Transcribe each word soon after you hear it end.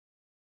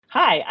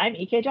Hi, I'm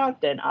E.K.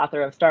 Johnston,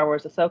 author of Star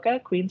Wars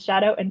Ahsoka, Queen's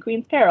Shadow, and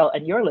Queen's Peril,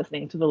 and you're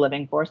listening to the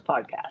Living Force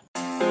podcast.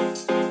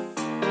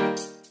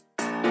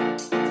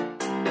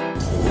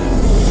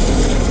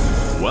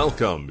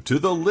 Welcome to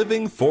the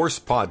Living Force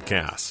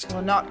podcast.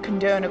 Will not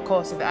condone a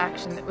course of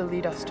action that will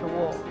lead us to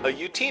war. A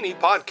Utini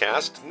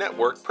Podcast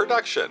Network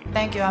production.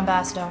 Thank you,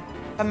 Ambassador.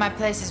 But my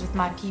place is with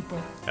my people.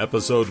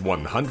 Episode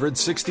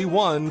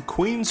 161,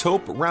 Queen's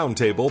Hope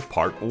Roundtable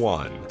Part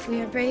 1.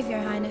 We are brave, Your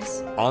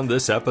Highness. On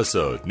this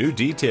episode, new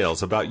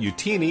details about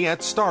Utini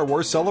at Star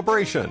Wars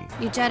Celebration.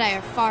 You Jedi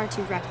are far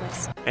too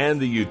reckless.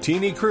 And the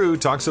Utini crew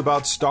talks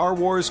about Star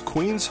Wars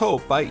Queen's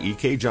Hope by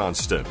E.K.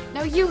 Johnston.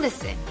 Now you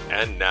listen.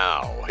 And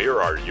now,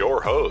 here are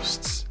your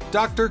hosts.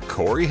 Dr.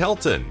 Corey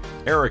Helton,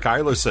 Eric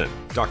Eilerson,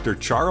 Dr.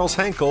 Charles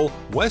Henkel,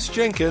 Wes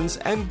Jenkins,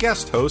 and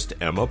guest host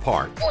Emma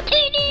Park.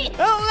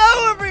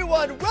 Hello,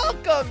 everyone!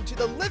 Welcome to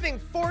the Living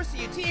Force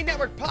UT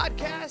Network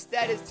podcast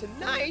that is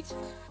tonight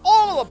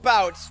all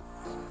about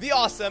the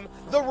awesome,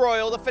 the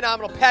royal, the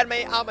phenomenal Padme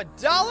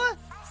Amidala.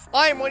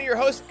 I am one of your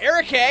hosts,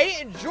 Eric A.,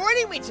 and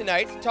joining me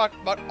tonight to talk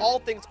about all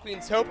things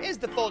Queen's Hope is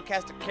the full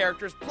cast of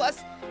characters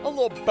plus a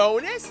little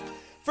bonus.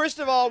 First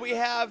of all, we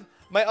have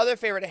my other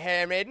favorite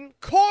handmaiden,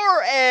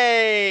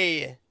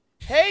 Corey.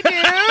 Hey,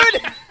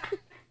 dude!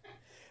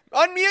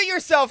 Unmute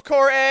yourself,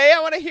 Corey. I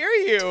want to hear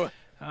you.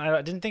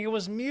 I didn't think it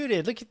was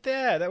muted. Look at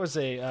that. That was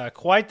a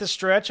quite the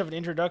stretch of an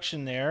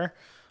introduction there.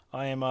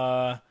 I am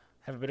have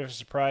a bit of a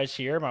surprise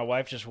here. My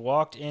wife just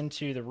walked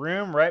into the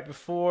room right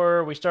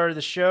before we started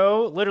the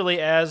show, literally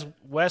as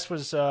Wes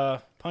was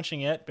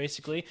punching it,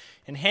 basically,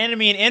 and handed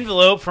me an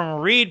envelope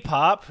from Reed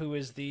Pop, who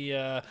is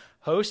the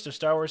host of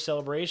Star Wars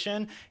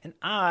Celebration, and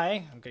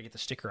I'm going to get the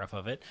sticker off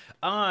of it.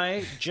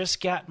 I just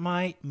got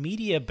my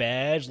media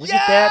badge. Look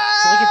at that.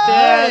 Look at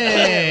that.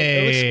 Hey.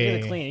 It looks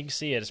really clean. You can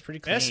see it. It's pretty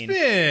clean.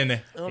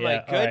 Bespin. Oh,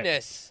 my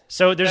goodness. Right.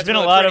 So there's That's been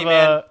really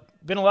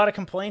a lot of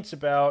complaints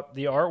about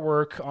the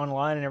artwork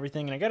online and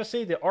everything, and I got to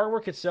say the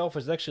artwork itself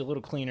is actually a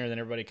little cleaner than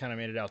everybody kind of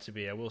made it out to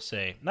be, I will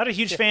say. Not a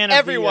huge fan of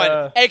everyone,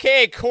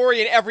 a.k.a. the...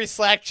 Corey in every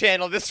Slack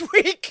channel this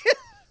week.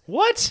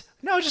 What?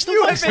 No, just the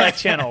one Slack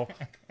channel.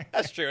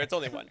 That's true. It's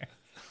only one.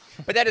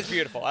 But that is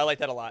beautiful. I like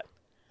that a lot.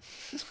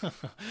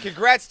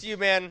 Congrats to you,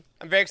 man.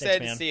 I'm very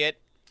excited to see it.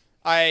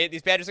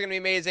 These badges are going to be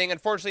amazing.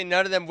 Unfortunately,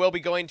 none of them will be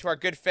going to our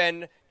good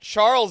friend,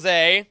 Charles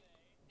A.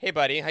 Hey,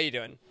 buddy. How you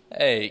doing?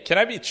 Hey, can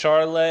I be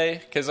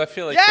Charlie? Because I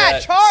feel like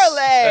Charlie!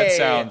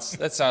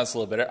 That sounds a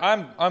little better.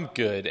 I'm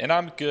good, and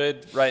I'm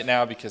good right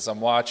now because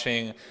I'm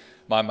watching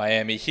my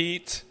Miami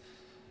Heat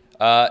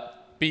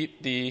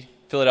beat the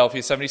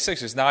Philadelphia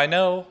 76ers. Now, I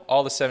know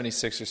all the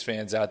 76ers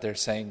fans out there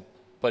saying,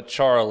 but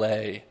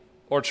Charlie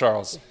or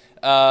Charles,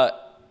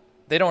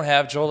 they don't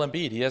have Joel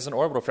Embiid. He has an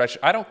orbital fracture.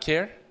 I don't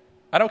care.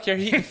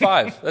 Heat in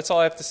 5. That's all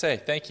I have to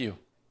say. Thank you.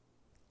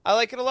 I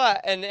like it a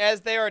lot, and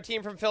as they are a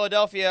team from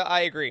Philadelphia,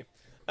 I agree.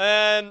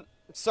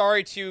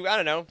 Sorry to,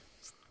 10%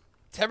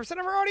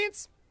 of our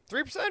audience?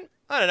 3%?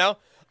 I don't know.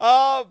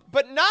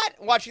 But not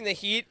watching the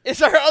Heat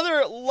is our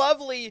other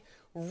lovely,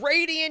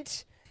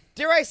 radiant,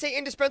 dare I say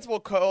indispensable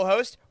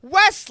co-host,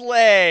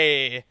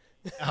 Wesley.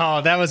 Oh,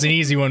 that was an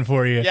easy one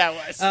for you. Yeah,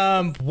 it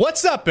was.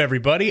 What's up,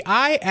 everybody?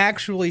 I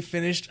actually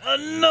finished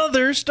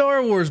another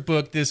Star Wars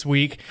book this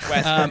week.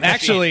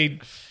 Actually,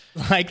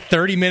 like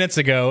 30 minutes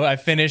ago, I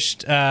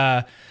finished,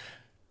 what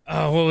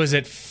was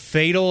it,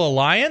 Fatal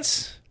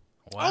Alliance?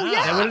 Wow. Oh, yeah.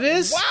 Is that what it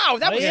is? Wow,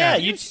 that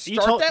was you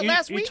told that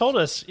last week? You told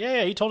us.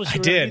 Yeah, you told us you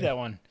were going to do that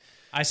one.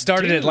 I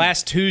started it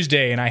last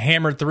Tuesday, and I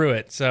hammered through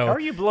it. So how are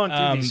you blowing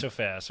through these so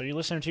fast? Are you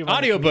listening to your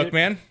audiobook,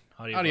 man?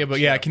 Audiobook,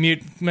 yeah.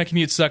 My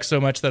commute sucks so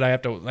much that I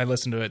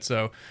listen to it.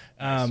 So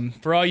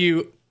for all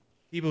you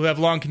people who have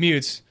long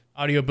commutes,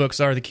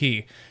 audiobooks are the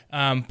key.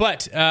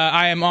 But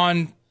I am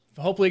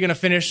hopefully going to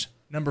finish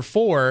number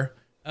 4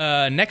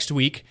 next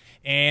week,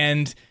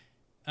 and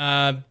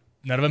none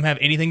of them have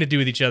anything to do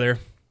with each other.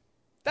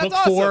 That's book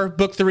awesome. 4,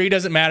 book 3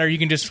 doesn't matter. You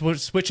can just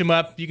switch them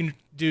up. You can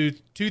do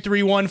 2,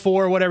 3, 1,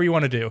 4, whatever you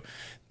want to do.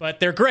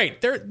 But they're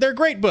great. They're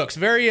great books.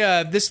 Very.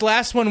 This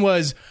last one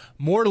was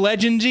more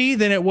legendy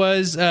than it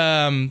was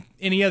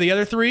any of the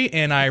other 3,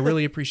 and I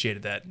really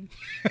appreciated that.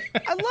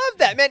 I love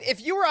that, man.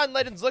 If you were on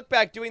Legends Look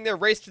Back doing their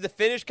race to the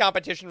finish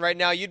competition right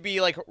now, you'd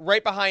be like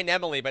right behind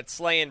Emily, but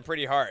slaying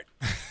pretty hard.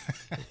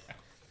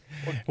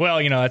 Well,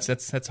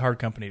 that's hard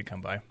company to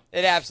come by.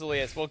 It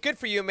absolutely is. Well, good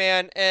for you,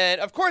 man. And,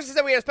 of course, as I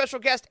said, we have a special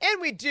guest,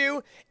 and we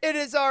do. It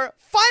is our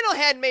final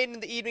handmaiden in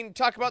the evening to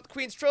talk about the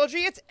Queen's Trilogy.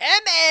 It's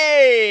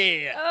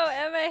M.A. Oh,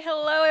 M.A.,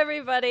 hello,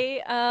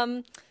 everybody.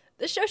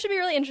 This show should be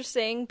really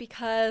interesting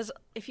because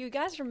if you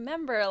guys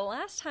remember,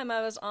 last time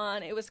I was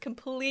on, it was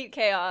complete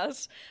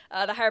chaos,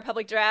 the High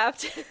Republic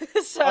draft.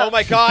 So, oh,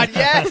 my God,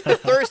 yes, the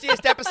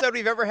thirstiest episode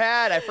we've ever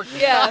had. I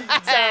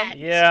forgot.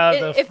 Yeah,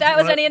 so if that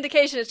was any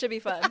indication, it should be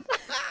fun.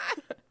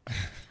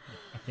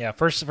 Yeah,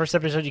 first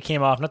episode you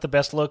came off, not the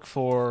best look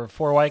for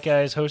 4 white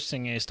guys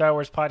hosting a Star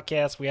Wars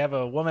podcast. We have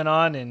a woman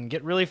on and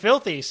get really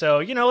filthy. So,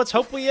 let's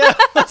hope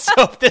let's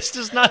hope this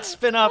does not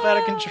spin off out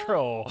of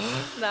control.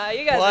 No,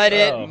 you guys. But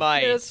it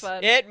might. It was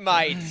fun. It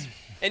might.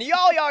 And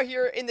y'all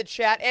here in the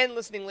chat and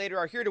listening later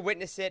are here to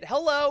witness it.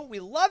 Hello, we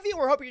love you.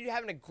 We're hoping you're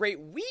having a great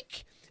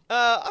week.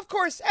 Of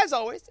course, as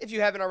always, if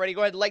you haven't already,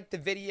 go ahead and like the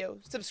video,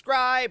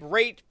 subscribe,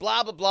 rate,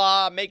 blah, blah,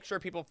 blah. Make sure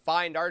people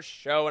find our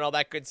show and all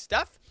that good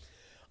stuff.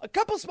 A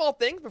couple small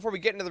things before we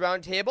get into the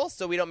roundtable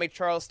so we don't make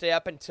Charles stay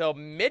up until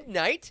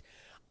midnight.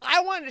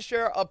 I wanted to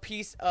share a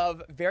piece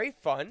of very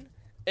fun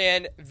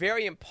and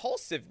very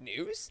impulsive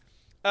news.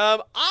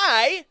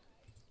 I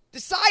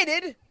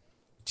decided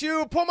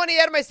to pull money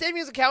out of my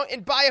savings account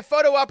and buy a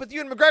photo op with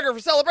Ewan McGregor for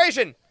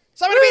celebration.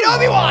 So I'm going to meet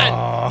Obi-Wan.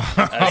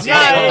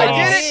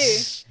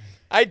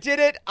 I did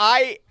it.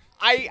 I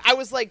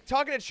was like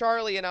talking to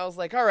Charlie and I was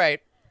like, all right,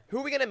 who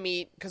are we going to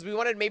meet? Because we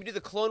wanted to maybe do the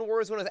Clone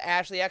Wars one with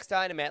Ashley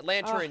Eckstein and Matt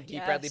Lanter and D.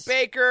 Bradley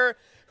Baker.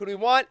 Who do we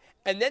want?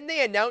 And then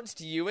they announced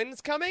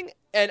Ewan's coming,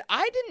 and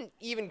I didn't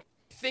even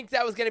think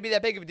that was going to be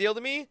that big of a deal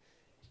to me.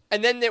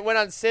 And then it went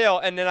on sale,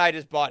 and then I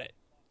just bought it.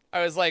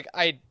 I was like,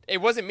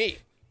 it wasn't me.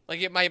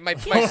 Like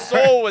my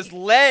soul was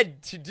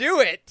led to do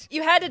it.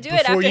 You had to do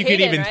it before after you could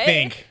Hayden, even right?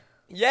 think.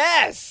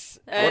 Yes.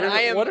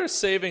 What are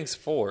savings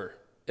for,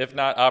 if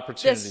not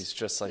opportunities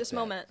just like this that?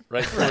 moment?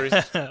 Right, Corey?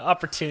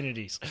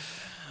 Opportunities.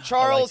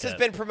 Charles has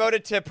been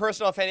promoted to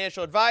personal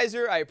financial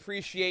advisor. I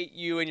appreciate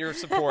you and your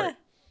support.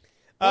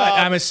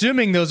 I'm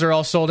assuming those are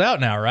all sold out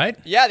now, right?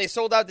 Yeah, they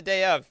sold out the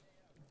day of.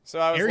 So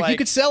I was Eric, like, you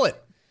could sell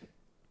it.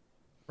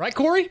 Right,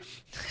 Corey?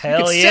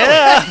 Hell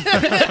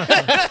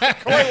yeah.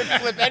 Corey would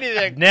flip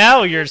anything.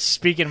 Now you're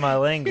speaking my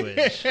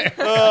language.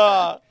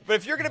 But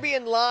if you're going to be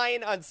in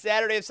line on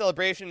Saturday of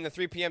Celebration in the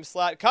 3 p.m.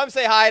 slot, come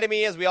say hi to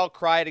me as we all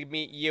cry to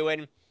meet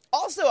Ewan.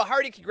 Also, a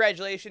hearty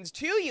congratulations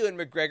to Ewan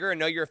McGregor. I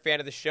know you're a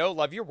fan of the show.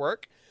 Love your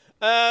work.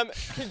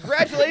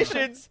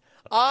 Congratulations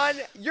on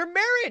your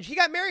marriage. He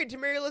got married to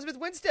Mary Elizabeth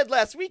Winstead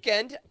last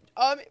weekend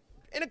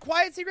in a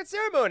quiet secret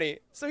ceremony.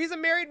 So he's a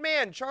married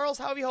man. Charles,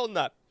 how are you holding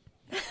up?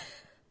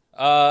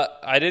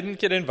 I didn't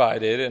get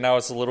invited, and I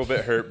was a little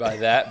bit hurt by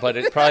that, but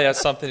it probably has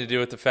something to do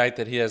with the fact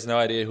that he has no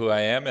idea who I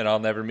am, and I'll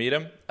never meet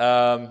him.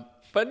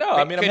 But no,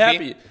 I mean, I'm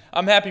happy.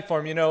 I'm happy for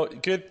him. You know,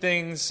 good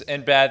things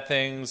and bad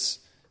things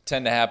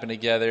tend to happen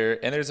together,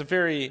 and there's a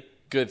very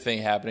good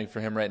thing happening for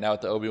him right now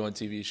with the Obi-Wan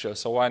TV show,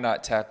 so why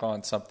not tack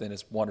on something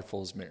as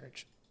wonderful as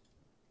marriage?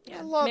 Yeah.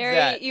 I love Mary,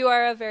 that. you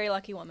are a very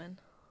lucky woman.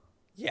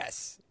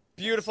 Yes.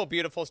 Beautiful,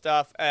 beautiful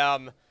stuff.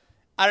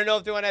 I don't know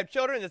if they want to have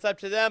children. It's up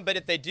to them. But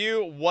if they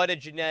do, what a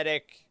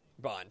genetic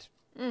bond.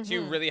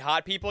 Two really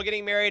hot people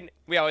getting married.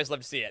 We always love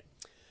to see it.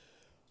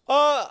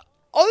 Other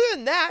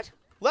than that,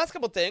 last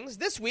couple things.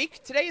 This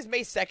week, today is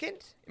May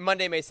 2nd,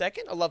 Monday, May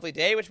 2nd, a lovely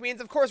day, which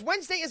means, of course,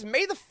 Wednesday is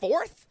May the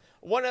 4th,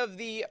 one of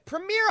the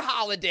premier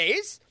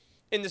holidays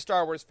in the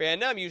Star Wars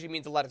fandom. Usually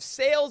means a lot of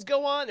sales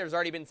go on. There's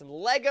already been some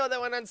Lego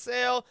that went on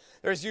sale.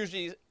 There's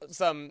usually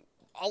a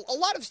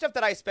lot of stuff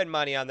that I spend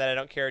money on that I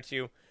don't care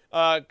to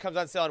comes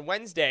on sale on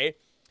Wednesday.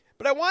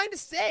 But I wanted to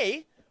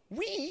say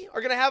we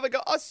are going to have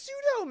a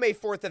pseudo May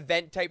 4th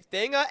event type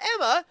thing.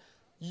 Emma,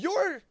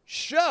 your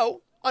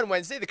show on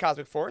Wednesday, The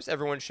Cosmic Force,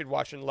 everyone should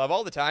watch and love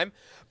all the time.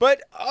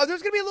 But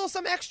there's going to be a little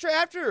something extra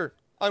after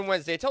on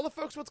Wednesday. Tell the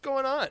folks what's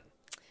going on.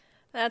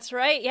 That's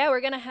right. Yeah,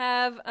 we're going to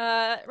have,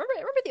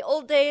 remember the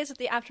old days of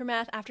the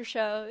Aftermath after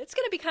show? It's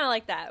going to be kind of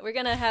like that. We're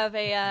going to have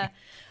a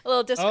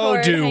little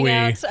Discord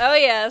hangout. Oh,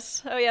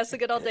 yes. Oh, yes, the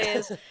good old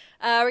days.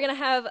 We're going to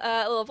have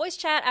a little voice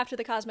chat after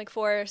the Cosmic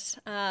Force,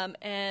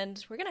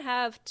 and we're going to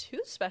have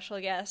 2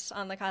 special guests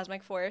on the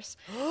Cosmic Force,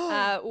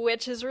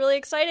 which is really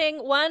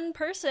exciting. One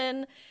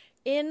person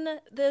in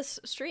this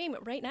stream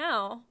right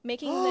now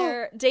making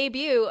their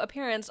debut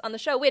appearance on the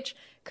show, which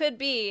could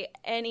be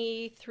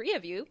any 3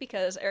 of you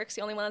because Eric's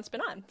the only one that's been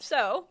on.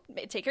 So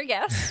take your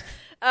guess.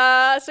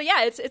 So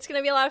yeah, it's going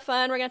to be a lot of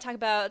fun. We're going to talk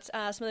about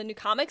some of the new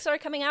comics that are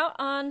coming out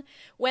on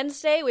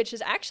Wednesday, which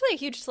is actually a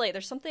huge slate.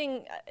 There's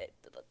something,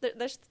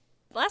 there's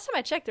last time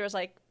I checked, there was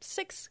like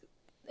 6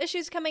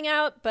 issues coming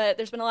out, but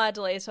there's been a lot of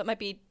delays, so it might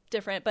be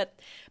different. But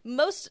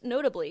most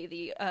notably,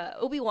 the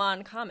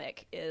Obi-Wan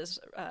comic is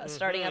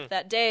starting up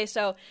that day,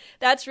 so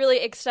that's really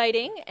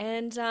exciting.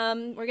 And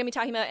we're going to be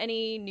talking about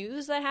any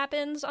news that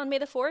happens on May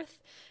the 4th.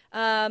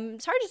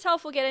 It's hard to tell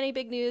if we'll get any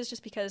big news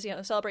just because,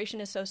 Celebration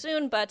is so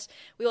soon, but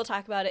we will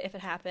talk about it if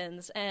it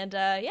happens. And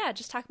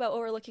just talk about what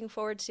we're looking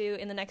forward to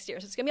in the next year.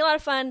 So it's going to be a lot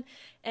of fun,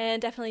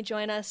 and definitely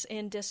join us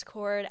in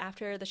Discord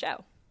after the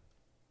show.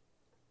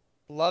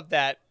 Love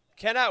that.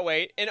 Cannot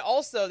wait. And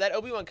also, that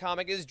Obi-Wan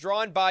comic is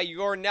drawn by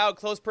your now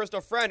close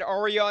personal friend,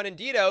 Orion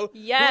Andito.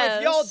 Yes. Who,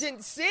 if y'all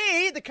didn't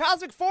see, the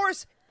Cosmic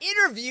Force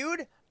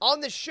interviewed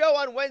on the show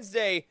on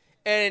Wednesday.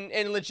 And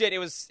legit, it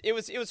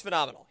was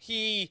phenomenal.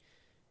 He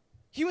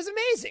was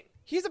amazing.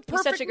 He's a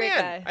perfect such a great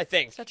man, guy. I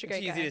think. Such a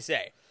great it's easy guy. to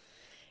say.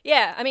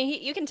 Yeah, I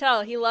mean, you can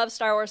tell he loves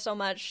Star Wars so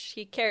much.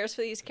 He cares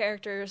for these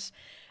characters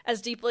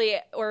as deeply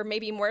or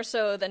maybe more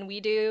so than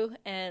we do.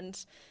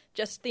 And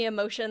just the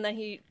emotion that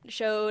he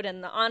showed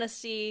and the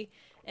honesty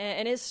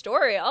and his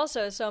story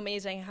also is so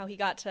amazing how he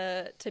got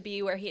to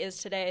be where he is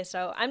today.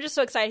 So I'm just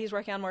so excited he's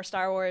working on more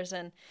Star Wars,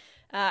 and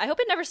I hope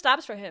it never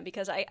stops for him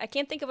because I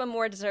can't think of a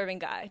more deserving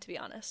guy, to be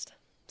honest.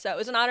 So it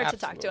was an honor to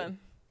talk to him.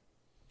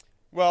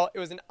 Well, it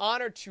was an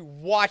honor to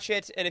watch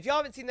it. And if y'all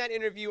haven't seen that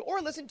interview or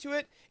listened to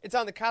it, it's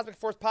on the Cosmic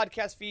Force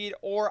podcast feed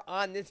or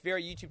on this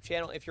very YouTube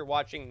channel if you're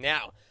watching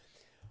now.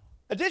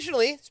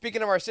 Additionally,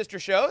 speaking of our sister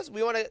shows,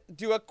 we want to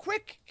do a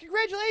quick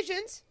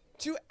congratulations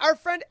to our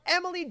friend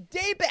Emily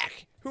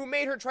Daybeck, who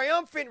made her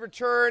triumphant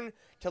return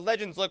to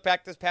Legends Look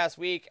Back this past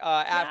week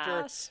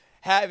after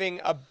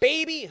having a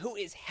baby who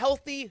is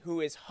healthy, who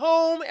is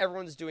home.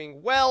 Everyone's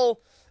doing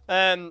well.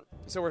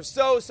 So we're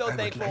so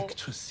thankful. I would like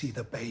to see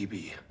the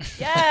baby.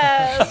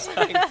 Yes.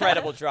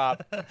 Incredible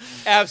drop.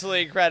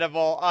 Absolutely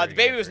incredible. The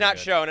baby was not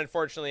shown,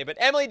 unfortunately, but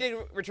Emily did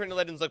return to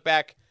Legends Look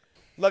Back.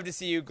 Love to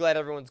see you. Glad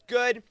everyone's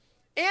good.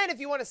 And if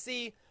you want to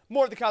see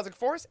more of the Cosmic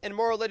Force and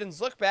more of Legends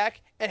Look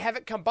Back and have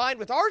it combined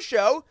with our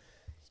show,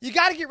 you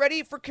got to get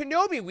ready for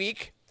Kenobi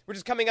Week, which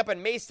is coming up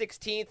on May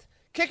 16th.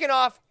 Kicking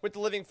off with the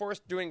Living Force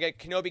doing a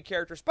Kenobi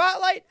character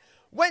spotlight.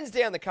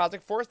 Wednesday on the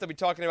Cosmic Force, they'll be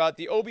talking about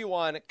the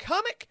Obi-Wan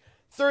comic.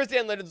 Thursday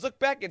on Legends Look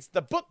Back, it's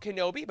the book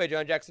Kenobi by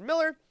John Jackson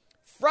Miller.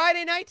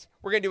 Friday night,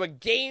 we're going to do a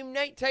game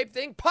night type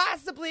thing.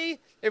 Possibly,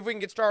 if we can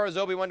get Star Wars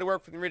Obi-Wan to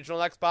work for the original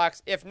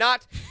Xbox. If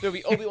not, there'll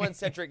be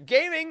Obi-Wan-centric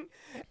gaming.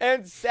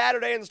 And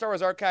Saturday in the Star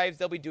Wars Archives,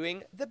 they'll be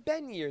doing the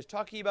Ben years,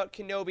 talking about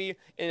Kenobi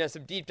in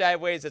some deep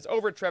dive ways that's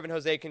over Trev and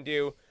Jose can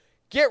do.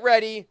 Get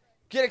ready.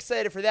 Get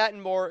excited for that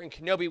and more in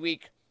Kenobi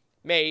Week,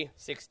 May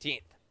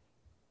 16th.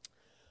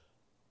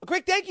 A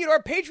quick thank you to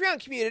our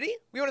Patreon community.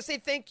 We want to say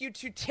thank you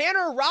to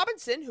Tanner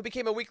Robinson, who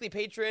became a weekly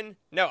patron.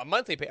 No,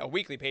 a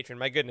weekly patron,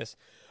 my goodness.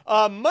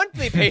 A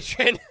monthly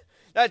patron.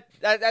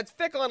 That's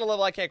fickle on a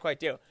level I can't quite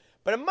do.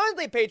 But a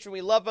monthly patron,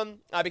 we love him.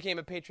 I became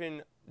a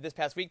patron this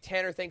past week.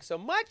 Tanner, thanks so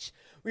much.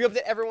 We hope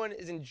that everyone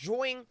is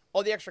enjoying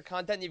all the extra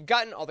content you've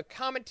gotten, all the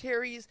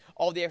commentaries,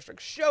 all the extra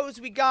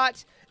shows we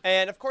got.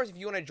 And, of course, if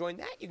you want to join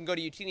that, you can go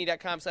to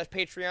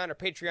utini.com/Patreon or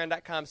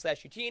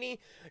patreon.com/utini.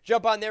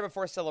 Jump on there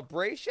before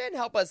celebration.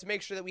 Help us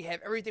make sure that we have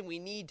everything we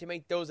need to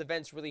make those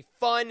events really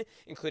fun,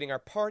 including our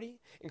party,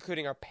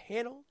 including our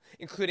panel,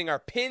 including our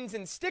pins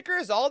and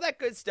stickers, all that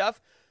good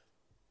stuff.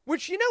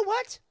 Which, you know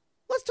what?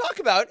 Let's talk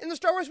about in the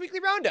Star Wars Weekly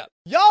Roundup.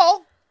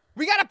 Y'all,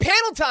 we got a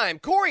panel time.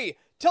 Corey,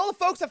 tell the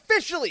folks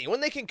officially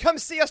when they can come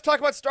see us talk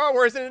about Star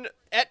Wars in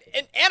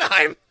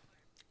Anaheim.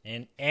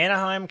 In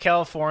Anaheim,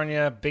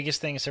 California,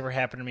 biggest thing that's ever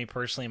happened to me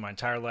personally in my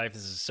entire life.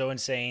 This is so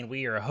insane.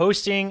 We are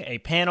hosting a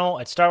panel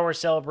at Star Wars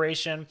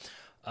Celebration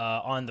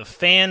on the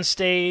fan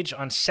stage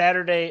on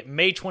Saturday,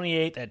 May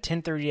 28th at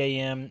 10:30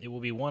 a.m. It will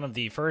be one of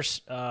the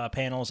first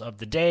panels of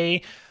the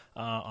day.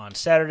 On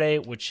Saturday,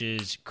 which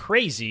is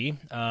crazy.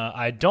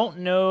 I don't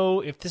know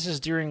if this is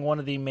during one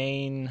of the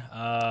main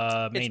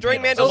It's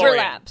during panels. Mandalorian.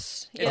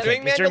 Overlaps. It's Yep.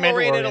 during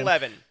Mandalorian at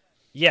 11.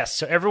 Yes,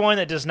 so everyone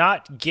that does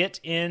not get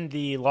in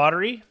the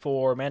lottery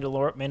for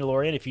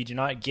Mandalorian, if you do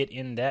not get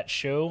in that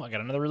show, I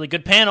got another really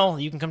good panel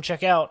you can come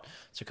check out.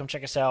 So come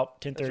check us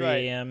out, 10:30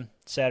 a.m.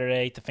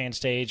 Saturday at the fan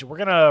stage. We're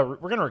gonna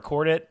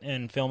record it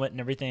and film it and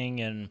everything,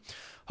 and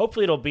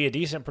hopefully it'll be a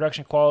decent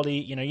production quality.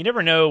 You know, you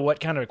never know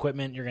what kind of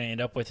equipment you're going to end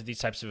up with at these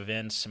types of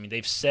events. I mean,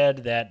 they've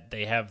said that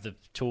they have the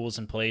tools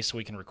in place so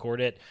we can record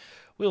it.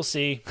 We'll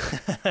see.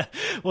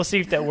 We'll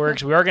see if that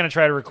works. We are going to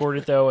try to record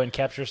it, though, and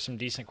capture some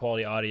decent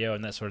quality audio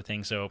and that sort of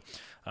thing. So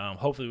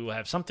hopefully we'll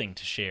have something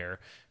to share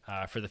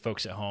for the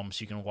folks at home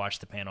so you can watch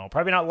the panel.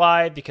 Probably not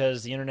live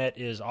because the internet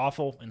is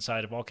awful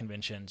inside of all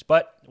conventions,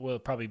 but we'll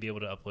probably be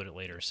able to upload it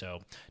later. So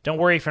don't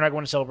worry if you're not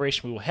going to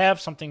Celebration. We will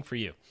have something for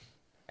you.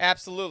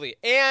 Absolutely.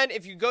 And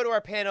if you go to our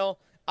panel,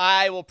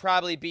 I will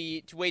probably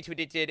be way too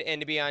addicted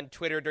and to be on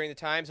Twitter during the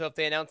time. So if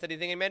they announce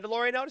anything in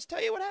Mandalorian, I'll just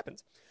tell you what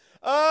happens.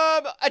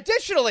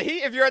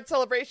 Additionally, if you're at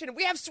Celebration,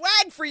 we have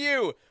swag for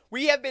you.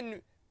 We have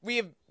been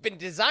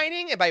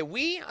designing, and by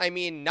we, I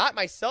mean not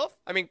myself.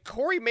 I mean,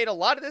 Corey made a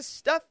lot of this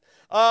stuff.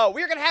 We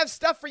are going to have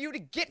stuff for you to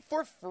get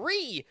for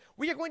free.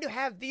 We are going to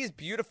have these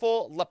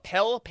beautiful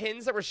lapel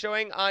pins that we're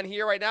showing on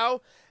here right now.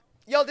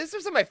 Yo, these are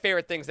some of my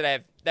favorite things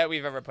that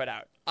we've ever put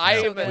out. I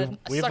am a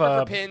sucker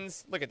for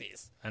pins. Look at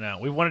these. I know.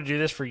 We've wanted to do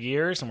this for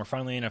years, and we're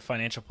finally in a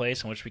financial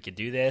place in which we could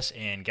do this.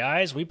 And,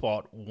 guys, we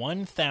bought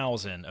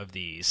 1,000 of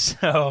these.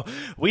 So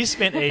we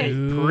spent a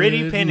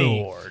pretty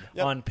penny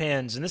on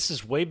pins, and this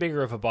is way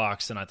bigger of a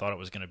box than I thought it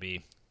was going to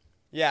be.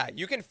 Yeah,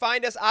 you can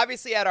find us,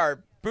 obviously, at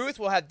our booth.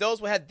 We'll have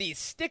those. We'll have these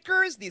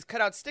stickers, these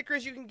cutout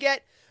stickers you can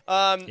get.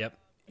 Yep.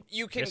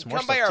 You can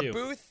come by our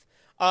booth.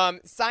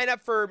 Sign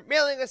up for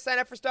mailing list, sign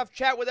up for stuff,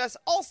 chat with us.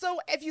 Also,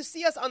 if you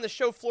see us on the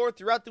show floor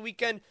throughout the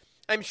weekend,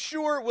 I'm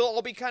sure we'll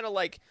all be kind of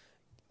like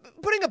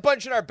putting a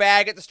bunch in our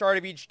bag at the start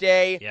of each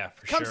day. Yeah,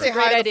 for Come sure. say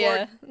Great hi.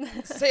 idea.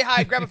 Say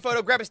hi, grab a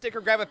photo, grab a sticker,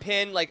 grab a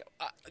pin. Like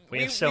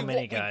we have so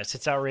many, guys.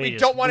 It's outrageous. We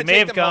don't want to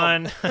take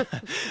them home.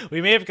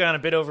 We may have gone a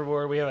bit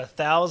overboard. We have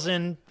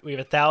 1,000. We have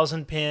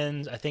 1,000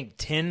 pins. I think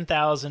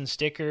 10,000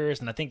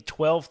 stickers, and I think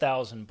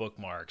 12,000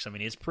 bookmarks. I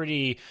mean, it's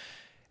pretty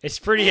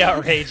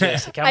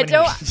outrageous. I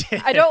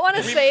don't want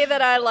to say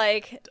that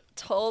I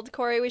told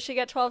Corey we should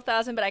get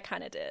 12,000, but I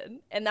kind of did,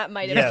 and that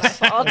might have been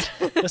my fault.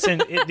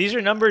 Listen, these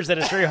are numbers that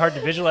it's very hard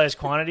to visualize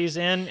quantities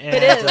in, and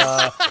it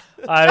is.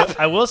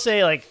 I will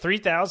say like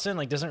 3,000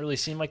 like doesn't really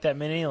seem like that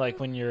many like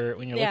when you're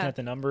looking at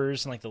the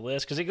numbers and like the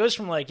list, because it goes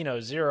from like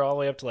 0 all the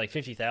way up to like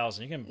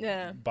 50,000. You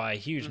can buy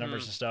huge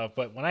numbers and stuff.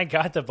 But when I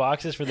got the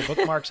boxes for the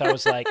bookmarks, I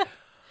was like,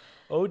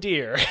 oh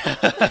dear.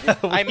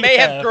 I may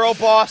have girl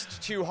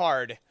bossed too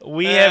hard.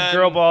 We have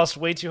girl bossed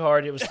way too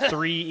hard. It was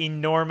 3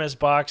 enormous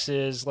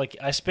boxes. Like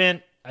I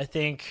spent, I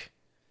think,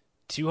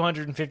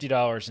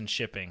 $250 in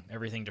shipping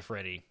everything to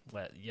Freddie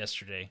last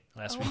week.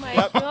 Oh my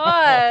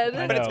god!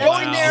 But it's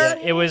going there.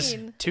 It was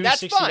two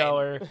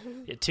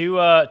 $60, two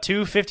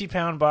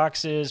 50-pound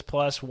boxes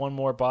plus one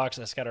more box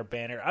that's got our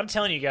banner. I'm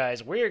telling you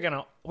guys, we're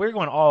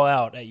going all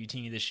out at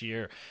Utini this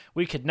year.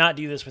 We could not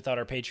do this without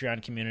our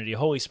Patreon community.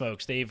 Holy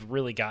smokes, they've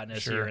really gotten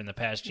us here in the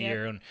past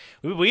year, and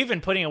we've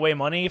been putting away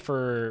money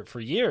for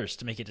years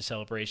to make it to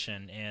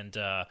Celebration, and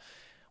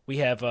we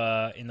have,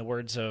 in the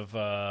words of.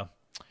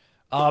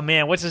 Oh,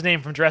 man, what's his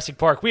name from Jurassic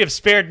Park? We have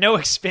spared no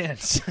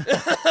expense.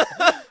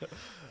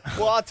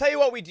 Well, I'll tell you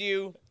what we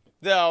do,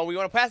 though. We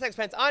want to pass that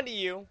expense on to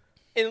you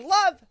in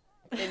love,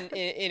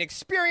 in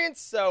experience.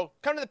 So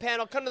come to the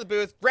panel, come to the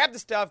booth, grab the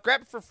stuff,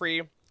 grab it for free.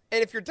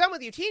 And if you're done with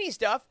Utini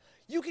stuff,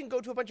 you can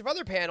go to a bunch of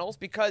other panels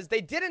because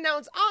they did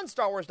announce on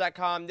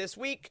StarWars.com this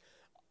week,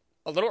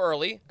 a little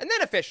early, and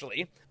then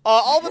officially,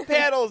 all the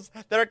panels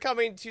that are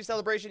coming to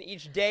Celebration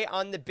each day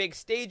on the big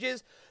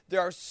stages. There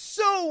are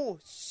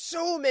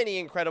so many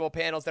incredible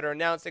panels that are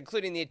announced,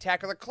 including the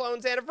Attack of the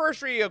Clones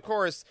anniversary, of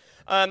course,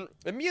 the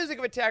music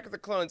of Attack of the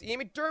Clones. Ian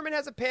McDermott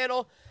has a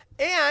panel,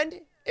 and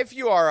if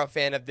you are a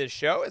fan of this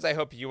show, as I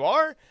hope you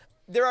are,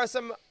 there are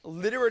some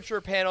literature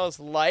panels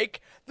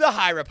like The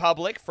High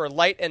Republic for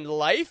Light and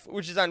Life,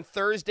 which is on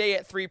Thursday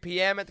at 3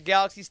 p.m. at the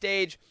Galaxy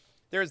stage.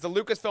 There's the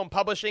Lucasfilm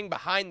Publishing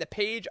Behind the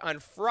Page on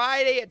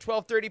Friday at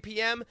 12:30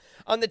 p.m.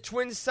 on the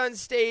Twin Suns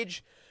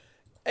stage.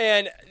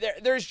 And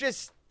there's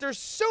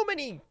so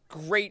many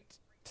great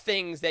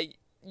things that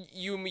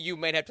you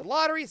might have to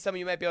lottery, some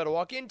you might be able to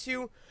walk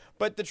into,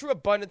 but the true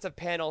abundance of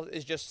panels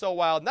is just so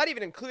wild, not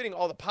even including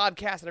all the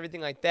podcasts and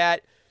everything like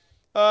that.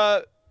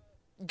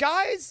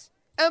 Guys,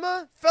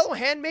 Emma, fellow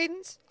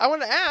handmaidens, I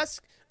want to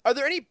ask, are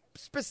there any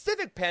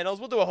specific panels,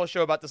 we'll do a whole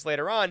show about this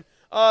later on,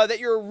 that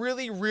you're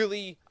really,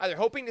 really either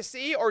hoping to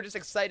see or just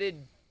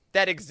excited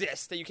that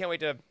exists that you can't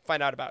wait to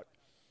find out about?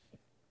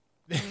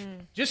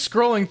 Just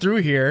scrolling through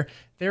here,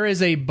 there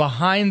is a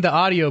behind the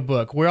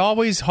audiobook. We're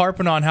always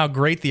harping on how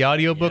great the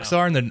audiobooks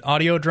are and the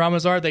audio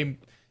dramas are. They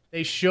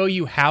show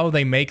you how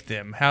they make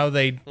them, how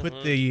they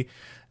put the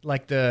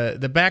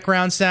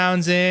background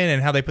sounds in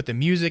and how they put the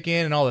music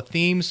in and all the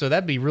themes. So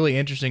that'd be really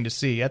interesting to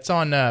see. That's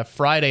on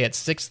Friday at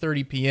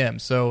 6:30 p.m.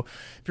 So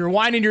if you're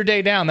winding your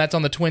day down, that's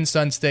on the Twin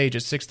Sun stage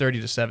at 6:30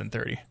 to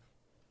 7:30.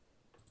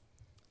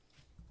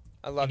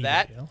 I love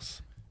that.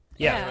 Else?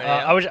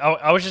 Yeah,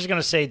 I was just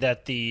gonna say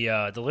that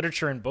the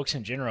literature and books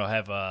in general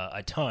have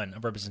a ton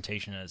of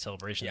representation at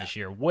Celebration this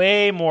year,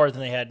 way more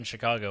than they had in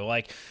Chicago.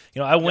 Like,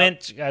 I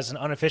went as an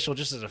unofficial,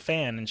 just as a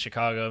fan in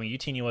Chicago. I mean,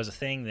 UTN was a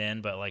thing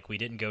then, but like we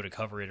didn't go to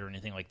cover it or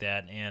anything like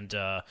that. And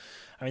I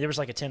mean, there was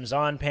like a Tim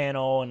Zahn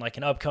panel and like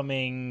an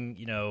upcoming,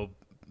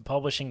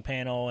 publishing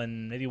panel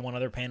and maybe one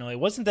other panel. It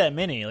wasn't that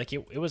many. Like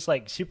it was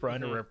like super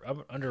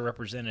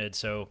underrepresented.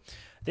 So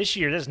this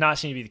year does not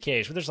seem to be the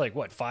case. But there's like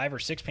 5 or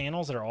 6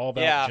 panels that are all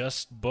about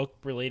just book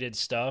related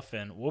stuff,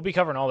 and we'll be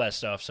covering all that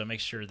stuff. So make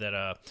sure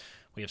that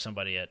we have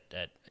somebody at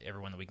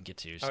everyone that we can get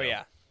to. So. Oh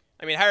yeah,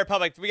 I mean High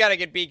Republic, we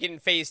gotta be getting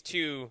phase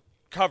 2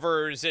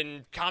 covers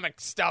and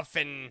comic stuff,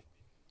 and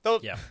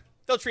they'll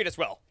treat us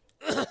well.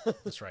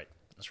 That's right.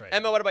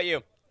 Emma, what about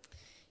you?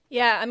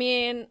 Yeah, I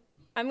mean,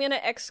 I'm going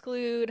to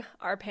exclude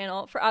our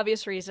panel for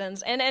obvious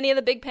reasons. And any of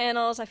the big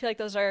panels, I feel like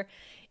those are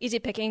easy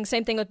picking.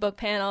 Same thing with book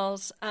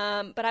panels.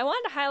 But I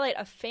wanted to highlight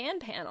a fan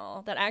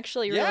panel that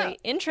actually really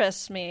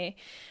interests me.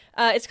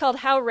 It's called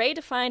How Rey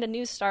Defined a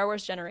New Star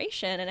Wars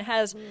Generation. And it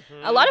has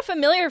a lot of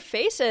familiar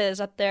faces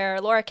up there.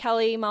 Laura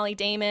Kelly, Molly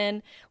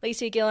Damon,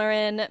 Lacey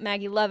Gillerin,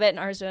 Maggie Lovett, and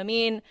Arzu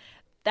Amin.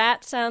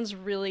 That sounds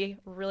really,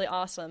 really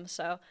awesome.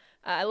 So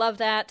I love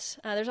that.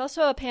 There's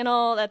also a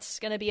panel that's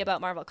going to be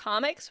about Marvel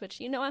Comics,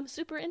 which I'm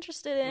super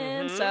interested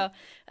in. So,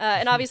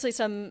 and obviously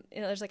some,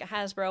 there's like a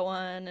Hasbro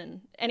one,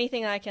 and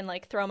anything I can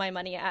like throw my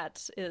money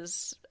at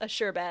is a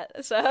sure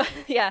bet. So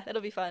yeah,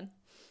 it'll be fun.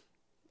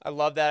 I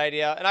love that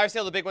idea. And obviously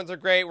all the big ones are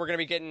great. We're going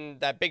to be getting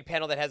that big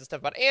panel that has the stuff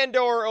about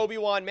Andor,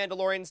 Obi-Wan,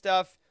 Mandalorian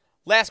stuff.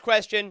 Last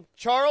question,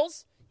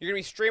 Charles, you're going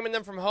to be streaming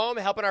them from home,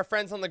 helping our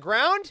friends on the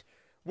ground.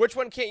 Which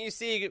one can't you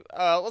see?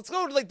 Let's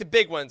go to like the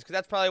big ones, because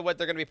that's probably what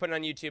they're going to be putting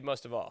on YouTube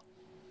most of all.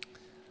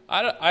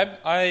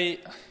 I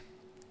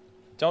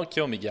don't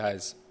kill me,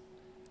 guys,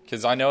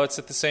 because I know it's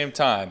at the same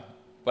time.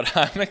 But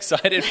I'm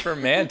excited for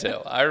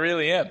Mando. I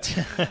really am.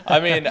 I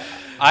mean,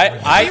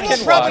 I can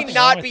will probably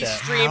not be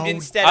streamed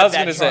instead of that. I was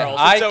going to say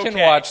I can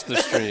watch the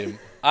stream.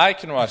 I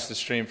can watch the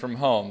stream from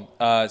home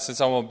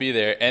since I won't be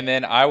there, and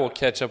then I will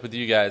catch up with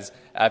you guys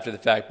after the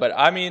fact. But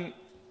I mean,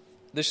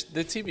 the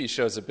TV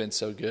shows have been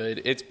so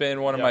good. It's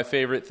been one of my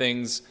favorite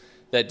things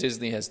that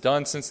Disney has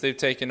done since they've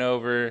taken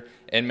over,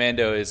 and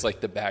Mando is like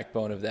the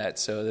backbone of that.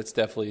 So that's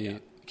definitely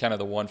kind of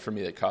the one for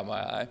me that caught my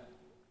eye.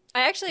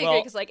 I actually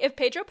agree, because if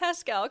Pedro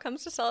Pascal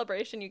comes to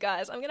Celebration, you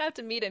guys, I'm going to have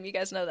to meet him. You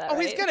guys know that,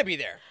 right? He's going to be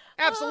there.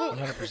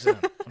 Absolutely.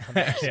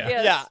 100%.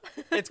 Yeah,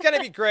 it's going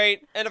to be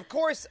great. And, of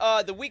course,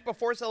 the week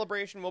before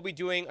Celebration, we'll be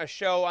doing a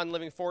show on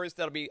Living Forest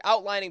that'll be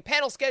outlining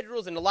panel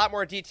schedules in a lot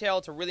more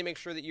detail to really make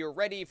sure that you're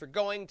ready for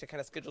going to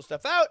kind of schedule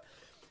stuff out.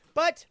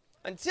 But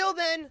until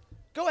then,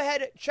 go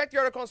ahead, check the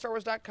article on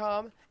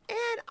StarWars.com.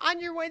 And on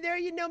your way there,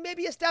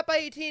 maybe you stop by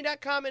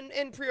 18.com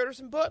and pre-order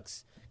some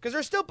books. Because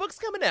there's still books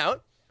coming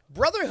out.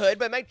 Brotherhood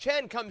by Mike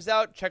Chen comes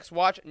out, checks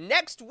watch,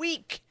 next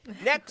week.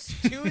 Next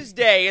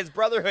Tuesday is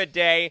Brotherhood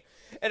Day.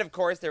 And, of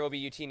course, there will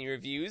be Utini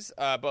reviews,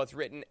 both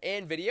written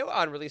and video,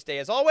 on release day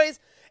as always.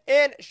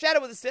 And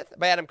Shadow of the Sith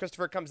by Adam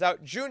Christopher comes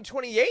out June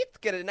 28th.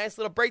 Get a nice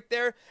little break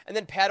there. And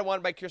then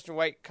Padawan by Kirsten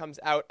White comes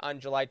out on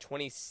July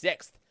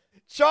 26th.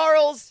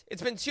 Charles,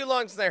 it's been too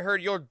long since I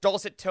heard your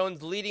dulcet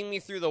tones leading me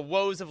through the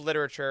woes of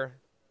literature.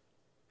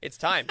 It's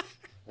time.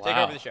 Wow. Take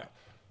over the show.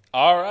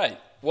 All right.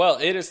 Well,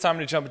 it is time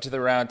to jump into the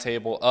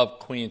Roundtable of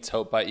Queen's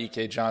Hope by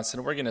E.K.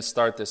 Johnston. We're going to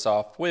start this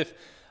off with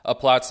a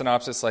plot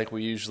synopsis like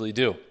we usually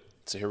do.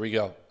 So here we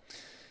go.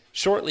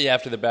 Shortly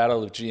after the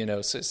Battle of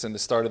Geonosis and the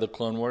start of the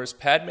Clone Wars,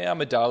 Padme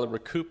Amidala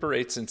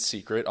recuperates in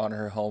secret on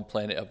her home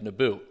planet of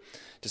Naboo.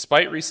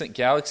 Despite recent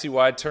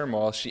galaxy-wide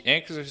turmoil, she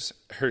anchors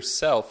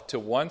herself to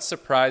one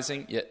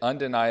surprising yet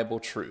undeniable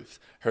truth,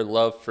 her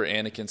love for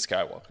Anakin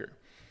Skywalker.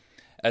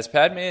 As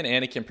Padme and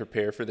Anakin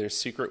prepare for their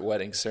secret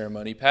wedding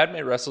ceremony,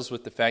 Padme wrestles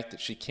with the fact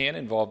that she can't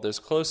involve those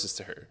closest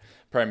to her,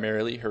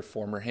 primarily her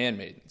former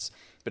handmaidens.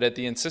 But at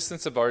the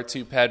insistence of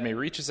R2, Padme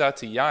reaches out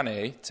to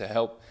Yane to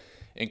help,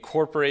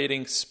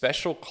 incorporating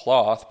special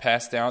cloth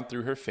passed down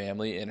through her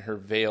family in her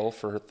veil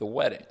for the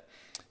wedding.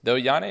 Though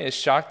Yane is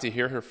shocked to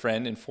hear her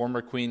friend and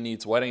former queen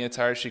needs wedding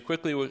attire, she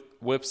quickly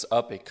whips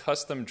up a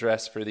custom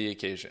dress for the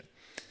occasion.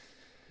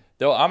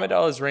 Though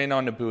Amidala's reign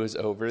on Naboo is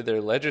over,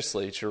 their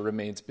legislature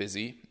remains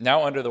busy,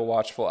 now under the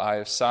watchful eye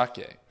of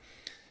Sake.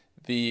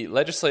 The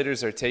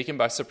legislators are taken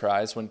by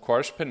surprise when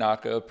Quarsh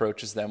Panaka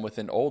approaches them with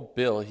an old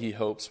bill he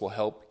hopes will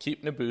help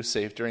keep Naboo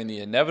safe during the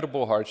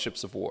inevitable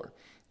hardships of war.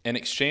 In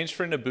exchange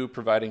for Naboo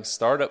providing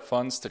startup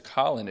funds to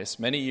colonists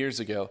many years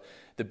ago,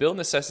 the bill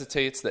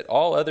necessitates that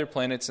all other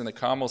planets in the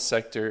Kamal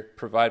sector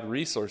provide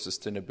resources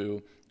to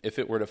Naboo if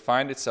it were to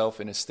find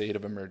itself in a state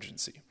of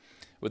emergency.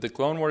 With the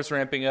Clone Wars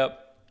ramping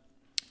up,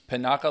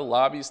 Panaka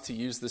lobbies to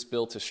use this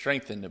bill to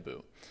strengthen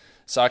Naboo.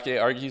 Sake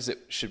argues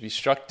it should be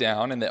struck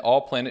down and that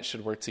all planets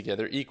should work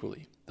together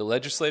equally. The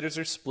legislators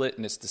are split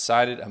and it's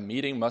decided a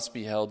meeting must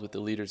be held with the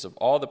leaders of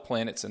all the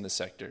planets in the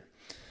sector.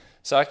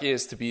 Sake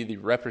is to be the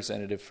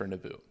representative for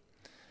Naboo.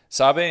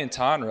 Sabe and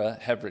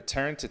Tanra have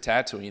returned to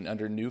Tatooine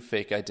under new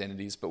fake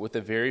identities, but with a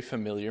very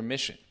familiar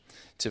mission,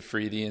 to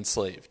free the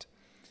enslaved.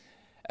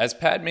 As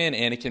Padme and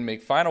Anakin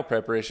make final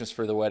preparations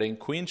for the wedding,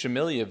 Queen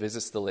Jamilia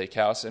visits the lake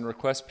house and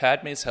requests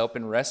Padme's help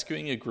in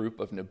rescuing a group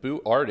of Naboo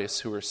artists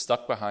who are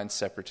stuck behind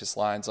separatist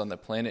lines on the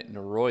planet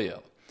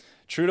Noroyo.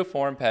 True to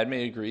form, Padme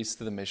agrees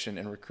to the mission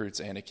and recruits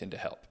Anakin to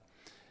help.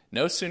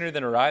 No sooner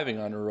than arriving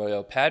on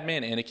Noroyo, Padme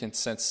and Anakin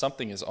sense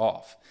something is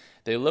off.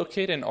 They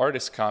locate an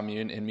artist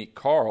commune and meet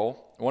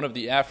Carl, one of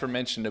the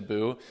aforementioned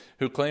Naboo,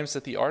 who claims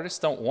that the artists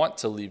don't want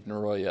to leave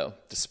Noroyo,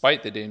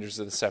 despite the dangers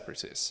of the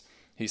separatists.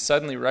 He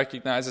suddenly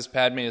recognizes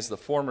Padme as the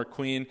former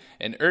queen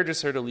and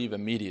urges her to leave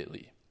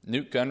immediately.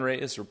 Newt Gunray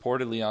is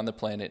reportedly on the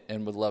planet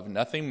and would love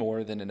nothing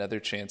more than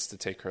another chance to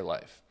take her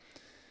life.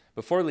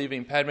 Before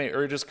leaving, Padme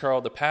urges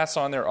Carl to pass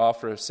on their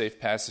offer of safe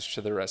passage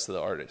to the rest of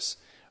the artists.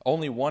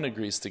 Only one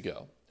agrees to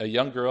go, a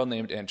young girl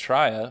named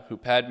Antria, who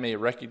Padme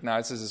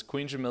recognizes as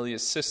Queen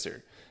Jamilia's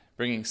sister,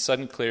 bringing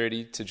sudden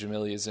clarity to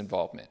Jamilia's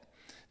involvement.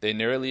 They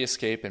narrowly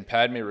escape, and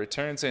Padme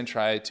returns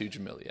Antria to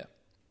Jamilia.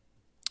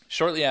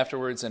 Shortly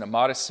afterwards, in a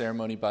modest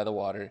ceremony by the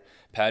water,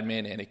 Padme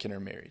and Anakin are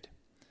married.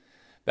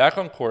 Back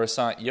on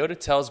Coruscant, Yoda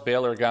tells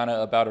Bail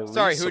Organa about a resupply.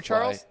 Sorry, who,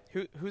 Charles?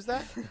 Who's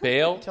that?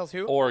 Bail tells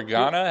who?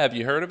 Organa. Have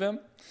you heard of him?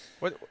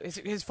 What is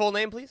his full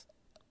name, please?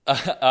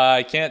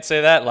 I can't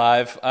say that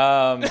live.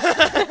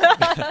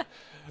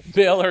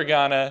 Bail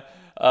Organa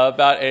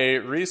about a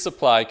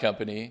resupply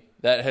company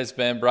that has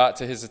been brought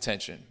to his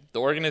attention. The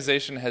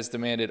organization has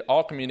demanded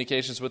all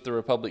communications with the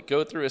Republic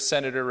go through a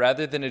senator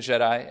rather than a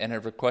Jedi and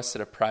have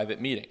requested a private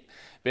meeting.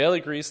 Bail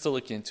agrees to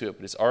look into it,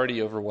 but is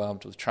already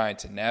overwhelmed with trying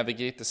to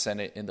navigate the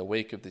Senate in the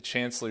wake of the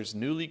Chancellor's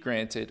newly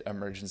granted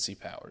emergency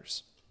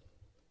powers.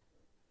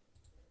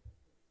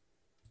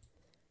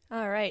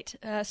 All right.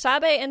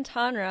 Sabe and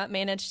Tanra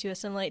manage to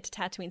assimilate to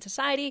Tatooine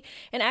society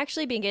and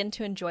actually begin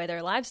to enjoy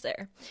their lives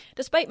there.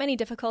 Despite many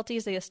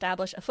difficulties, they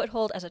establish a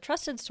foothold as a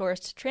trusted source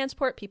to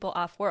transport people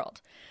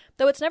off-world.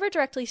 Though it's never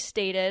directly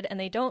stated and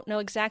they don't know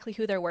exactly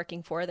who they're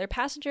working for, their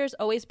passengers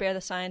always bear the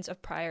signs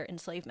of prior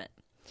enslavement.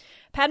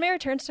 Padme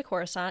returns to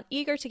Coruscant,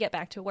 eager to get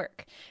back to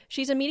work.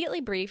 She's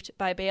immediately briefed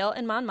by Bail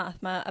and Mon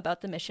Mothma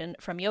about the mission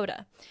from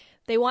Yoda.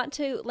 They want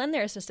to lend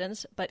their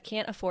assistance, but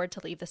can't afford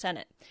to leave the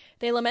Senate.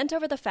 They lament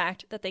over the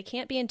fact that they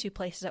can't be in two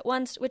places at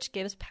once, which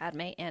gives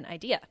Padme an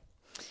idea.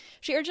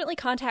 She urgently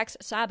contacts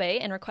Sabe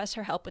and requests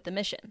her help with the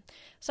mission.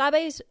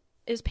 Sabe's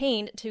is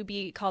pained to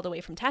be called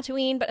away from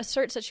Tatooine, but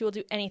asserts that she will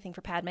do anything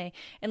for Padme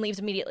and leaves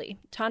immediately.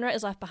 Tanra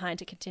is left behind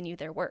to continue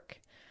their work.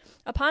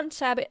 Upon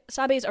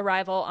Sabe's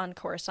arrival on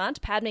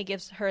Coruscant, Padme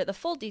gives her the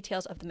full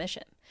details of the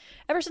mission.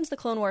 Ever since the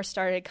Clone Wars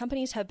started,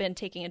 companies have been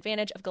taking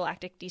advantage of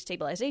galactic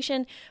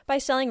destabilization by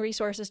selling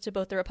resources to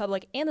both the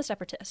Republic and the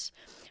Separatists.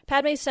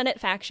 Padme's Senate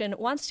faction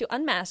wants to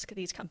unmask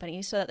these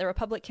companies so that the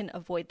Republic can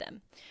avoid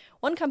them.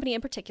 One company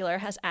in particular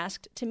has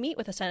asked to meet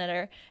with a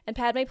senator, and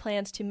Padme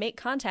plans to make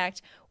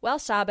contact while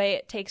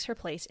Sabe takes her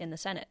place in the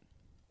Senate.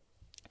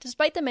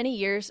 Despite the many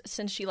years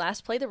since she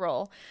last played the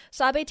role,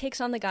 Sabe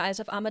takes on the guise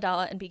of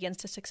Amidala and begins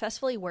to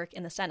successfully work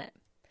in the Senate.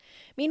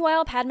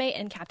 Meanwhile, Padme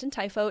and Captain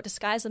Typho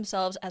disguise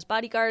themselves as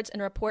bodyguards and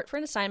report for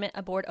an assignment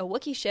aboard a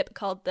Wookiee ship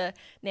called the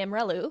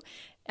Namrelu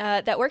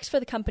that works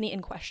for the company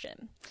in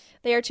question.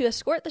 They are to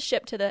escort the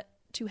ship to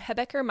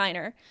Hebeker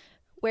Minor,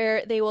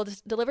 where they will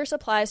deliver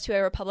supplies to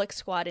a Republic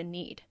squad in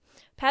need.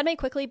 Padme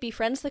quickly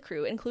befriends the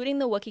crew, including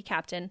the Wookiee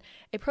captain,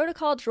 a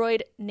protocol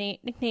droid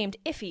nicknamed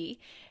Iffy,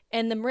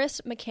 and the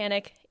Mriss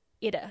mechanic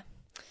Ida.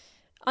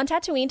 On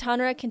Tatooine,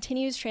 Tanra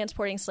continues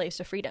transporting slaves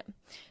to freedom.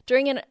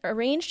 During an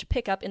arranged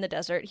pickup in the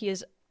desert, he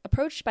is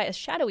approached by a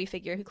shadowy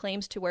figure who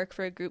claims to work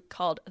for a group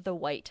called the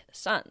White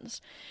Suns.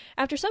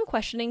 After some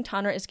questioning,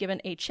 Tanra is given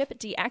a chip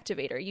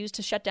deactivator used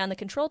to shut down the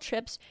control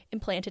chips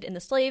implanted in the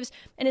slaves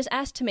and is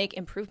asked to make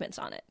improvements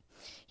on it.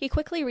 He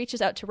quickly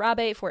reaches out to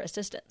Rabe for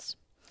assistance.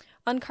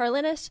 On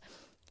Carlinus,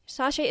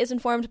 Sasha is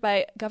informed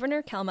by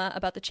Governor Kelma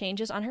about the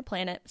changes on her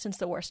planet since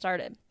the war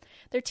started.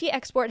 Their tea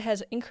export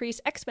has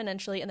increased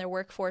exponentially and their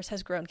workforce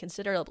has grown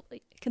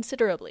considerably.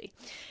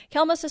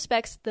 Kelma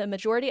suspects the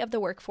majority of the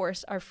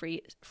workforce are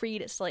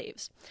freed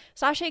slaves.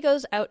 Sasha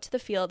goes out to the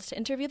fields to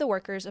interview the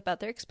workers about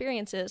their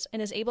experiences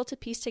and is able to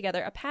piece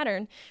together a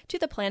pattern to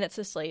the planets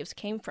the slaves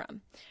came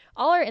from.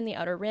 All are in the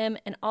Outer Rim,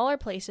 and all are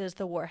places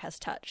the war has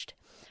touched.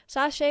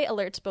 Sasha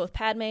alerts both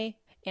Padme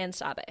and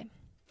Sabe.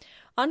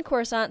 On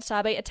Coruscant,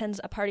 Sabe attends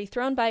a party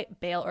thrown by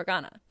Bail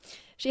Organa.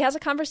 She has a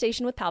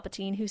conversation with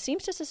Palpatine, who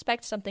seems to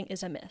suspect something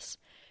is amiss.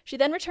 She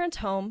then returns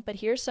home, but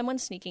hears someone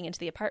sneaking into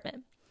the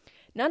apartment.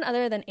 None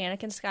other than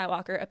Anakin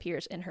Skywalker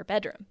appears in her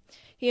bedroom.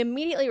 He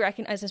immediately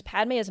recognizes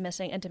Padme as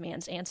missing and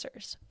demands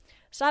answers.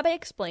 Sabe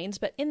explains,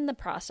 but in the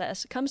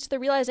process comes to the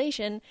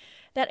realization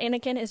that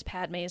Anakin is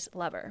Padme's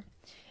lover.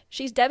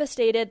 She's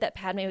devastated that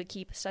Padme would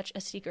keep such a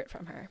secret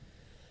from her.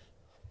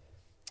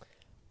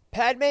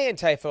 Padme and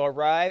Typho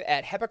arrive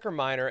at Hebeker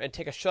Minor and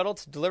take a shuttle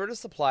to deliver the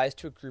supplies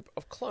to a group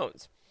of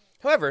clones.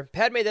 However,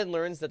 Padme then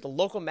learns that the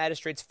local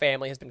magistrate's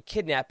family has been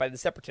kidnapped by the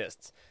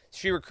Separatists.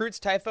 She recruits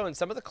Typho and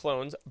some of the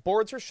clones,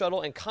 boards her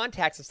shuttle, and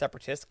contacts the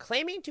Separatists,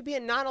 claiming to be a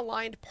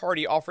non-aligned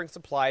party offering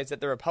supplies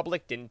that the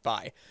Republic didn't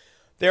buy.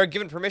 They are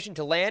given permission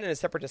to land in a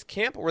Separatist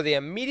camp, where they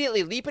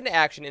immediately leap into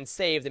action and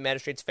save the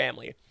magistrate's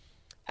family.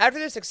 After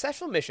their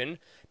successful mission,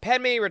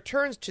 Padme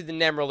returns to the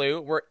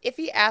Namrelu, where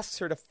Iffy asks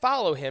her to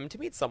follow him to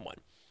meet someone.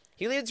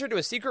 He leads her to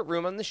a secret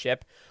room on the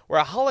ship, where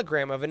a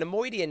hologram of an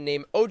Nemoidian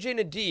named Oj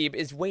Nadib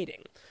is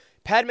waiting.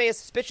 Padme is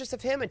suspicious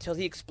of him until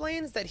he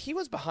explains that he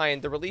was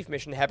behind the relief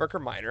mission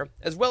Hebeker Minor,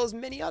 as well as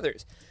many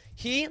others.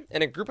 He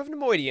and a group of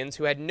Nemoidians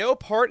who had no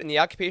part in the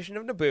occupation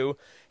of Naboo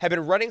had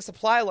been running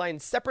supply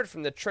lines separate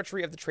from the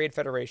treachery of the Trade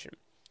Federation.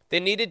 They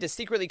needed to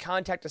secretly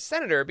contact a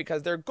senator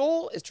because their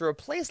goal is to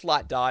replace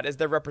Lot Dodd as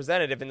their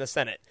representative in the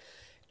Senate.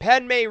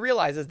 Padme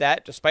realizes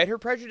that, despite her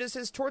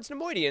prejudices towards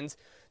Nemoidians,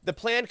 the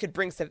plan could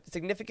bring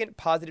significant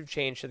positive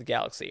change to the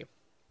galaxy.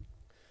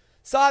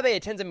 Sabe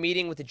attends a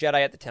meeting with the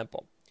Jedi at the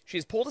temple. She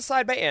is pulled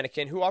aside by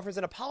Anakin, who offers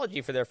an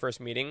apology for their first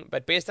meeting,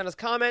 but based on his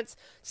comments,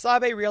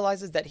 Sabe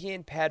realizes that he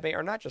and Padme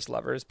are not just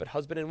lovers, but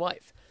husband and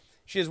wife.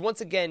 She is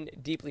once again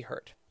deeply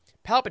hurt.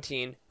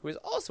 Palpatine, who is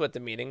also at the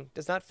meeting,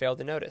 does not fail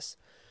to notice.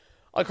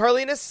 On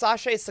Carlinus,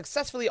 Sasha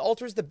successfully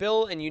alters the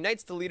bill and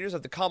unites the leaders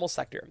of the Kamal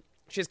sector.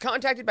 She is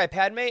contacted by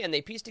Padme, and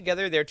they piece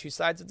together their two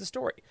sides of the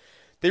story.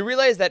 They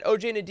realize that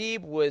Oj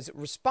Nadib was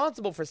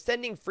responsible for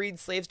sending freed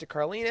slaves to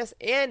Carlinus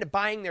and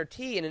buying their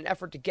tea in an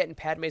effort to get in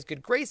Padme's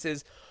good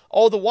graces,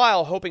 all the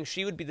while hoping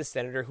she would be the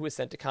senator who was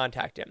sent to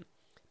contact him.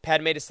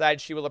 Padme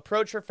decides she will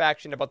approach her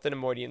faction about the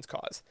Nemoidians'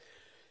 cause.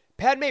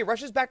 Padme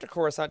rushes back to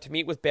Coruscant to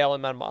meet with Bail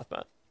and Mon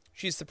Mothma.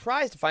 She is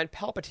surprised to find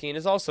Palpatine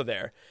is also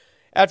there.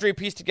 After he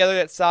pieced together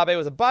that Sabe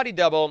was a body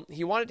double,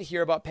 he wanted to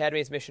hear about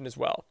Padme's mission as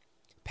well.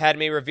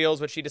 Padme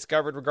reveals what she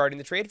discovered regarding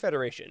the Trade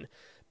Federation.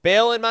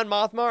 Bail and Mon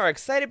Mothma are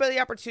excited by the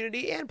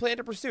opportunity and plan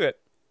to pursue it.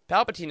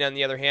 Palpatine, on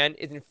the other hand,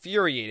 is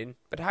infuriated,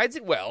 but hides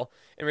it well,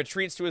 and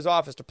retreats to his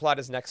office to plot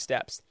his next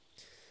steps.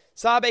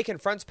 Sabe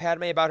confronts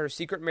Padme about her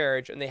secret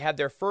marriage, and they have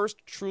their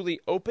first truly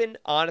open,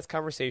 honest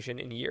conversation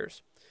in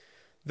years.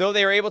 Though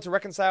they are able to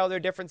reconcile their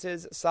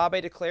differences,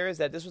 Sabe declares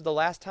that this was the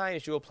last time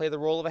she will play the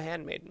role of a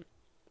handmaiden.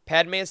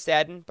 Padme is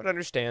saddened, but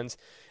understands,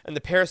 and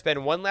the pair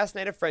spend one last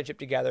night of friendship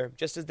together,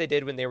 just as they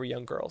did when they were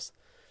young girls.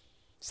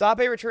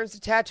 Sabe returns to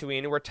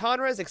Tatooine, where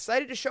Tanra is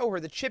excited to show her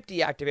the chip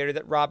deactivator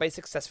that Rabe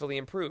successfully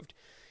improved.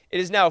 It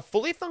is now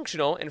fully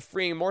functional and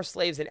freeing more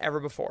slaves than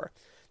ever before.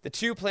 The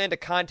two plan to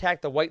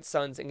contact the White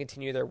Suns and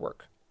continue their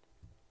work.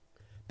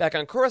 Back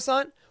on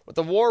Coruscant, With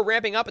the war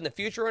ramping up and the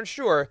future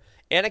unsure,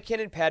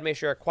 Anakin and Padme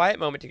share a quiet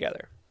moment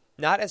together.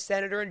 Not as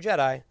senator and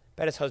Jedi,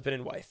 but as husband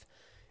and wife.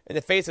 In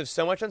the face of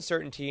so much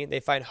uncertainty, they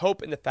find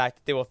hope in the fact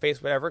that they will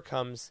face whatever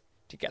comes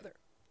together.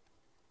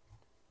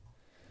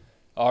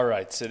 All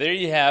right, so there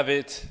you have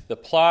it, the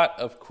plot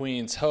of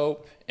Queen's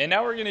Hope. And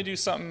now we're going to do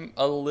something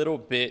a little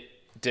bit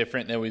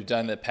different than we've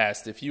done in the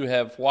past. If you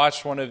have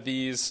watched one of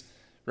these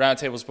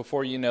roundtables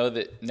before, you know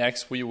that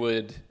next we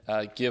would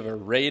give a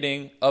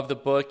rating of the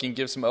book and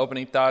give some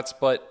opening thoughts.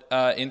 But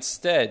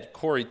instead,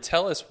 Corey,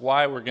 tell us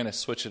why we're going to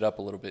switch it up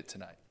a little bit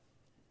tonight.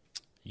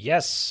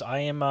 Yes, I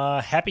am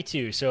happy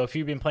to. So if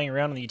you've been playing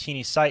around on the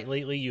Utini site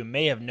lately, you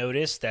may have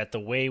noticed that the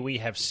way we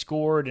have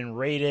scored and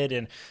rated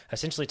and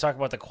essentially talk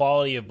about the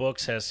quality of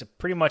books has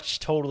pretty much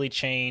totally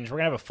changed. We're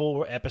going to have a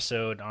full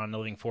episode on The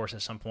Living Force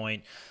at some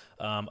point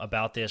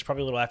about this,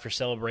 probably a little after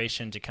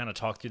Celebration, to kind of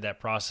talk through that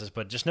process.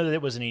 But just know that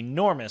it was an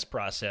enormous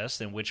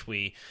process in which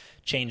we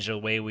changed the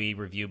way we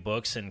review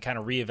books and kind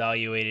of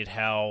reevaluated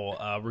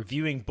how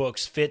reviewing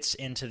books fits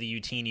into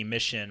the Utini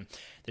mission.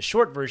 The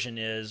short version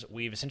is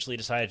we've essentially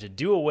decided to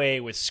do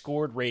away with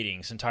scored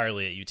ratings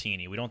entirely at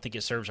Utini. We don't think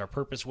it serves our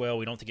purpose well.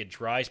 We don't think it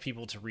drives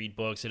people to read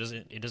books.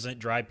 It doesn't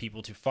drive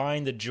people to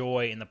find the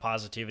joy and the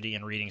positivity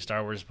in reading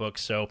Star Wars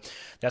books. So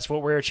that's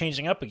what we're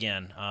changing up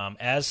again.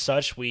 As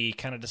such, we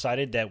kind of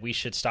decided that we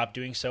should stop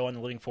doing so on the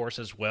Living Force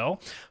as well.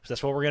 So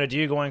that's what we're going to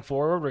do going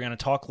forward. We're going to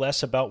talk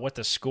less about what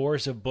the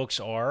scores of books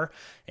are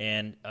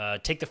and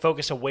take the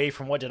focus away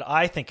from what did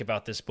I think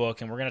about this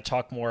book, and we're going to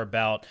talk more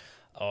about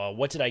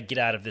what did I get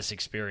out of this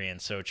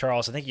experience? So,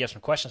 Charles, I think you have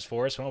some questions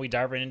for us. Why don't we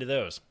dive right into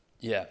those?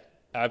 Yeah,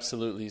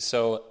 absolutely.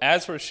 So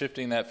as we're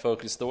shifting that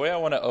focus, the way I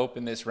want to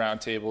open this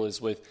roundtable is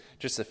with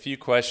just a few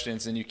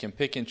questions, and you can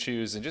pick and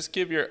choose and just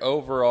give your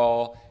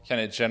overall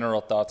kind of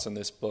general thoughts on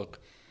this book.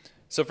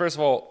 So first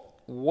of all,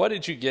 what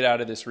did you get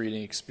out of this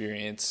reading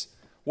experience?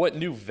 What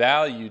new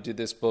value did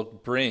this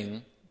book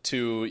bring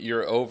to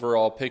your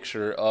overall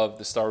picture of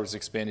the Star Wars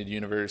Expanded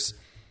Universe?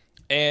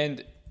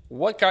 And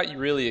what got you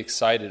really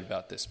excited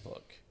about this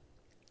book?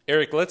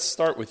 Eric, let's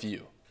start with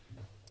you.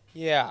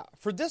 Yeah,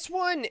 for this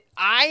one,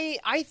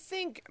 I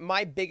think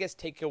my biggest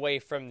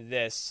takeaway from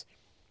this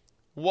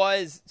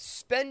was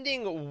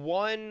spending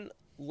one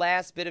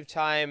last bit of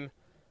time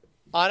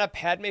on a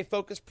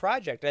Padme-focused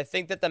project. I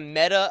think that the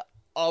meta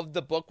of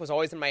the book was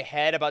always in my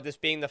head about this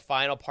being the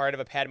final part of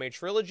a Padme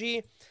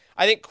trilogy.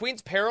 I think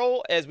Queen's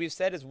Peril, as we've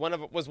said,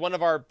 was one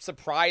of our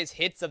surprise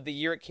hits of the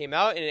year it came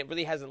out, and it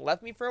really hasn't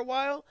left me for a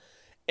while.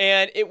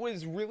 And it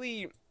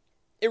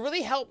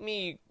really helped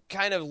me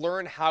kind of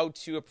learn how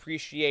to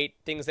appreciate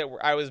things that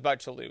I was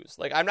about to lose.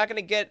 Like, I'm not going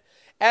to get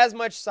as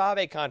much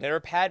Sabe content or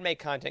Padme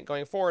content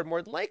going forward,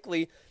 more than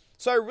likely.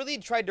 So I really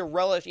tried to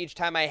relish each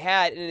time I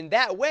had. And in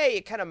that way,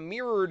 it kind of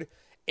mirrored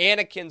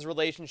Anakin's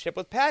relationship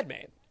with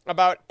Padme.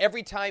 About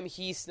every time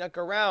he snuck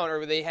around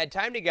or they had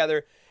time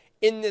together.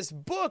 In this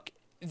book,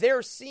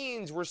 their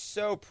scenes were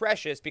so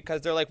precious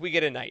because they're like, we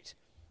get a night.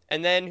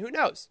 And then who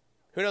knows?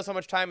 Who knows how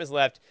much time is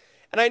left?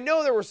 And I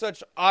know there were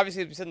such,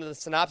 obviously, as we said in the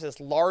synopsis,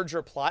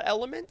 larger plot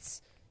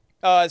elements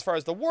as far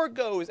as the war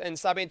goes and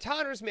Sabine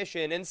Tanner's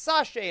mission and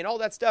Sashay and all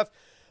that stuff.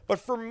 But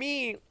for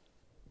me,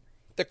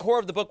 the core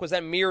of the book was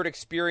that mirrored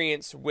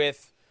experience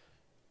with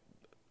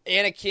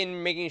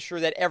Anakin making sure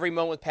that every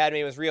moment with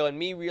Padme was real and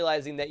me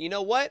realizing that, you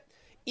know what?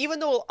 Even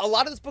though a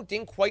lot of this book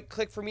didn't quite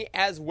click for me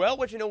as well,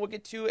 which I know we'll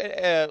get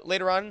to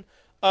later on,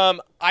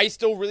 I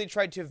still really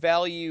tried to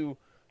value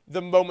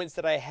the moments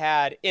that I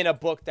had in a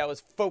book that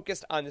was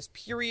focused on this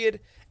period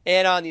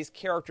and on these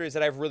characters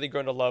that I've really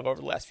grown to love over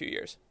the last few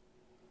years.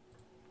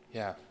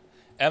 Yeah.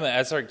 Emma,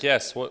 as our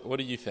guest, what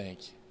do you think?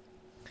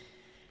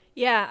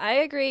 Yeah, I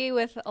agree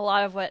with a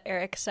lot of what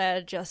Eric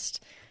said.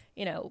 Just,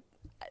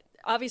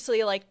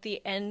 obviously, like,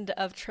 the end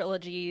of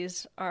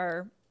trilogies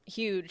are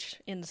huge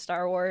in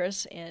Star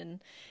Wars, in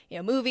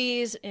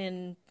movies,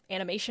 in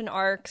animation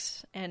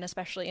arcs, and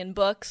especially in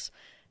books.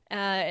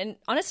 And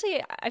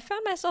honestly, I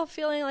found myself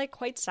feeling like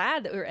quite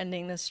sad that we were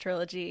ending this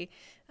trilogy.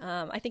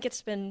 I think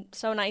it's been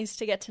so nice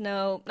to get to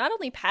know not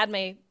only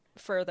Padme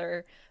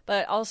further,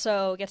 but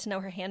also get to know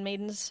her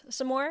handmaidens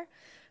some more.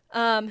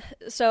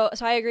 So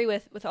I agree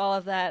with all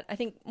of that. I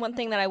think one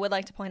thing that I would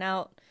like to point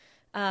out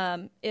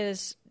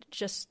is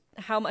just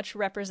how much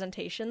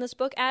representation this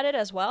book added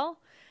as well.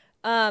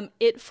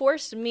 It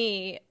forced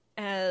me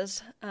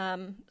as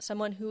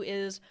someone who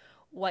is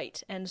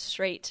white and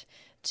straight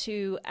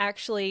to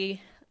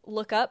actually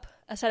look up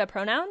a set of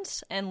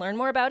pronouns and learn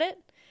more about it.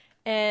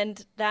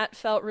 And that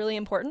felt really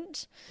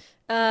important.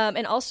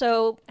 And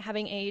also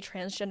having a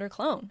transgender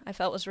clone I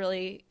felt was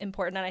really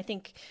important.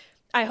 And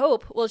I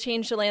hope will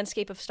change the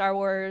landscape of Star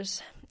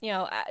Wars.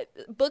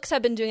 Books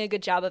have been doing a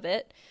good job of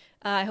it.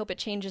 I hope it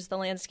changes the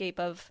landscape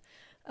of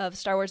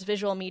Star Wars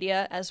visual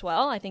media as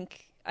well. I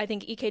think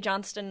E.K.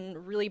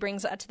 Johnston really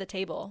brings that to the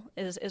table,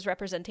 is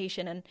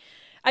representation. And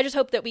I just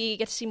hope that we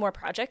get to see more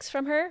projects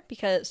from her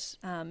because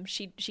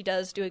she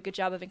does do a good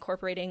job of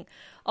incorporating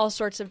all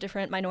sorts of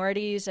different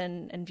minorities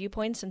and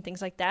viewpoints and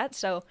things like that.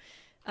 So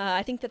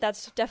I think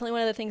that's definitely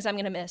one of the things I'm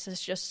going to miss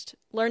is just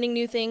learning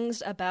new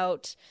things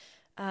about,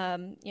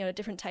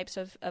 different types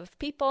of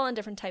people and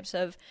different types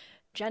of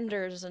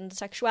genders and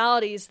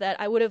sexualities that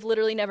I would have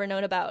literally never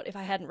known about if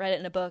I hadn't read it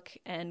in a book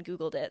and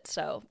Googled it.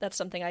 So that's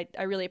something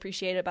I really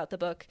appreciate about the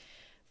book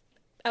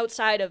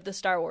outside of the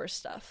Star Wars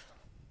stuff.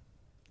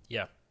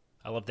 Yeah,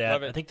 I love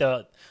that. I think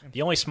the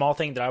only small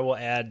thing that I will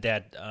add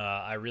that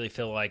I really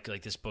feel like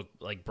this book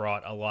like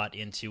brought a lot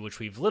into, which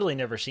we've literally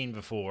never seen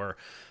before,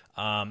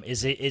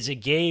 is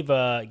it gave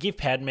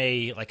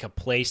Padme like a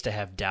place to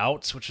have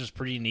doubts, which was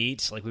pretty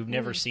neat. Like we've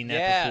never seen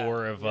that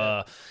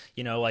before.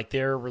 Like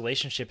their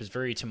relationship is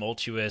very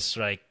tumultuous.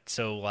 Like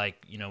so,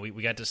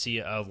 we got to see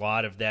a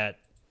lot of that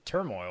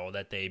turmoil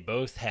that they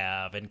both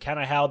have, and kind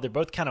of how they're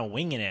both kind of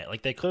winging it.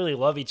 Like they clearly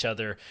love each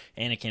other,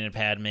 Anakin and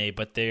Padme,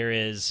 but there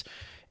is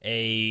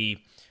a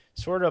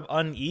sort of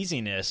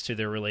uneasiness to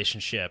their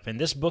relationship. And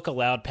this book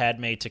allowed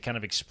Padme to kind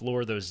of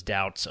explore those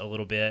doubts a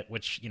little bit,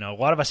 which, a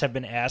lot of us have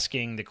been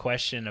asking the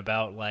question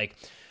about, like,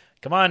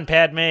 come on,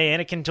 Padme,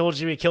 Anakin told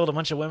you he killed a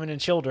bunch of women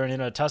and children in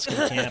a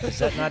Tusken camp. Is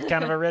that not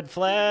kind of a red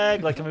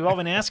flag? Like, and we've all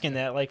been asking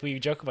that. Like, we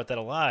joke about that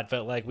a lot,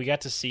 but, like, we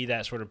got to see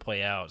that sort of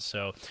play out.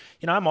 So,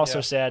 I'm also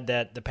sad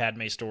that the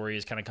Padme story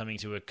is kind of coming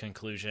to a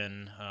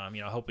conclusion. I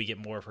hope we get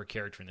more of her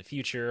character in the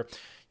future.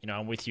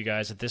 I'm with you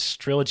guys that this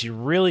trilogy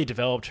really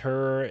developed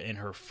her and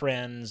her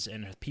friends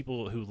and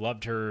people who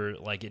loved her.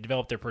 Like, it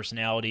developed their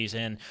personalities,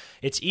 and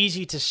it's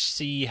easy to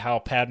see how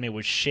Padme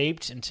was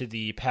shaped into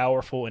the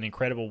powerful and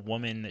incredible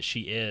woman that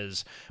she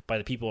is by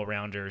the people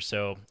around her.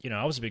 So,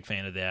 I was a big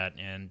fan of that,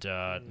 and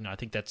I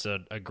think that's a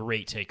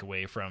great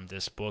takeaway from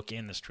this book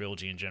and this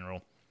trilogy in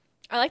general.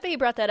 I like that you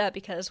brought that up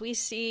because we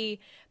see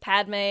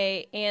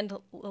Padme and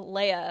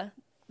Leia,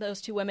 those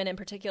two women in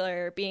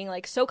particular, being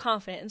like so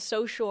confident and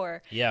so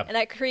sure. Yeah. And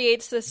that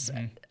creates this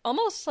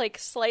almost like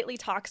slightly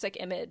toxic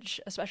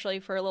image, especially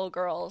for little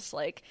girls,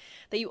 like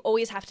that you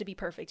always have to be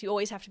perfect. You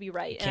always have to be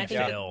right. And I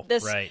think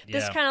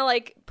this kind of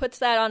like puts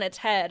that on its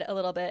head a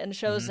little bit and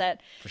shows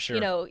that, for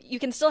sure, you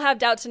can still have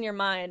doubts in your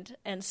mind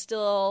and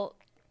still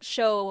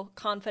show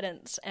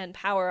confidence and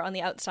power on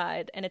the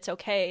outside, and it's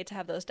okay to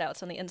have those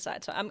doubts on the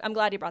inside. So I'm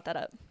glad you brought that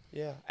up.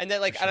 Yeah, and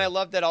then and I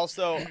love that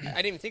also. I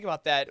didn't even think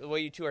about that.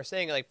 What you two are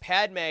saying, like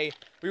Padme,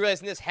 we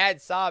realized in this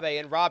had Sabe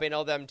and Robbie and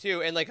all them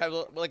too, and like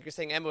you're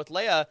saying, Emma with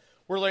Leia,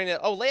 we're learning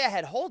that Leia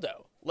had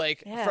Holdo.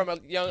 From a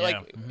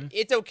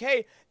it's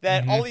okay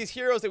that all these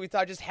heroes that we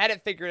thought just had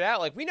it figured out.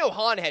 Like we know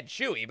Han had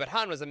Chewie, but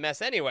Han was a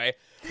mess anyway.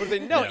 But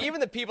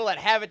even the people that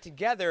have it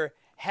together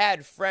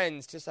had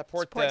friends to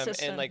support them,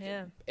 system,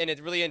 and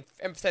it really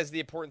emphasizes the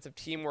importance of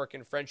teamwork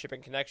and friendship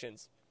and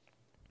connections.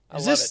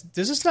 Does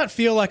this not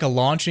feel like a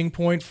launching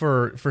point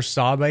for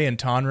Sabe and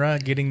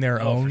Tanra getting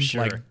their own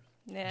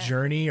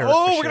journey? Or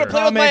we're gonna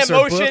play with my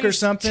emotions or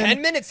something?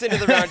 10 minutes into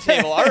the round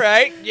table. All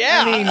right,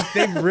 yeah. I mean,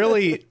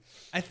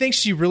 I think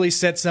she really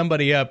set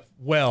somebody up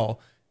well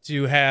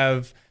to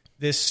have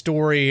this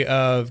story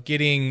of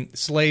getting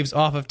slaves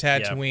off of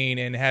Tatooine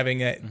and having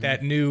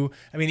that new.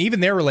 I mean, even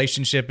their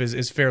relationship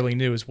is fairly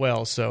new as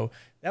well. So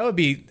that would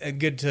be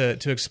good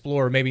to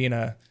explore, maybe in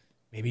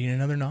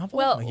another novel,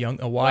 a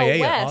YA,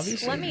 Wes,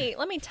 obviously.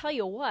 Let me tell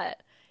you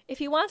what. If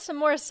you want some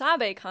more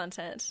Sabe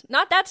content,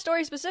 not that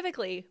story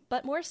specifically,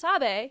 but more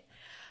Sabe,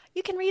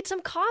 you can read some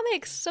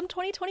comics, some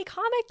 2020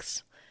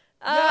 comics.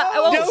 I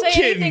won't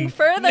say anything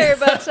further,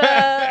 but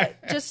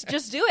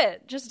just do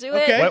it. Just do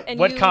it.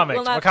 What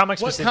comics? What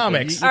comics? What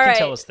comics? You can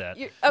tell us that.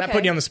 Not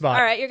putting you on the spot.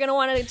 All right, you're going to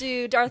want to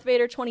do Darth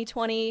Vader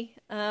 2020,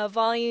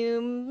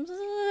 volumes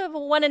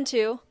 1 and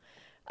 2.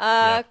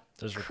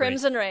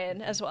 Crimson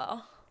Reign as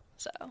well.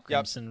 So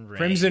Crimson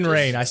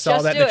Reign. I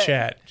saw that in the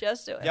chat.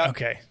 Just do it. Yep.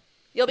 Okay.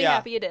 You'll be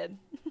happy you did.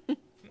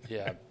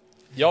 Yeah.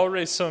 Y'all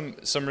raised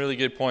some really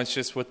good points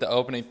just with the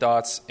opening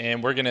thoughts,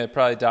 and we're going to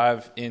probably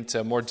dive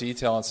into more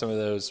detail on some of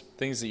those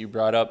things that you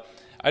brought up.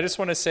 I just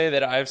want to say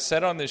that I've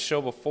said on this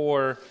show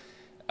before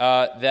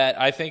that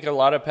I think a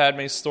lot of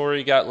Padme's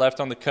story got left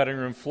on the cutting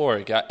room floor.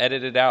 It got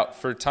edited out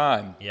for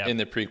time in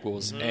the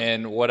prequels. Mm-hmm.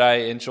 And what I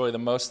enjoy the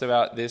most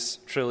about this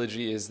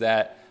trilogy is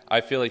that I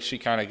feel like she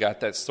kind of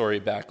got that story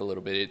back a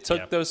little bit. It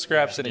took those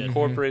scraps and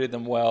incorporated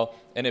them well,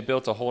 and it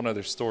built a whole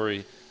other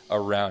story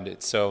around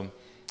it. So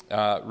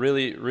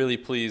really, really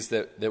pleased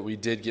that we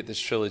did get this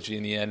trilogy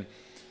in the end.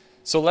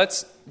 So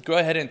let's go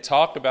ahead and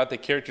talk about the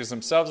characters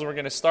themselves, and we're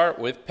going to start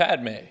with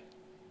Padme.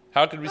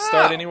 How could we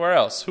start anywhere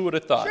else? Who would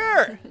have thought?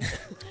 Sure.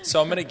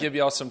 So I'm going to give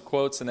you all some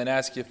quotes and then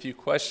ask you a few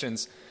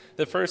questions.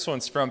 The first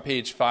one's from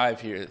page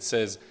 5 here. It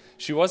says,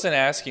 "She wasn't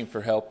asking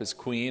for help as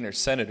queen or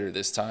senator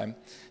this time.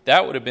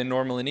 That would have been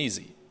normal and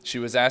easy. She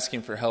was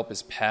asking for help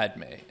as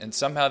Padme, and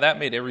somehow that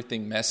made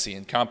everything messy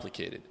and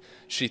complicated.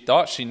 She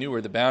thought she knew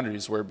where the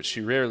boundaries were, but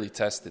she rarely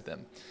tested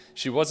them.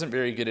 She wasn't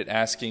very good at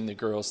asking the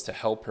girls to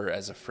help her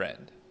as a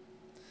friend."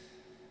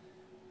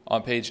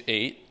 On page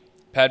 8,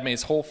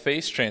 Padme's whole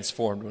face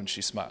transformed when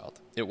she smiled.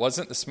 It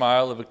wasn't the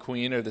smile of a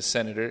queen or the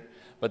senator,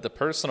 but the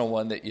personal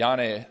one that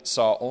Yane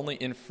saw only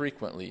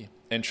infrequently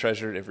and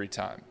treasured every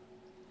time.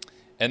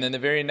 And then the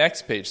very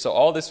next page, so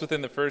all this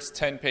within the first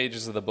 10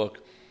 pages of the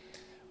book,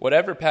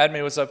 Whatever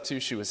Padme was up to,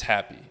 she was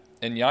happy.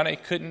 And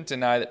Yane couldn't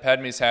deny that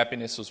Padme's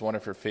happiness was one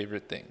of her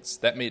favorite things.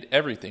 That made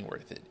everything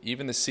worth it,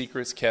 even the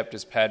secrets kept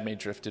as Padme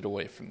drifted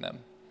away from them.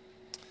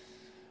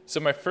 So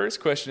my first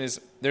question is,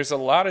 there's a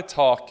lot of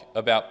talk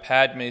about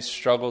Padme's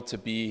struggle to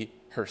be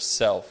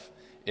herself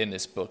in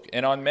this book.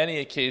 And on many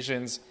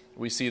occasions,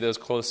 we see those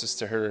closest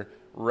to her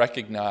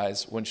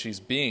recognize when she's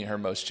being her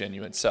most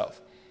genuine self.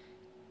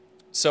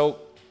 So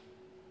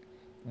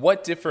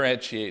what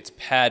differentiates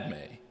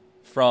Padme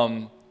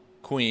from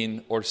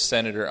Queen or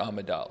Senator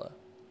Amidala?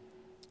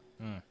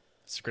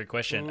 That's a great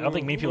question. I don't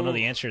think many people know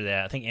the answer to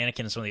that. I think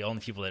Anakin is one of the only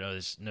people that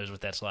knows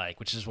what that's like,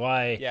 which is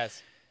why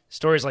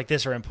stories like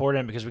this are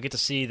important, because we get to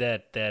see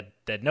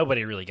that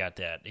nobody really got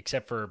that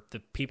except for the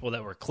people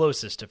that were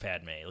closest to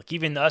Padme. Like,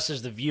 even us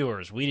as the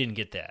viewers, we didn't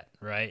get that,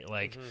 right?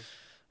 Like,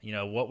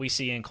 what we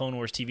see in Clone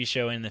Wars TV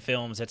show and in the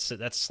films,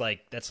 that's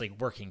like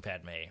working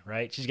Padme,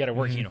 right? She's got her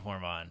work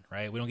uniform on,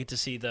 right? We don't get to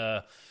see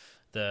the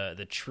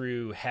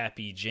true,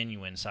 happy,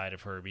 genuine side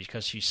of her,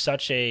 because she's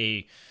such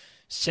a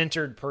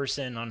centered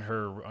person on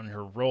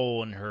her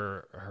role and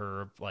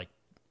her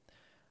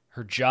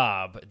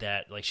job,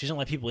 that like she doesn't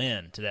let people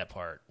in to that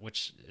part,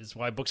 which is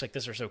why books like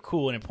this are so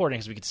cool and important,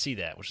 because we get to see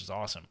that, which is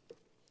awesome.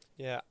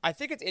 Yeah, I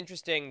think it's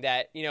interesting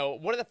that,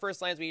 one of the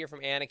first lines we hear from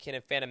Anakin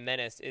in Phantom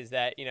Menace is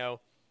that,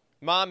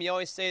 Mom, you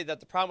always say that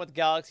the problem with the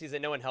galaxy is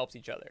that no one helps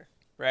each other,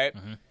 right?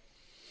 Mm-hmm.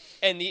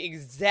 And the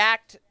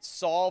exact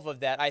solve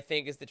of that, I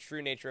think, is the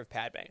true nature of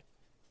Padme.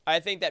 I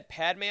think that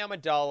Padme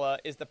Amidala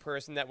is the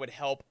person that would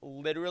help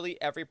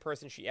literally every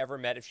person she ever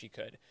met if she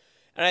could.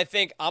 And I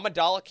think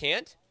Amidala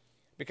can't,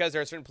 because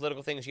there are certain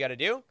political things you got to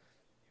do.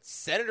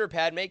 Senator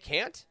Padme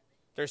can't.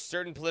 There's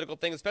certain political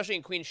things, especially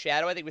in Queen's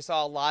Shadow. I think we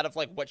saw a lot of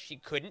like what she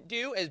couldn't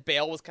do, as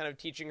Bail was kind of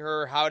teaching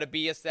her how to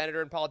be a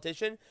senator and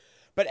politician.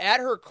 But at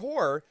her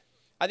core,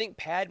 I think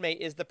Padme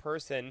is the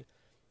person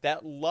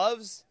that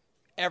loves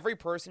every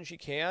person she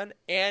can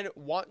and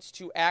wants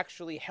to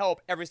actually help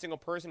every single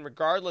person,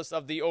 regardless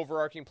of the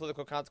overarching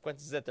political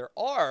consequences that there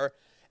are.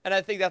 And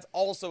I think that's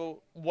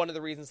also one of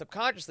the reasons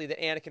subconsciously that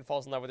Anakin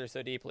falls in love with her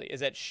so deeply,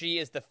 is that she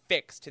is the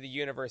fix to the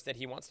universe that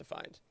he wants to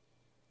find.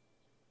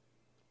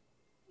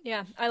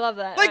 Yeah, I love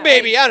that. Like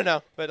maybe, I don't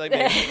know, but like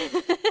maybe.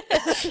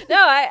 No,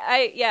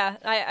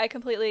 I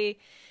completely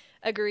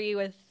agree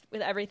with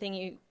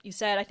everything you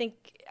said.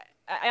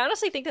 I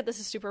honestly think that this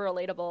is super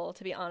relatable,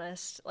 to be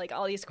honest. Like,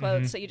 all these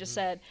quotes that you just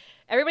said,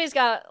 everybody's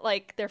got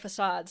like their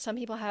facade. Some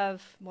people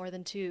have more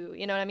than two.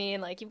 You know what I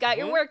mean? Like, you've got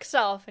your work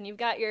self, and you've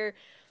got your,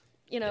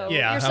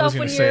 yourself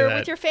when you're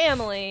with your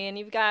family, and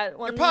you've got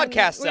one your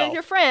podcast self with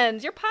your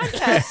friends, your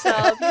podcast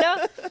self.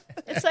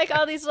 It's like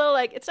all these little,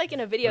 like, it's like in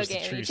a video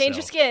game. You change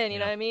your skin. You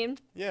know what I mean?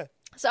 Yeah.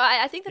 So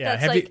I think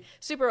that's like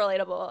super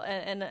relatable,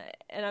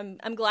 and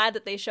I'm glad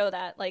that they show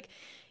that. Like,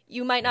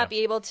 you might not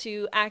be able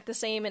to act the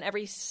same in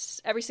every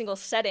single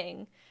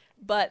setting,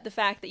 but the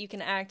fact that you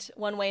can act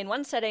one way in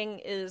one setting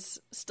is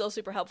still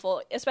super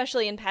helpful,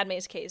 especially in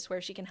Padme's case,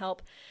 where she can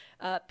help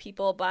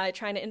people by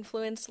trying to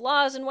influence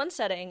laws in one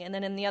setting, and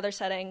then in the other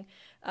setting,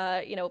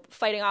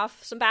 fighting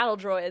off some battle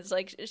droids.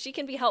 Like, she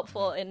can be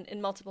helpful in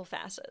multiple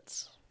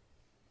facets.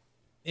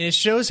 And it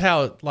shows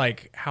how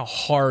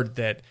hard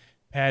that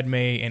Padme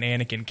and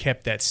Anakin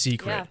kept that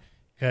secret. Yeah.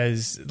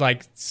 Because,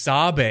 like,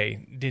 Sabe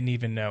didn't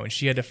even know, and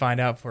she had to find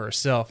out for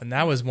herself. And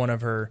that was one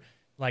of her,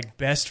 like,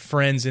 best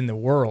friends in the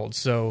world.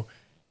 So,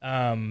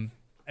 I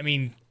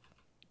mean,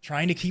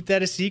 trying to keep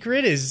that a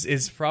secret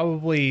is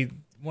probably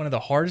one of the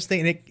hardest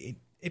things. And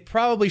it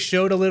probably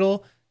showed a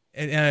little,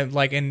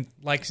 like in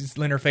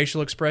her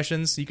facial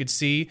expressions. You could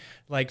see,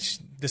 like,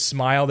 the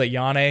smile that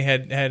Yane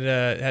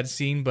had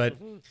seen. But,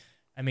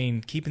 I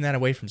mean, keeping that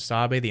away from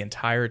Sabe the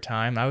entire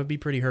time, I would be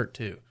pretty hurt,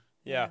 too.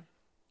 Yeah.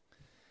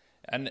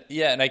 And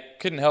I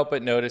couldn't help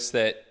but notice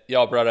that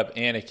y'all brought up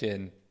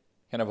Anakin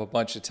kind of a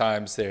bunch of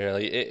times there.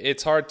 Like,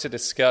 it's hard to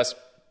discuss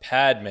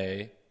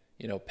Padme,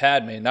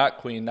 Padme, not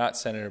Queen, not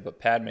Senator, but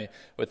Padme,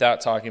 without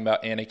talking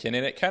about Anakin. And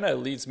it kind of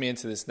leads me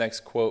into this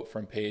next quote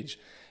from page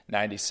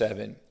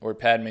 97, where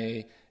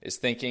Padme is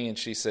thinking, and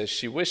she says,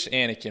 she wished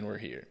Anakin were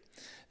here.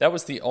 That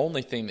was the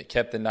only thing that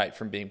kept the night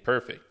from being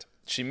perfect.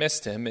 She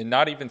missed him, and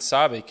not even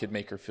Sabe could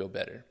make her feel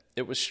better.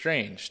 It was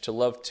strange to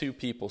love two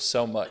people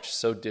so much,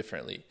 so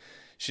differently.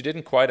 She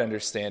didn't quite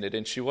understand it,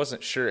 and she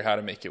wasn't sure how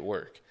to make it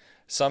work.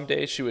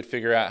 Someday she would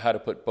figure out how to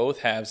put both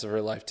halves of her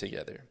life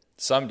together.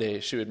 Someday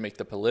she would make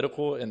the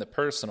political and the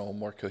personal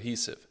more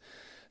cohesive.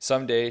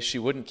 Someday she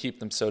wouldn't keep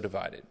them so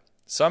divided.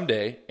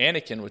 Someday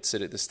Anakin would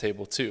sit at this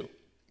table too.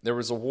 There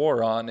was a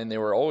war on, and they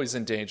were always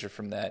in danger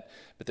from that,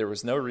 but there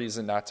was no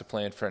reason not to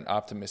plan for an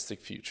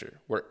optimistic future,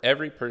 where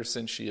every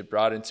person she had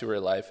brought into her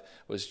life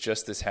was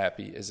just as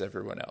happy as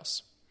everyone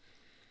else.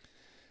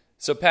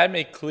 So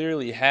Padme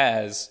clearly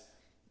has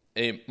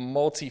a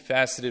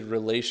multifaceted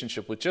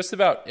relationship with just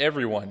about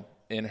everyone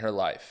in her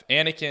life.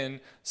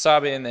 Anakin,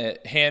 Sabe and the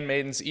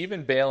handmaidens,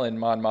 even Bail and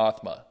Mon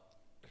Mothma.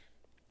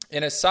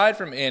 And aside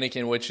from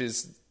Anakin, which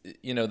is,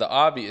 the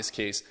obvious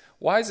case,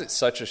 why is it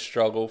such a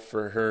struggle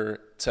for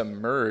her to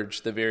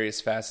merge the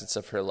various facets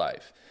of her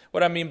life?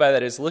 What I mean by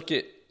that is, look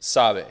at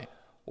Sabe.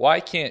 Why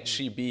can't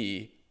she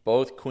be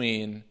both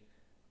queen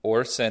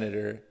or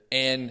senator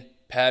and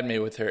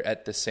Padme with her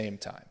at the same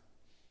time?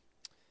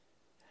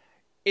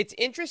 It's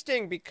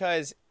interesting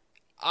because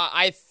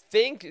I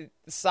think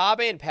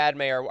Sabe and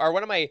Padme are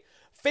one of my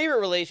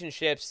favorite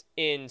relationships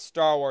in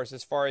Star Wars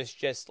as far as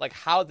just like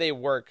how they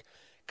work.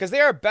 Because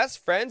they are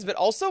best friends, but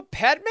also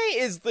Padme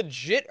is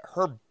legit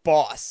her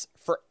boss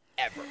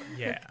forever.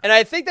 Yeah. And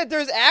I think that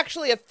there's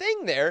actually a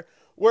thing there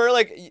where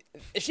like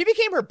she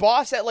became her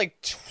boss at like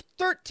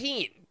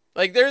 13.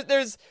 Like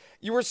there's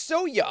you were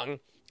so young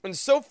and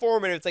so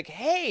formative. It's like,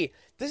 hey,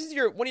 this is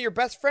one of your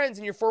best friends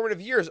in your formative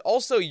years.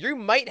 Also, you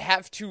might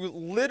have to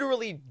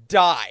literally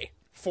die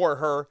for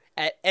her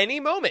at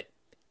any moment,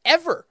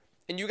 ever.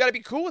 And you got to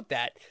be cool with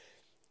that.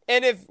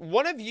 And if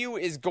one of you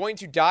is going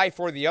to die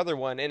for the other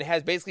one and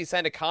has basically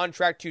signed a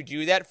contract to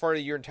do that for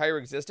your entire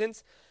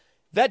existence,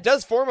 that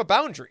does form a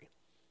boundary,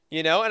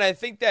 you know? And I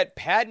think that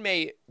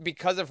Padme,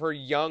 because of her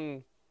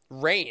young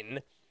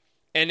reign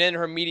and then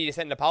her immediate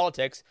descent into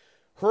politics,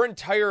 her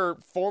entire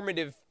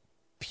formative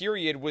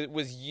period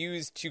was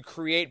used to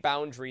create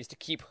boundaries to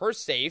keep her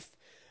safe,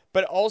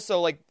 but also,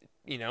 like,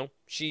 you know,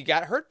 she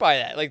got hurt by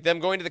that. Like, them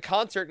going to the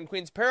concert in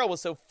Queen's Peril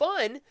was so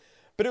fun,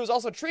 but it was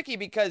also tricky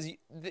because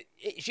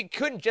she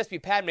couldn't just be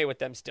Padme with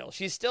them still.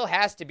 She still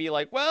has to be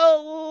like,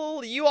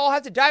 well, you all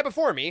have to die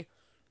before me.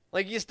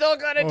 Like, you still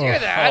gotta do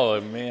that.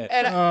 Oh, man.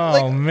 And,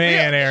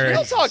 Eric.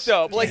 Real talk,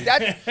 though. Like,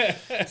 that's...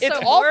 it's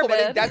So awful,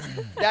 morbid.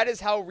 but that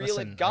is how real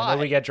Listen, it got. I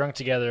know we got drunk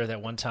together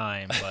that one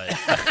time, but,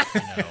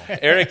 you know.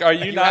 Eric, are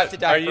you have to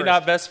die you first.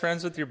 not best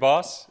friends with your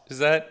boss? Is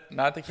that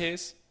not the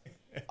case?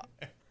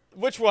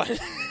 Which one?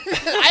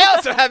 I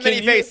also have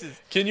many faces.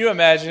 Can you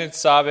imagine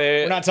Sabe?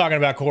 We're not talking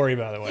about Corey,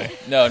 by the way.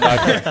 No, not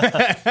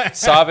Corey.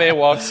 Sabe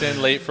walks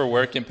in late for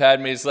work, and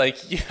Padme's like,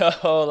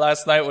 yo,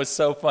 last night was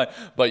so fun.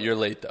 But you're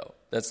late, though.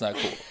 That's not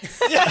cool.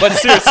 But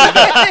seriously,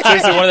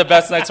 seriously, one of the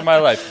best nights of my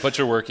life. But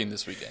you're working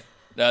this weekend.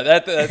 No,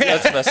 that's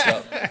messed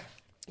up.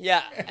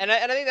 Yeah, and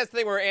I think that's the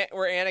thing where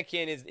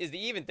Anakin is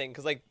the even thing,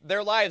 because like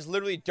their lives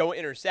literally don't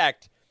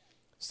intersect,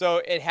 so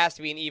it has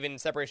to be an even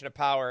separation of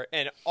power,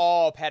 and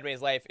all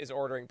Padme's life is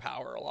ordering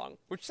power along,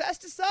 which has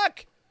to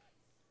suck.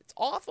 It's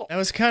awful.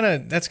 That's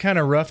kind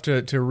of rough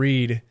to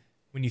read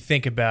when you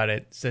think about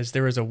it. It says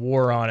there was a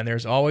war on, and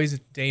there's always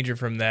danger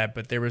from that,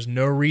 but there was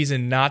no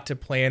reason not to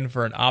plan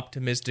for an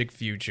optimistic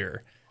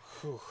future.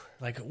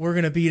 Like, we're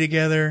going to be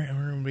together, and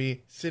we're going to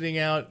be sitting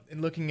out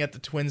and looking at the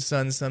twin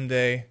suns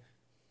someday.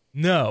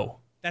 No,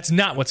 that's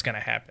not what's going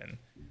to happen.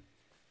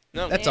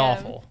 No, That's Man.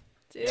 awful.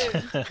 Dude.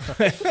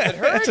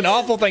 That's an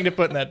awful thing to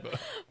put in that book.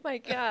 My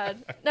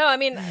God. No, I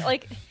mean,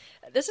 like,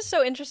 this is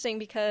so interesting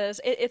because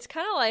it's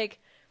kind of like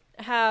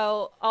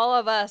how all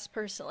of us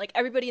personally, like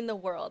everybody in the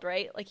world,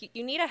 right? Like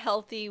you need a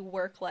healthy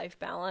work-life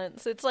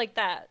balance. It's like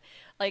that.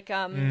 Like,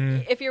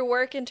 if your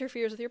work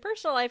interferes with your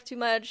personal life too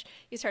much,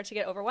 you start to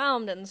get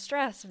overwhelmed and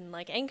stressed and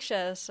like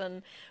anxious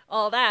and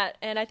all that.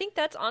 And I think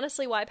that's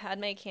honestly why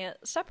Padme can't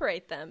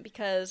separate them,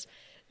 because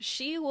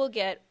she will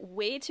get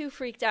way too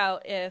freaked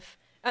out if,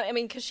 I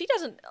mean, because she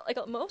doesn't, like,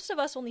 most of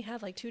us only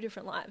have like two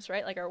different lives,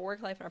 right? Like our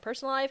work life and our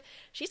personal life.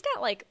 She's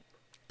got like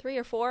 3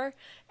 or 4,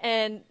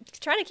 and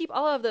trying to keep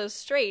all of those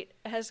straight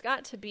has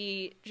got to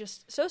be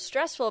just so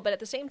stressful. But at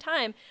the same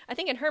time, I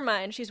think in her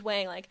mind, she's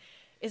weighing like,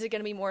 is it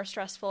going to be more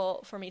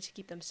stressful for me to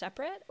keep them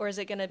separate, or is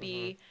it going to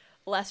be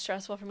less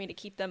stressful for me to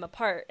keep them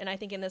apart? And I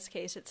think in this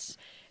case,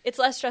 it's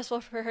less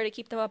stressful for her to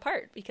keep them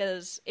apart,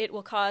 because it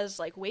will cause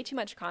like way too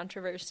much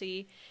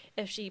controversy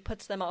if she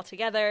puts them all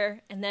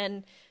together, and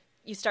then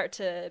you start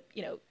to,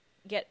 you know,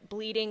 get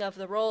bleeding of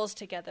the roles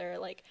together.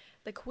 Like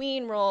the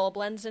queen role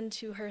blends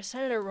into her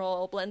senator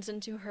role, blends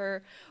into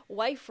her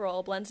wife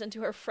role, blends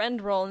into her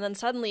friend role, and then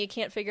suddenly you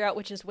can't figure out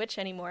which is which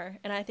anymore.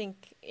 And I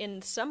think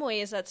in some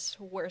ways that's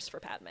worse for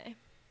Padme.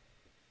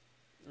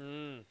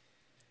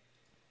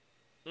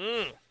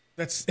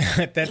 That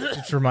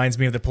just reminds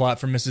me of the plot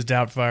from Mrs.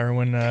 Doubtfire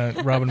when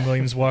Robin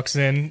Williams walks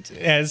in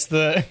as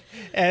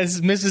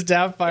Mrs.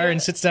 Doubtfire and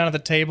sits down at the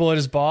table at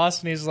his boss,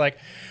 and he's like,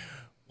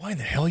 why in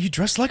the hell are you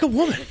dressed like a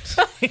woman?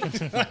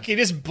 Like he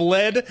just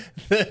bled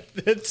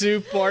the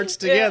two parts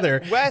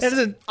together. Wes,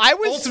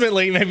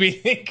 ultimately made me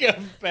think of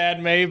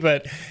Padme,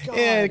 but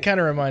yeah, it kind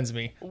of reminds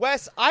me.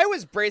 Wes, I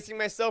was bracing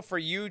myself for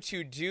you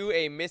to do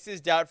a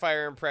Mrs.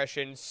 Doubtfire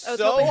impression so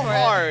hoping for it.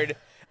 hard,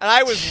 and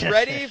I was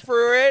ready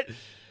for it.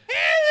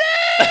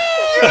 Yes!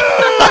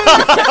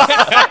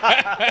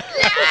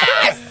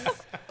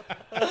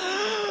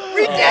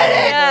 We did it!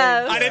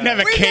 Yes. I didn't have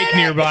a cake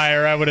nearby,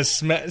 or I would have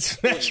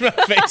smashed my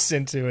face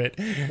into it.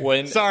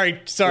 Sorry,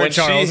 when Charles.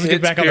 she Let's get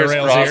hits back on the Pierce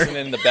rails Brosnan here.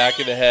 in the back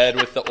of the head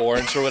with the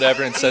orange or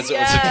whatever, and says it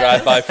was a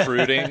drive-by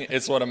fruiting.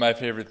 It's one of my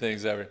favorite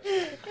things ever.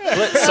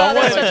 That's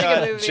such a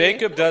good movie.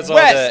 Jacob does all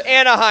Wes, the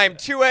Anaheim,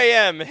 2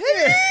 a.m.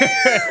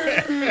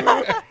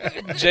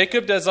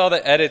 Jacob does all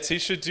the edits. He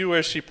should do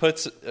where he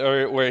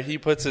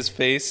puts his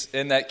face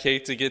in that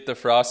cake to get the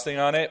frosting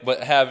on it,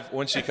 but have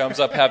when she comes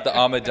up have the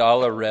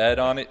Amidala red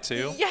on it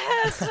too.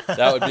 Yes.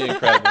 That would be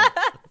incredible.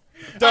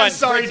 Done. I'm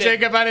sorry, Printed.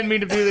 Jacob. I didn't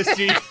mean to do this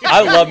to you.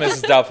 I love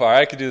Mrs. Doubtfire.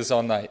 I could do this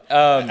all night.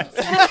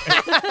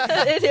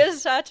 It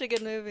is such a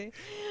good movie.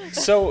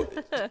 So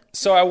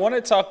I want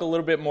to talk a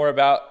little bit more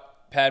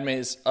about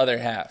Padme's other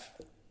half,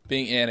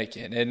 being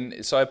Anakin.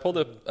 And so I pulled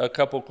a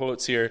couple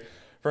quotes here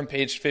from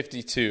page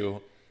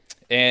 52.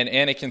 And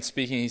Anakin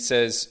speaking, he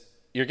says,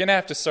 "You're going to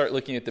have to start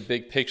looking at the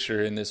big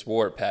picture in this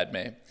war,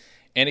 Padme."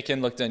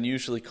 Anakin looked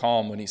unusually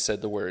calm when he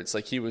said the words,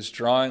 like he was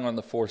drawing on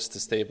the Force to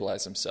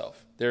stabilize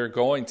himself. "There are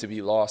going to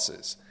be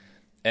losses,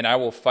 and I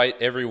will fight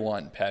every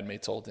one," Padme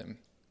told him.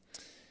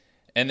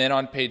 And then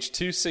on page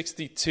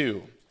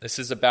 262, this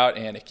is about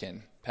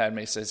Anakin.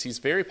 Padme says, "He's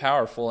very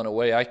powerful in a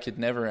way I could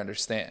never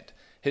understand.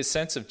 His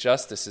sense of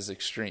justice is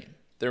extreme.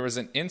 There was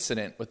an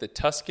incident with the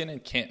Tusken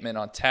encampment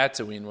on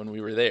Tatooine when we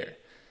were there."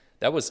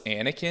 "That was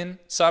Anakin?"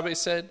 Sabe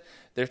said.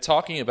 "They're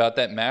talking about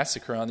that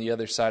massacre on the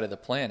other side of the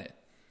planet."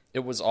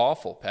 "It was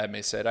awful,"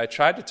 Padme said. "I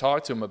tried to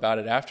talk to him about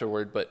it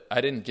afterward, but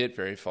I didn't get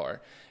very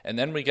far. And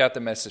then we got the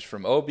message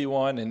from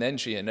Obi-Wan, and then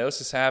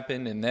Geonosis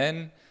happened, and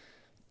then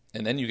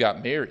you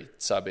got married,"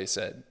 Sabe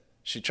said.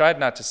 She tried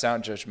not to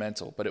sound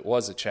judgmental, but it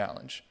was a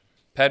challenge.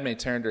 Padme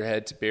turned her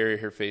head to bury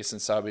her face in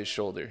Sabe's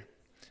shoulder.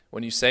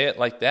 "When you say it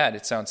like that,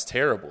 it sounds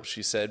terrible,"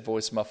 she said,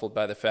 voice muffled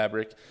by the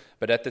fabric.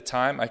 "But at the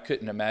time, I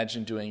couldn't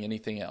imagine doing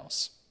anything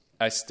else.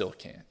 I still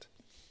can't."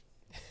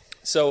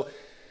 So,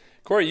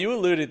 Corey, you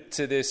alluded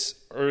to this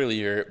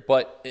earlier,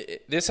 but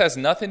this has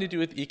nothing to do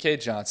with E.K.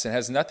 Johnson,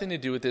 has nothing to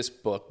do with this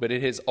book, but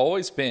it has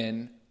always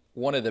been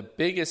one of the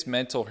biggest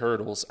mental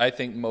hurdles I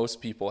think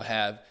most people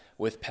have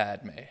with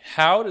Padme.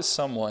 How does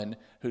someone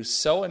who's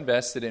so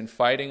invested in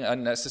fighting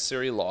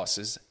unnecessary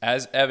losses,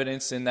 as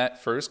evidenced in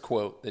that first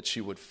quote that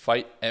she would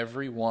fight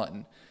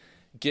everyone,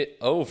 get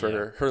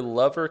over her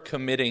lover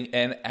committing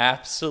an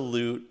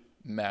absolute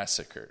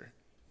massacre?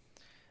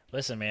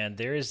 Listen, man,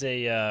 there is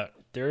a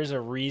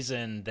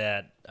reason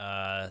that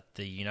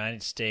the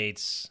United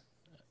States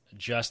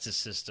justice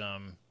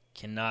system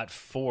cannot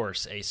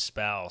force a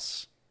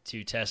spouse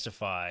to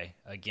testify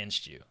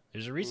against you.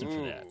 There's a reason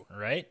for that,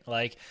 right?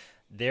 Like,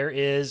 there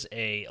is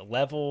a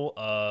level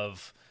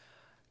of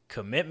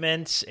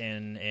commitment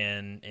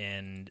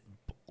and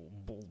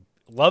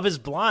love is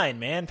blind,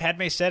 man.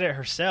 Padme said it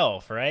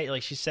herself, right?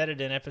 Like, she said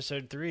it in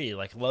episode 3,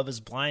 like, love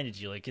has blinded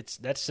you. Like,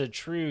 that's a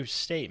true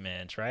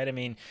statement, right? I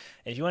mean,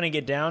 if you want to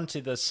get down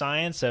to the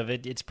science of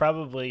it, it's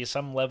probably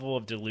some level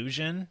of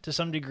delusion to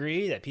some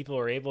degree that people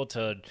are able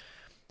to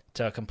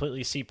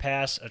completely see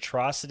past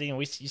atrocity. And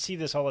you see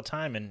this all the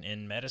time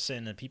in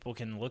medicine, that people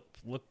can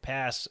look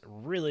past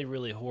really,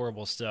 really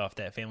horrible stuff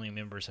that family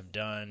members have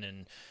done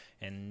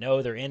and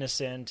know they're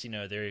innocent. You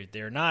know,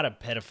 they're not a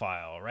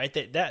pedophile,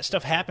 right? That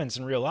stuff happens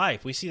in real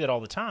life. We see that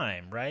all the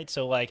time, right?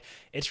 So, like,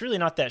 it's really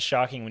not that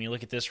shocking when you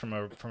look at this from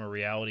a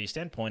reality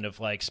standpoint of,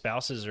 like,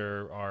 spouses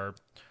are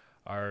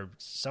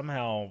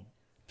somehow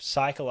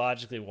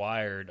psychologically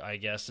wired, I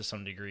guess, to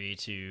some degree,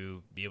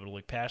 to be able to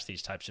look past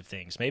these types of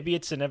things. Maybe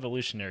it's an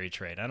evolutionary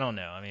trait. I don't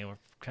know. I mean, we're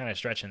kind of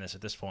stretching this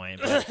at this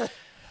point, but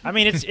I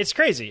mean, it's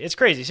crazy. It's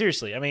crazy.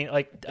 Seriously. I mean,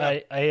 like,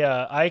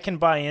 yeah. I can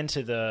buy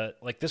into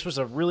this was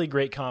a really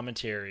great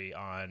commentary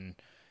on,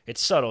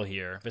 it's subtle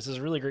here, but this is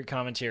a really great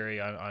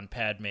commentary on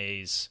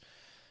Padme's,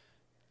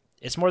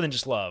 it's more than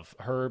just love.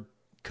 Her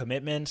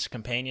commitment,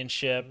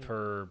 companionship,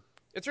 her,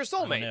 it's her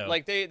soulmate.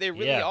 Like, they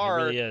really are.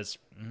 It really is.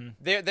 Mm-hmm.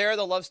 They're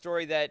the love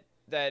story that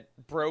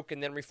broke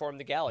and then reformed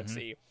the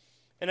galaxy.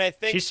 Mm-hmm. And I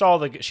think she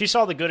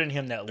saw the good in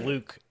him that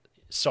Luke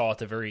saw at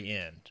the very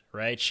end,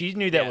 right? She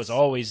knew that was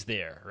always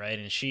there, right?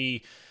 And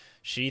she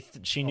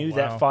knew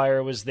that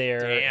fire was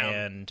there. Damn.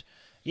 And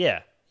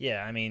yeah.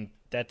 I mean,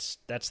 that's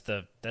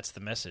the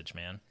message,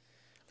 man.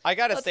 I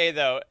gotta say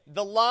though,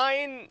 the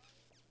line,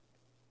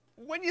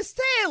 when you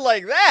say it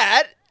like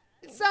that,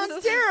 it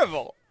sounds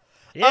terrible.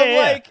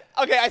 Like,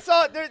 okay, I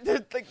saw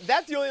like,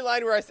 that's the only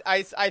line where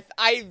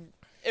I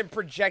am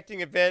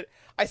projecting a bit.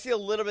 I see a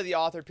little bit of the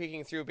author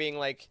peeking through, being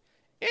like,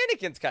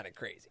 Anakin's kind of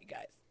crazy,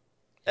 guys.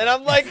 And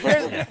I'm like,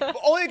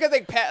 only because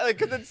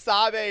because it's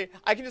Sabe,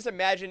 I can just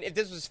imagine if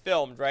this was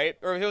filmed, right,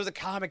 or if it was a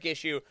comic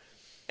issue,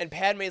 and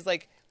Padme's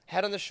like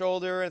head on the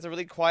shoulder, and it's a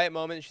really quiet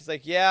moment, and she's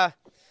like, "Yeah,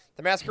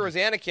 the massacre was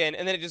Anakin,"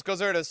 and then it just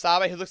goes over to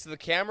Sabe, who looks at the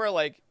camera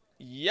like,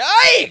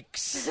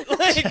 "Yikes!"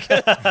 Like,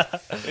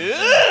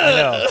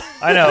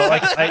 I know.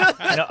 Like,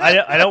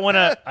 I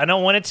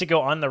don't want it to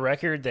go on the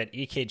record that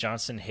E.K.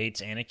 Johnson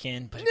hates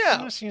Anakin, but it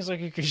kind of seems like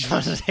E.K.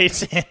 Johnson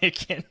hates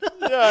Anakin.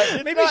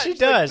 Maybe she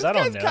does. Like, I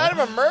don't know. He's kind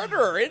of a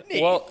murderer, isn't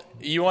he? Well,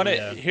 you want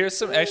to here's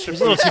some extra.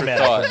 It's a little too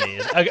meta for me.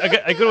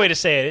 A good way to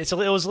say it. It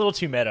was a little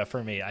too meta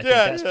for me. I think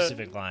that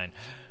specific line.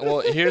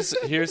 Well,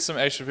 here's some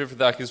extra food for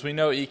thought, because we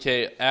know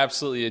E.K.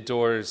 absolutely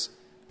adores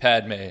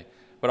Padme.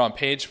 But on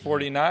page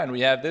 49,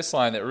 we have this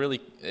line that really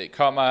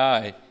caught my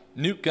eye.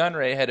 Newt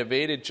Gunray had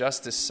evaded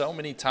justice so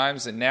many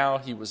times, and now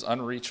he was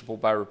unreachable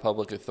by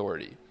Republic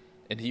authority.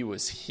 And he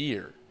was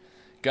here.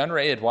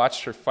 Gunray had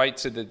watched her fight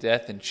to the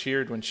death and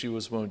cheered when she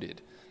was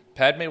wounded.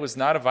 Padme was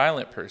not a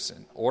violent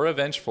person or a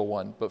vengeful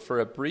one, but for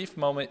a brief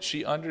moment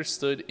she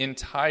understood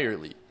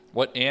entirely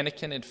what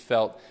Anakin had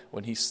felt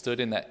when he stood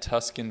in that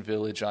Tuscan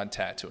village on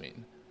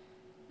Tatooine.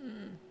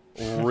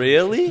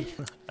 Really?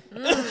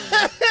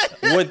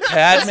 Would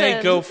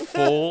Padme go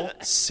full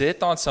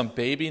Sith on some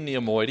baby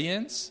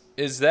Neimoidians?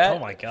 Is that? Oh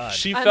my God!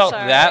 She I'm felt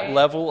sorry. that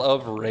level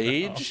of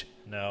rage.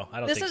 No, I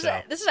don't think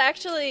so. This is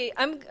actually.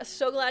 I'm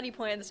so glad you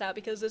pointed this out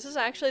because this is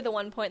actually the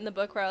one point in the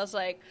book where I was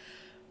like,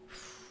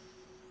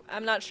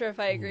 I'm not sure if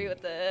I agree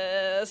with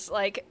this.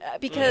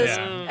 Because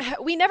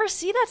we never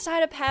see that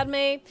side of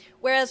Padme,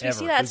 whereas we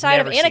see that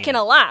side of Anakin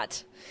a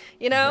lot.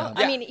 You know,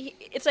 Yeah. I mean,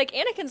 it's like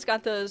Anakin's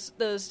got those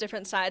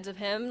different sides of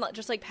him,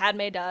 just like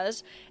Padme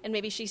does, and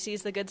maybe she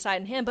sees the good side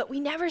in him. But we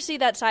never see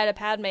that side of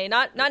Padme,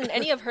 not in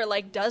any of her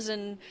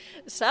dozen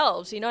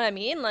selves. You know what I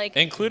mean?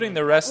 Including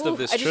the rest of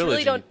this I just trilogy.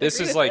 really don't This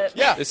agree is with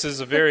it. this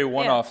is a very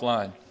one-off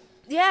line.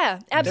 Yeah,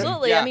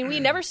 absolutely. Yeah. I mean, we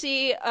never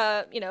see,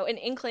 an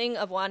inkling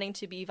of wanting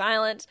to be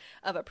violent,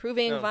 of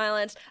approving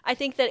violence. I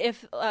think that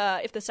if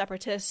the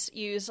Separatists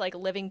use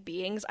living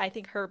beings, I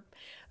think her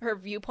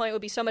viewpoint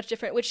would be so much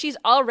different. Which she's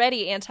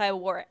already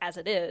anti-war as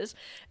it is,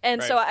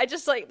 and so I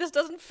just this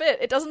doesn't fit.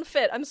 It doesn't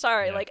fit. I'm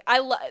sorry.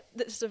 Yeah.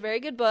 This is a very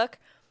good book.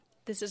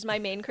 This is my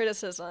main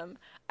criticism.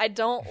 I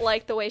don't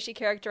like the way she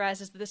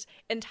characterizes this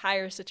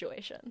entire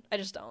situation. I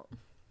just don't.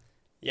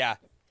 Yeah.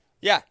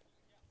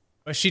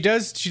 But she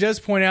does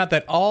point out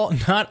that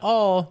not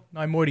all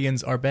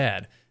Neimoidians are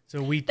bad.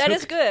 So That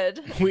is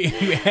good. We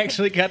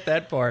actually got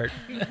that part.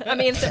 I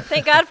mean,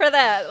 thank God for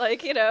that.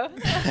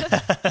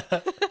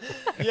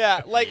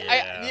 Yeah,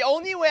 the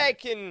only way I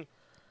can...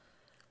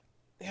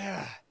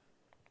 Yeah.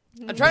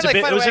 I'm trying to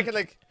find a way I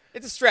can,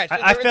 it's a stretch.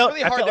 I It's felt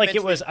really hard to like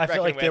it was. mentally I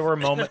felt like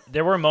reckon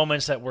there were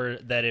moments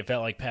that it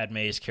felt like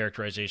Padme's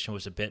characterization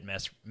was a bit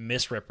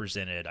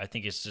misrepresented. I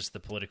think it's just the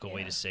political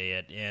way to say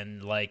it,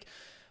 and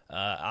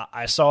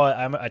I saw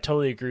it. I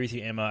totally agree with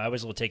you, Emma. I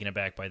was a little taken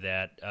aback by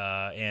that,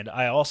 and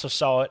I also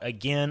saw it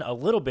again a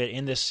little bit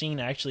in this scene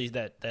actually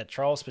that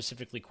Charles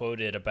specifically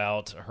quoted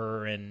about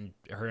her and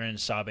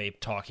Sabe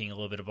talking a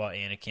little bit about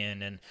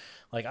Anakin, and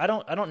I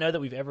don't know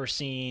that we've ever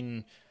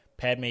seen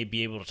Padme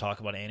be able to talk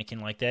about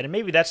Anakin like that, and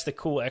maybe that's the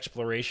cool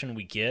exploration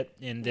we get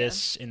in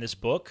this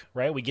book,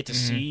 right? We get to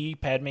see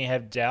Padme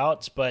have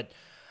doubts, but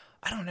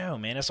I don't know,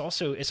 man. It's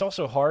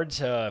also hard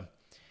to.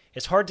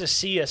 It's hard to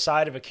see a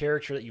side of a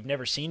character that you've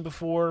never seen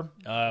before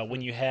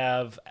when you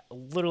have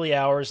literally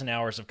hours and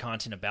hours of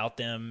content about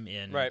them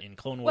in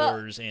Clone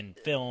Wars and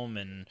film.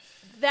 And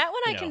that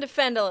one I can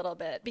defend a little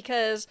bit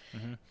because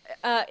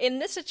in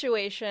this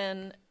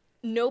situation,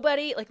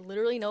 nobody,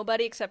 literally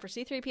nobody except for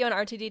C-3PO and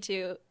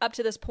R2-D2 up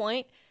to this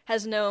point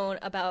has known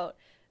about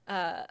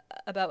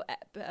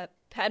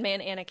Padme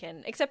and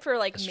Anakin, except for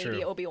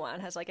maybe Obi-Wan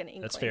has an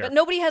inkling. That's fair. But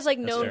nobody has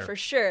known fair. for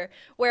sure.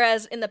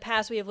 Whereas in the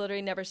past we have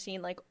literally never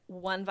seen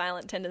one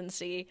violent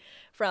tendency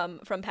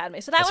from Padme.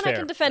 So that one I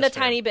can defend a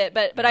tiny bit,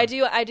 but I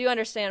do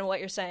understand what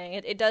you're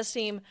saying. It does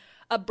seem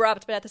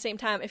abrupt, but at the same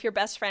time, if your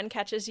best friend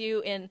catches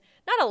you in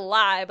not a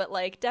lie, but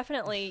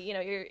definitely,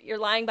 you're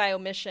lying by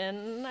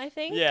omission, I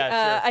think.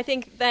 Yeah, sure. I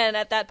think then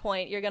at that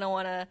point you're gonna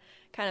want to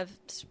kind of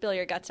spill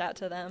your guts out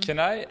to them. Can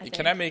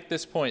I make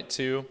this point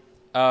too?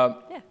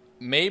 Yeah.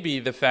 Maybe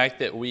the fact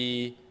that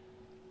we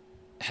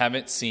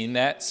haven't seen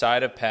that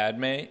side of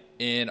Padme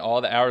in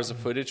all the hours of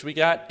footage we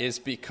got is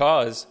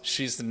because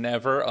she's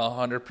never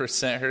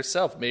 100%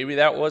 herself. Maybe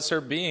that was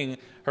her being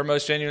her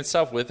most genuine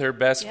self with her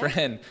best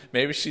friend.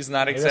 Maybe she's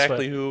not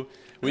exactly who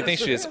we think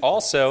she is.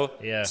 Also,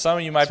 some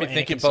of you might be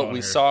thinking, but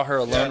we saw her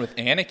alone with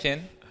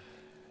Anakin.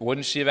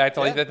 Wouldn't she have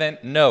acted like that then?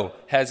 No.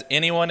 Has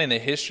anyone in the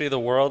history of the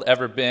world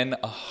ever been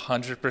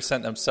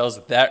 100% themselves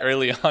that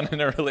early on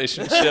in a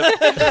relationship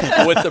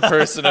with the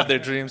person of their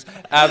dreams?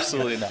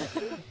 Absolutely not.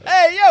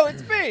 Hey, yo,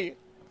 it's me.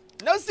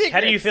 No secret. How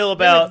do you feel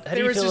about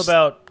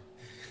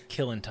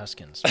killing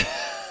Tuscans?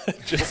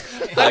 Just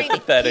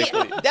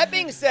hypothetically. That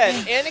being said,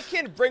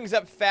 Anakin brings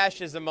up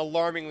fascism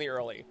alarmingly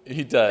early.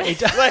 He does. He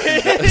does.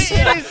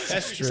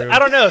 That's true. I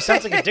don't know. It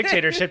sounds like a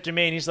dictatorship to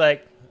me, and he's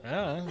like,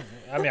 oh,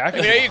 I mean, are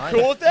you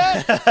cool with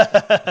that?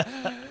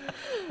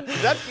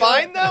 Is that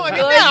fine, though? I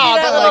mean,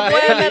 that little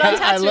boy I met on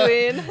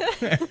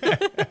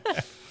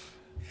Tatooine.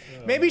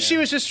 Maybe she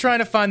was just trying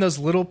to find those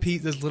little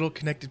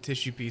connective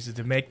tissue pieces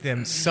to make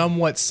them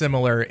somewhat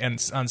similar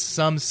and on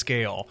some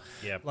scale.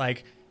 Yep.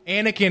 Like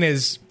Anakin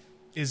is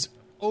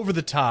over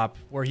the top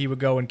where he would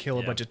go and kill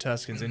a bunch of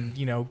Tuscans, and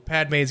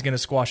Padme is going to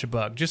squash a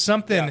bug. Just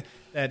something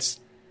that's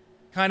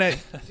kind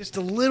of just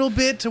a little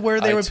bit to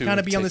where they would kind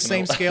of be on the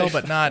same scale,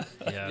 but not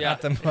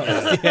the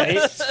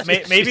most.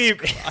 Maybe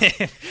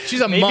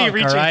she's a monk,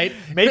 reaching, all right?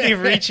 Maybe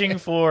reaching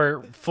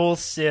for full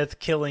Sith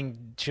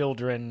killing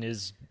children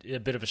is a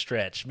bit of a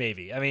stretch.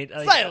 Maybe. I mean,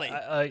 slightly.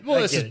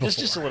 This is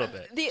just a little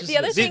bit. The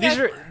other thing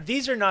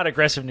these are not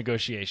aggressive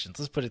negotiations.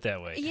 Let's put it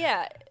that way.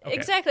 Yeah,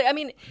 exactly. I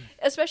mean,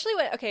 especially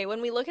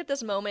when we look at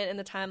this moment in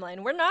the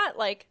timeline, we're not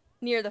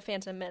near the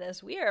Phantom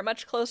Menace. We are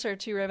much closer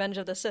to Revenge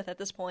of the Sith at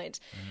this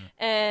point.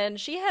 And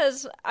she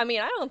has, I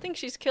don't think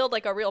she's killed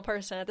a real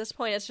person. At this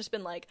point, it's just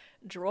been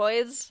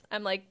droids.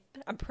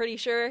 I'm pretty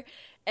sure.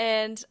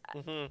 And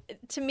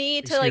to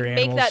me, to Scary like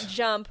make animals. that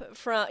jump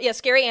from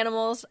scary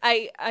animals,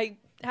 I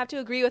have to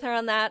agree with her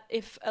on that.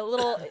 If a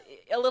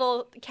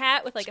little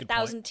cat with like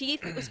 1,000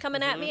 teeth was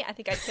coming at me, I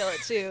think I'd kill it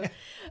too.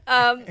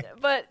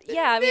 But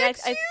yeah, I mean,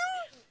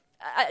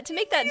 I to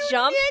make that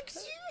jump.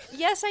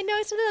 Yes, I know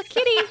it's a little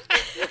kitty,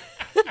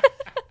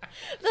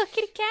 little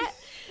kitty cat.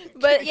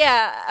 But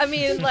yeah, I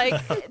mean,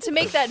 like to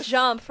make that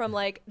jump from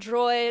like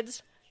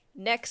droids,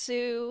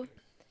 Nexu,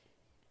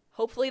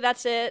 hopefully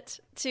that's it,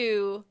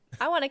 to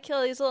I want to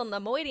kill these little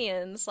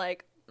Nemoidians.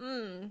 Like,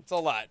 It's a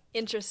lot.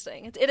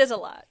 interesting. It is a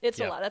lot. It's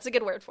a lot. That's a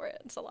good word for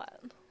it. It's a lot.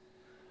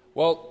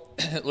 Well,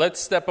 let's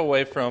step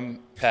away from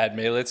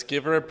Padme. Let's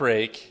give her a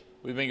break.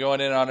 We've been going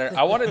in on her.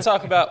 I want to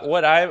talk about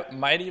what I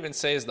might even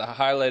say is the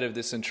highlight of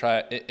this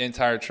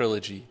entire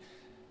trilogy,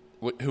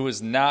 who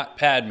is not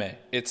Padme.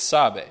 It's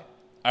Sabe.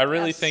 I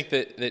really think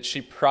that she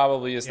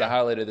probably is the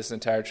highlight of this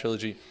entire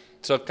trilogy.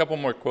 So a couple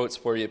more quotes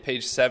for you.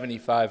 Page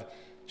 75.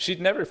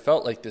 She'd never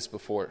felt like this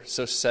before,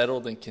 so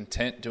settled and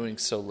content doing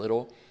so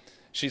little.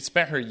 She'd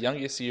spent her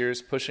youngest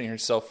years pushing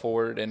herself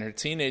forward and her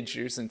teenage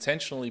years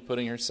intentionally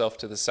putting herself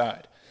to the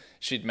side.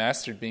 She'd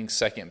mastered being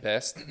second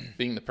best,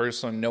 being the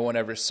person no one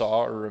ever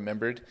saw or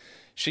remembered.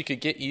 She could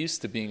get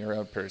used to being her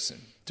own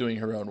person, doing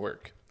her own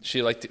work.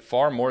 She liked it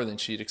far more than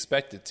she'd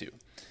expected to.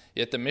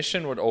 Yet the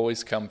mission would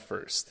always come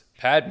first.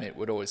 Padme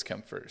would always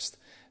come first.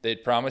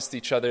 They'd promised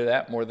each other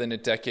that more than a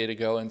decade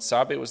ago, and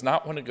Sabe was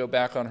not one to go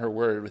back on her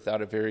word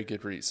without a very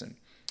good reason.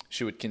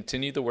 She would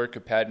continue the work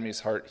of Padme's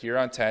heart here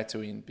on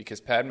Tatooine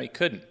because Padme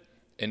couldn't,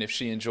 and if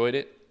she enjoyed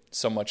it,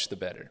 so much the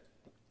better.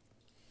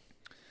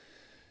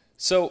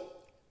 So,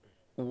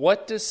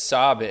 what does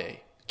Sabe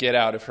get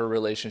out of her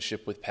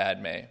relationship with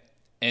Padme?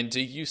 And do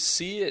you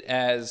see it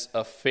as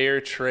a fair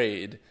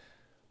trade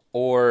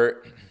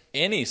or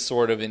any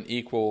sort of an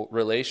equal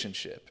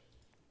relationship?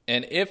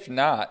 And if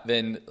not,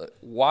 then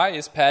why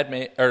is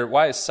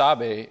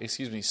Sabe,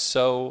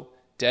 so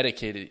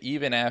dedicated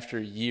even after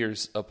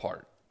years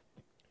apart?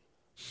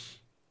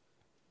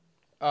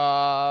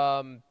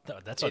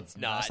 That's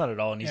not at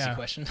all an easy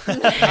question.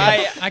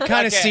 I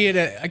kind of see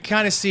it. I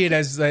kind of see it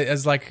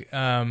as like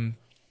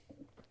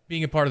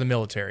being a part of the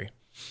military.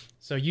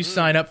 So you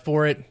sign up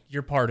for it,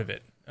 you're part of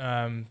it.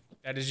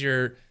 That is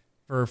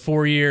for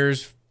 4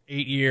 years,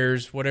 8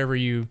 years, whatever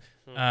your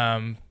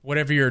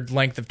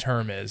length of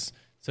term is.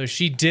 So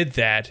she did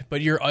that, but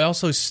you're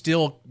also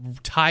still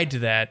tied to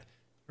that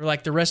for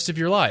like the rest of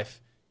your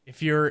life.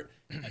 If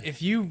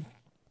you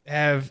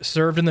have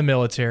served in the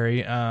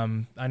military,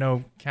 I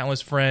know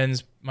countless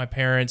friends, my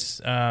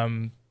parents,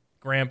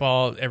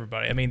 grandpa,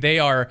 everybody. I mean, they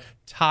are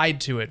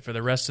tied to it for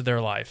the rest of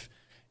their life.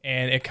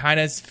 And it kind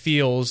of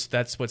feels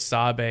that's what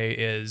Sabe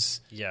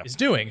is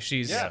doing.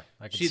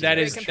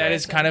 That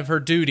is kind of her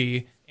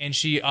duty, and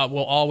she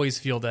will always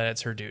feel that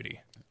it's her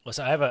duty. Well,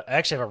 so I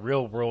actually have a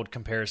real world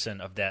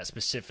comparison of that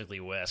specifically,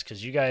 Wes,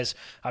 because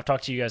I've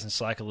talked to you guys in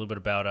Slack a little bit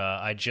about.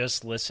 I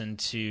just listened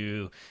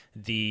to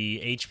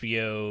the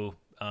HBO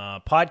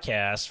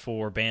podcast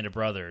for Band of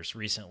Brothers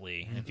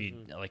recently.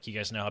 If you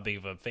guys know how big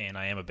of a fan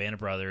I am of Band of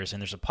Brothers,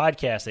 and there's a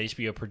podcast that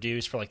HBO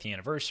produced for like the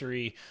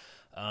anniversary.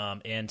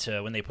 And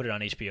when they put it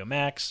on HBO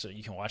Max, so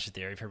you can watch it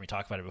there. You've heard me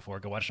talk about it before.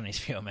 Go watch it on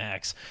HBO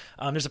Max.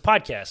 There's a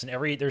podcast,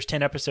 and there's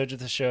 10 episodes of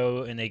the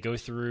show, and they go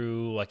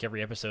through like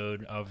every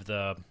episode of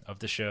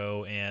the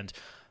show, and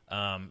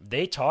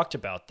they talked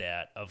about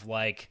that of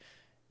like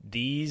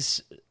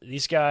these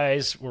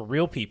guys were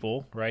real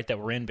people, right? That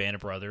were in Band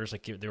of Brothers.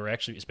 Like they were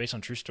actually, it's based on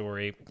a true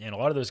story, and a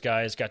lot of those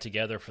guys got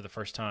together for the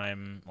first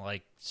time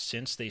like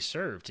since they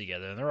served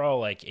together, and they're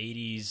all like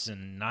 80s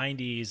and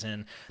 90s,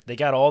 and they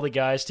got all the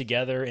guys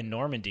together in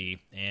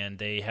Normandy, and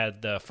they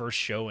had the first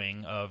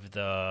showing of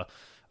the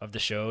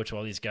show to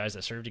all these guys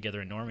that served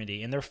together in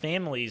Normandy, and their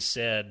families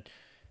said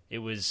it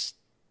was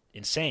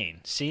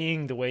insane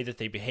seeing the way that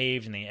they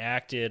behaved and they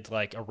acted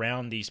like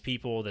around these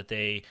people that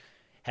they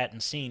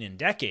hadn't seen in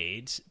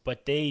decades,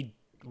 but they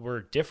were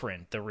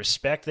different. The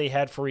respect they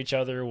had for each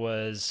other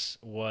was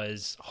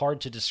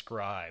hard to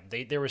describe.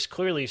 There was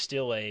clearly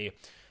still a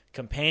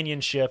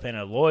companionship and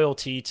a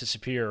loyalty to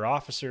superior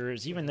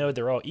officers, even though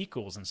they're all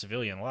equals in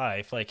civilian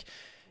life.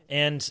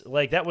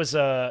 That was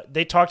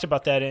they talked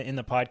about that in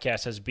the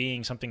podcast as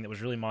being something that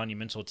was really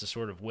monumental to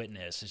sort of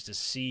witness, is to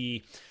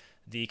see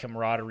the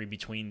camaraderie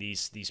between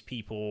these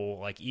people,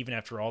 like even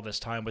after all this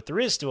time. But there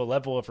is still a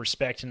level of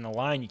respect in the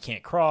line you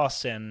can't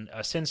cross, and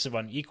a sense of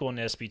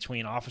unequalness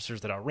between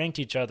officers that outranked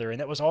each other, and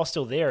that was all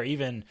still there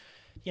even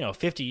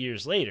 50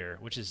 years later,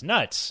 which is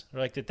nuts.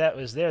 Like that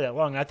was there that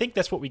long. And I think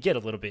that's what we get a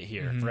little bit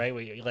here,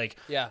 right?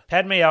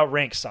 Padme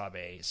outranks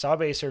Sabe.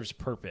 Sabe serves a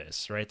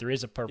purpose, right? There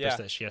is a purpose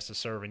that she has to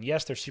serve, and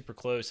yes, they're super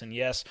close, and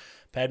yes,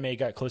 Padme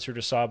got closer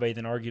to Sabe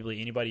than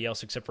arguably anybody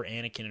else except for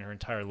Anakin in her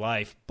entire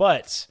life,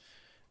 but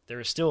there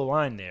is still a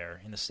line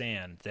there in the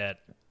sand that,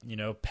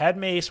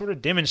 Padme sort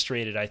of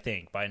demonstrated, I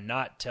think, by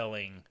not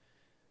telling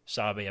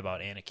Sabe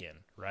about Anakin,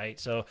 right?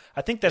 So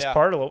I think that's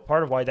part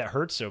of why that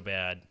hurts so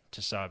bad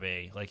to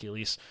Sabe, like at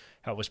least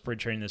how it was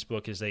portrayed in this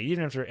book, is that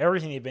even after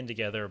everything they've been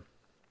together,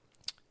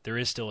 there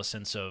is still a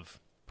sense of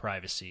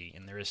privacy,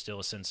 and there is still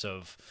a sense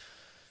of,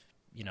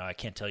 I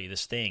can't tell you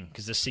this thing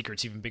because this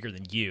secret's even bigger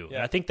than you. Yeah.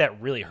 And I think that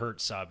really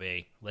hurt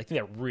Sabe. Like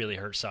there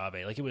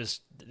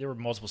were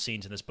multiple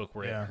scenes in this book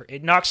where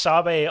it knocked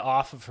Sabe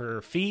off of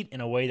her feet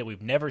in a way that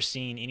we've never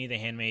seen any of the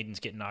handmaidens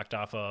get knocked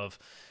off of.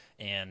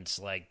 And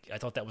I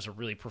thought that was a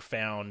really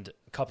profound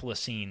couple of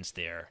scenes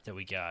there that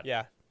we got.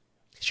 Yeah.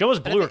 She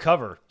almost blew her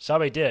cover.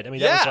 Sabe did. I mean,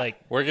 that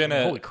was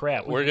holy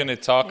crap. We're gonna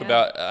talk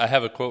about. I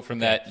have a quote from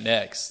that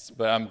next,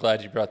 but I'm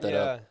glad you brought that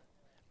up.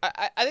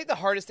 I think the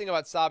hardest thing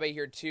about Sabe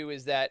here, too,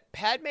 is that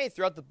Padme,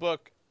 throughout the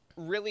book,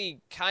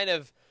 really kind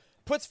of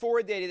puts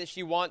forward the idea that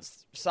she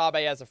wants Sabe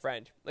as a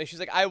friend. Like, she's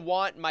like, I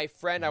want my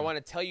friend. I want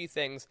to tell you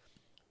things.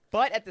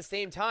 But at the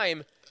same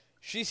time,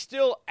 she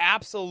still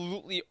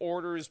absolutely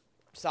orders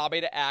Sabe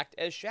to act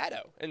as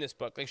Shadow in this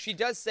book. Like, she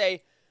does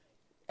say,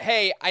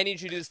 hey, I need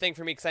you to do this thing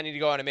for me because I need to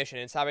go on a mission.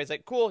 And Sabe's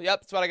like, cool,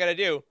 yep, that's what I got to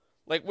do.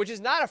 Like, which is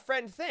not a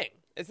friend thing.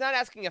 It's not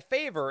asking a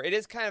favor. It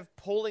is kind of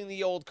pulling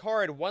the old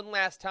card one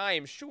last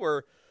time,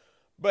 sure.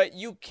 But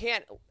you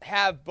can't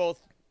have both.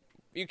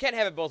 You can't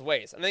have it both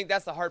ways. I think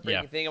that's the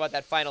heartbreaking thing about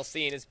that final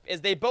scene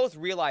is they both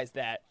realize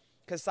that,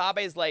 because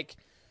Sabe's like,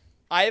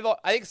 I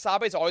think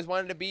Sabe's always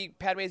wanted to be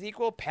Padme's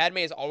equal. Padme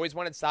has always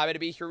wanted Sabe to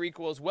be her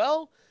equal as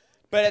well.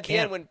 But at the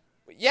end,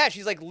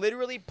 she's like,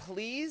 literally,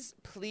 please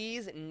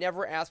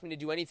never ask me to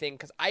do anything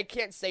because I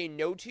can't say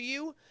no to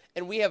you,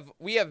 and we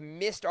have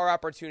missed our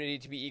opportunity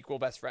to be equal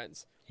best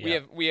friends. Yeah.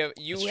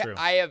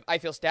 I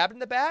feel stabbed in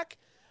the back.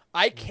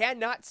 I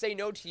cannot say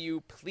no to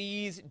you.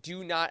 Please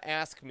do not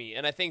ask me.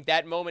 And I think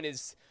that moment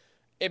is,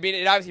 I mean,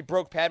 it obviously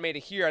broke Padme to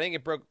hear. I think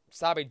it broke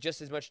Sabe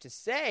just as much to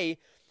say,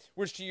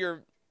 which to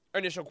your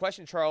initial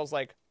question, Charles,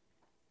 like,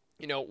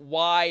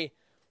 why,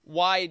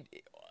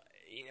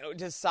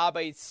 does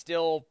Sabe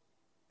still,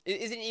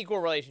 is an equal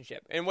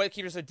relationship? And what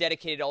keeps her so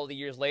dedicated all the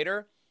years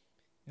later?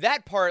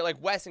 That part,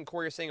 like Wes and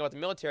Corey are saying about the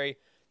military,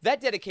 that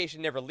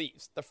dedication never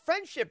leaves. The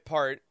friendship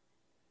part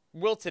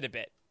wilted a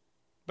bit,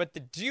 but the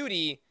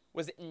duty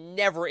was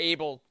never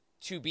able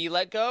to be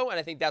let go, and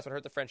I think that's what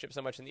hurt the friendship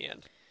so much in the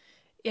end.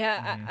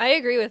 Yeah, I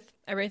agree with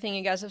everything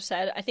you guys have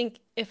said. I think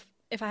if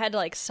I had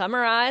to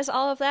summarize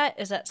all of that,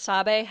 is that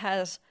Sabe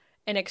has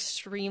an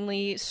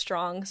extremely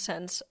strong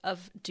sense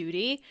of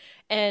duty,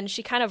 and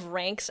she kind of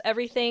ranks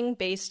everything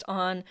based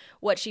on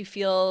what she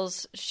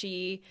feels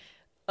she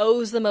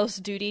owes the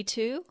most duty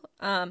to.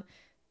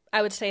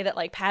 I would say that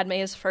Padme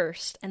is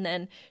first, and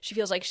then she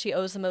feels like she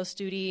owes the most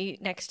duty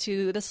next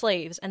to the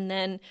slaves, and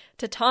then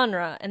to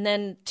Tanra, and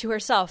then to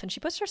herself. And she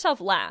puts herself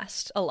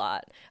last a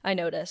lot, I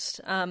noticed.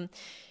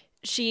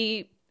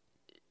 She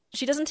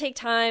doesn't take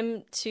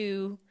time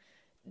to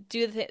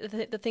do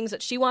the things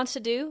that she wants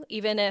to do,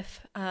 even if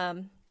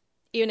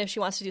she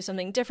wants to do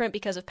something different,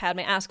 because if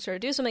Padme asks her to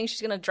do something, she's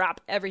going to drop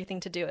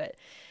everything to do it.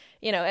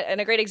 And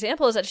a great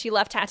example is that she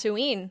left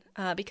Tatooine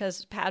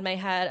because Padme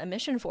had a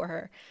mission for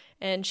her.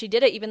 And she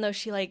did it even though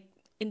she,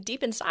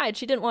 deep inside,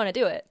 she didn't want to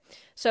do it.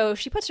 So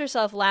she puts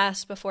herself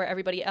last before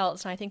everybody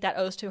else, and I think that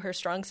owes to her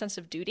strong sense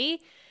of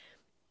duty.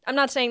 I'm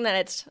not saying that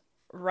it's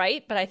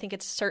right, but I think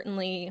it's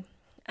certainly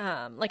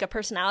a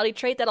personality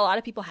trait that a lot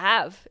of people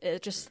have.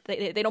 It just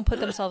they don't put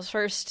themselves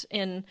first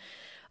in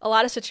a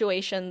lot of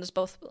situations,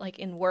 both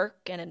in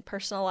work and in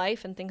personal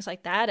life and things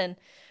like that. And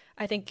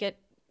I think it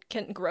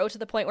can grow to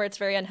the point where it's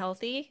very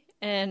unhealthy.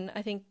 And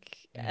I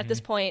think at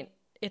this point,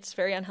 it's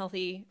very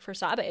unhealthy for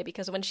Sabe,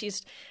 because when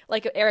she's,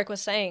 like Eric was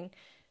saying,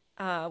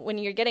 when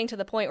you're getting to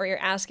the point where you're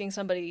asking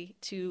somebody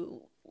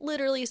to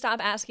literally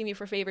stop asking me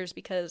for favors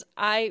because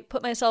I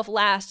put myself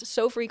last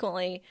so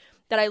frequently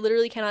that I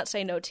literally cannot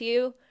say no to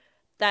you,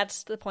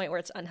 that's the point where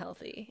it's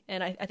unhealthy.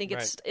 And I think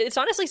it's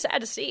honestly sad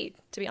to see,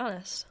 to be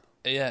honest.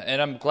 Yeah,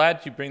 and I'm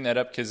glad you bring that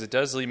up because it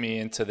does lead me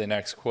into the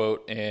next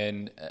quote,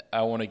 and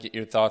I want to get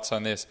your thoughts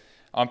on this.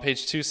 On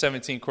page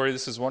 217, Corey,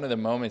 this is one of the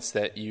moments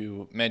that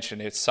you mentioned.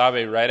 It's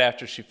Sabe right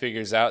after she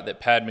figures out that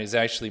Padme is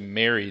actually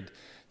married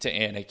to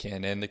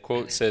Anakin. And the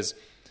quote says,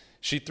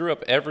 she threw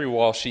up every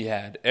wall she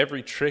had,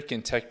 every trick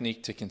and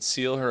technique to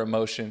conceal her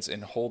emotions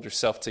and hold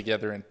herself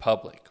together in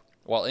public.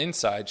 While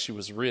inside, she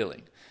was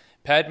reeling.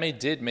 Padme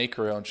did make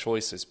her own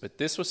choices, but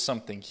this was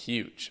something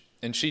huge.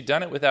 And she'd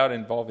done it without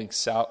involving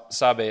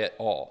Sabe at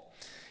all.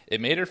 It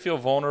made her feel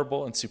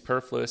vulnerable and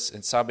superfluous,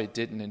 and Sabe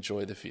didn't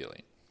enjoy the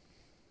feeling.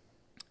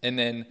 And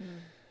then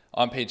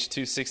on page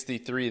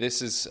 263,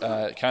 this is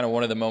kind of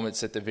one of the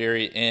moments at the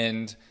very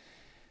end.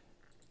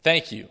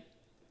 Thank you,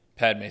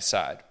 Padme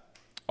sighed.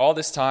 All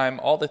this time,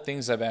 all the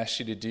things I've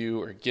asked you to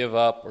do or give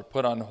up or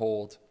put on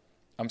hold,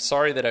 I'm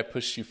sorry that I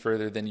pushed you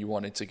further than you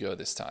wanted to go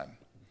this time.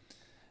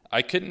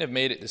 I couldn't have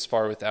made it this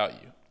far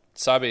without you.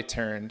 Sabe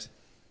turned,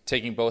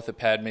 taking both of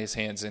Padme's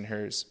hands in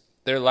hers.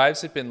 Their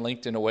lives had been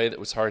linked in a way that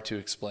was hard to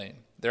explain,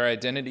 their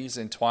identities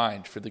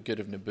entwined for the good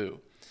of Naboo.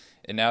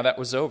 And now that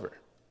was over.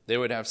 They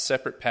would have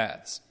separate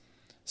paths.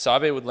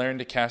 Sabe would learn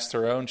to cast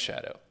her own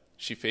shadow.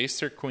 She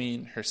faced her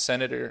queen, her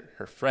senator,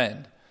 her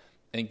friend,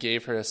 and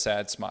gave her a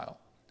sad smile.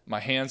 My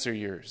hands are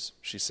yours,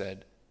 she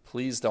said.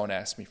 Please don't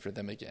ask me for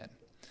them again.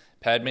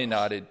 Padme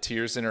nodded,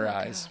 tears in her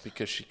eyes,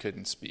 because she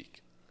couldn't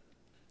speak.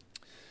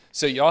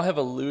 So y'all have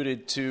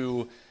alluded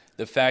to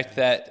the fact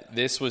that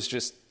this was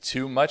just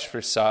too much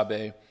for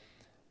Sabe.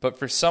 But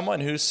for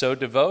someone who's so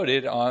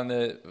devoted, on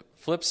the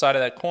flip side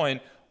of that coin,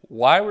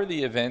 why were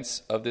the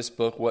events of this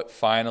book what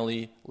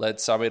finally led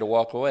Sabe to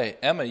walk away?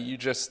 Emma, you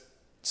just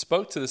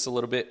spoke to this a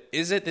little bit.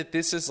 Is it that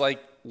this is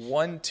like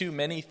one too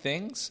many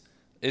things?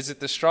 Is it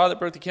the straw that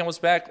broke the camel's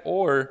back?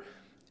 Or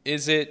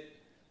is it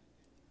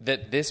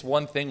that this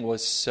one thing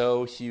was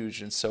so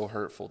huge and so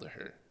hurtful to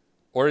her?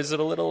 Or is it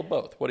a little of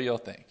both? What do y'all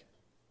think?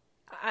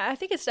 I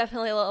think it's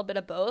definitely a little bit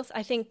of both.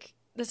 I think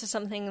this is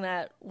something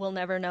that we'll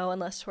never know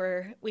unless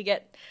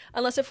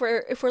if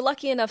we're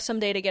lucky enough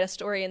someday to get a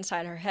story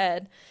inside her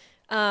head.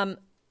 I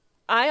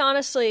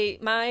honestly,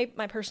 my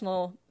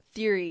personal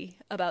theory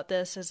about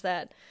this is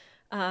that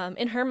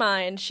in her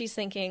mind, she's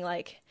thinking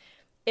like,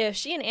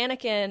 if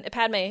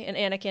Padme and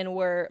Anakin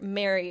were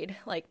married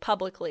like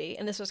publicly,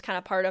 and this was kind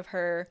of part of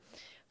her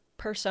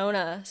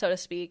persona, so to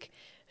speak,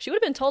 she would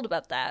have been told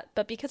about that.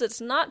 But because it's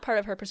not part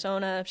of her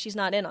persona, she's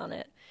not in on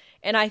it.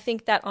 And I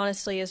think that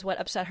honestly is what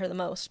upset her the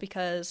most,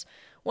 because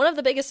one of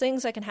the biggest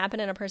things that can happen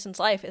in a person's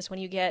life is when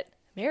you get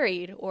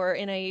married or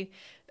in a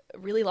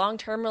really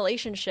long-term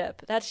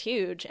relationship. That's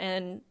huge,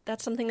 and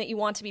that's something that you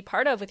want to be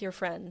part of with your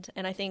friend.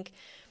 And I think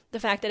the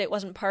fact that it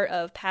wasn't part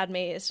of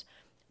Padme's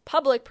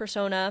public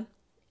persona,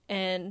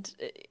 and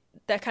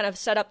that kind of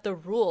set up the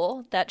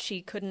rule that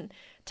she couldn't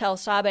tell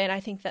Sabe, and I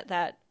think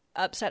that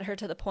upset her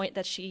to the point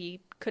that she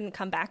couldn't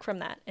come back from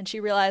that. And she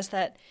realized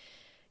that,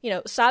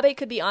 Sabe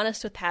could be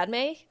honest with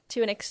Padme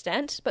to an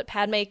extent, but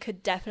Padme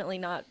could definitely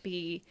not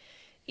be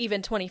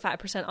even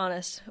 25%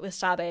 honest with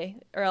Sabe,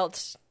 or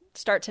else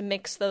start to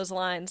mix those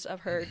lines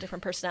of her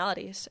different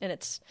personalities. And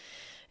it's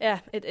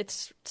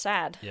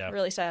sad. Yeah.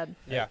 Really sad.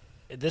 Yeah.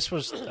 This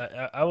was,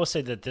 I will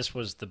say that this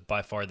was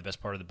by far the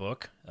best part of the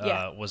book.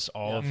 Was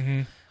all of,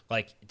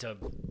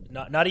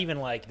 not even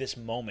like this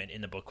moment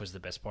in the book was the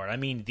best part. I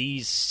mean,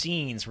 these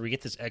scenes where we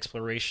get this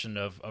exploration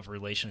of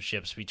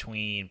relationships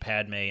between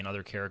Padme and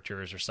other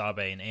characters, or Sabe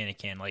and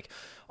Anakin, like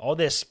all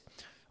this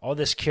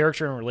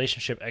character and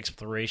relationship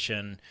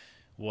exploration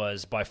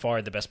was by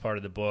far the best part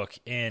of the book.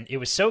 And it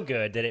was so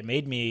good that it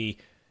made me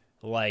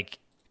like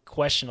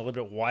question a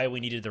little bit why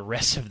we needed the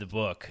rest of the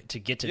book to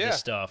get to this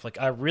stuff.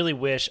 Like, I really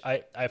wish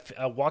I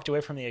walked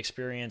away from the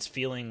experience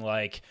feeling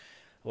like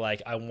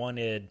I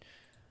wanted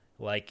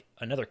like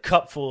another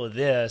cup full of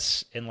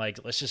this, and like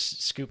let's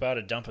just scoop out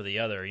a dump of the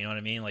other, you know what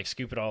I mean? Like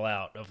scoop it all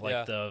out of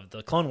like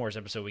the Clone Wars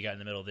episode we got in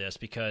the middle of this,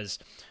 because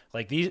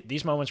like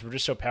these moments were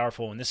just so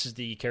powerful, and this is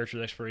the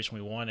character exploration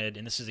we wanted,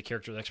 and this is the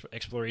character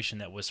exploration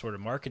that was sort of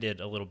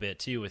marketed a little bit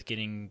too, with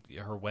getting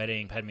her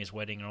wedding, Padme's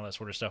wedding, and all that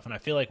sort of stuff. And I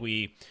feel like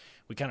we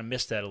kind of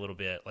missed that a little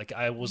bit. Like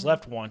I was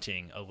left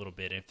wanting a little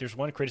bit. If there's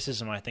one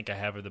criticism I think I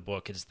have of the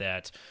book, is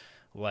that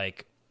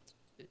like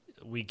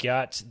we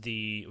got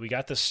the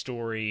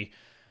story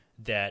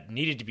that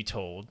needed to be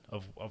told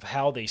of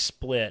how they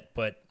split,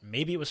 but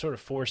maybe it was sort of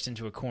forced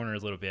into a corner a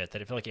little bit,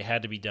 that it felt like it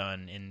had to be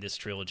done in this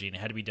trilogy, and it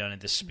had to be done at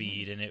this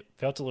speed, and it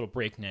felt a little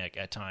breakneck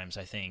at times,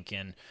 I think.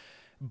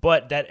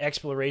 But that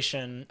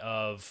exploration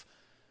of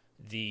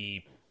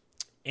the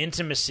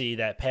intimacy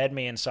that Padme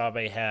and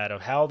Sabe had,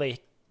 of how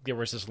there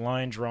was this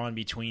line drawn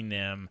between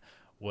them,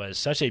 was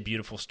such a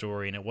beautiful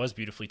story, and it was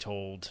beautifully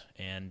told,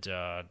 and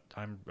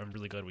I'm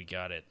really glad we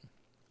got it.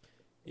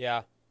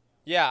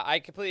 Yeah, I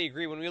completely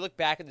agree. When we look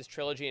back at this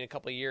trilogy in a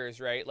couple of years,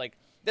 right, like,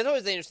 that's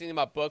always the interesting thing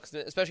about books,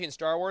 especially in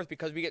Star Wars,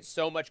 because we get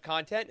so much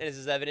content, and this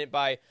is evident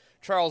by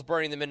Charles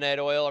burning the midnight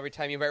oil every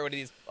time you write one of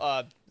these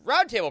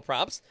Roundtable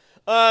prompts,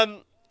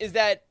 is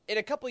that in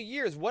a couple of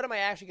years, what am I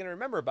actually going to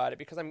remember about it?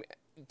 Because I'm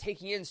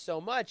taking in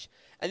so much,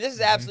 and this is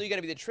absolutely going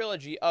to be the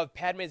trilogy of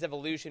Padme's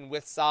evolution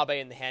with Sabe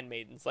and the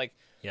Handmaidens. Like,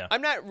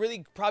 I'm not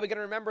really probably going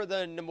to remember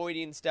the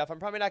Nemoidian stuff. I'm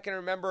probably not going to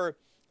remember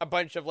a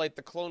bunch of like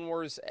the Clone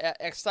Wars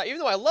even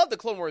though I love the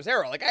Clone Wars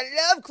era. Like, I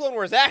love Clone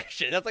Wars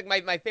action. That's like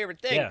my favorite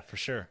thing. Yeah, for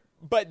sure.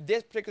 But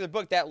this particular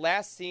book, that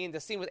last scene,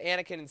 the scene with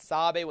Anakin and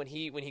Sabe when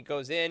he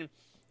goes in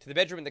to the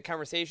bedroom and the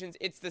conversations,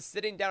 it's the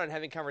sitting down and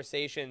having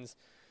conversations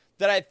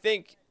that I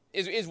think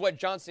is what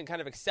Johnston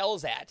kind of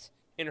excels at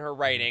in her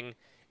writing.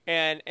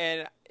 And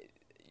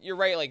you're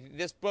right, like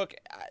this book,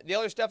 the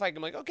other stuff I'm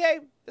like, okay,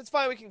 that's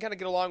fine, we can kind of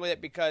get along with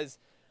it, because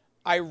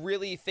I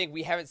really think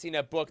we haven't seen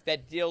a book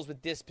that deals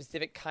with this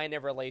specific kind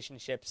of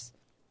relationships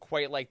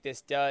quite like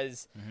this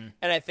does.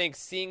 And I think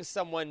seeing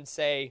someone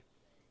say,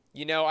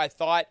 I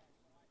thought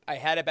I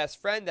had a best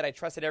friend that I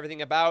trusted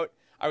everything about,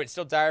 I would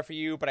still die for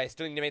you, but I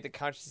still need to make the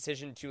conscious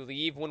decision to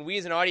leave. When we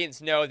as an audience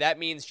know that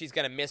means she's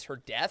going to miss her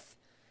death.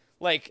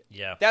 Like,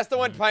 that's the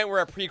one point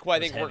where a prequel, I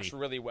think, works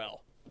really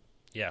well.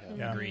 Yeah,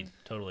 agreed.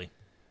 Totally.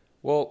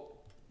 Well,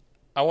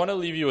 I want to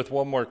leave you with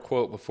one more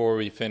quote before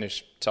we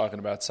finish talking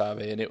about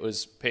Sabe, and it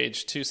was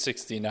page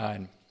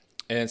 269.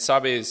 And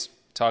Sabe is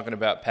talking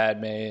about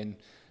Padme and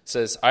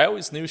says, "I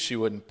always knew she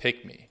wouldn't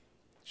pick me,"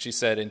 she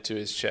said into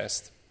his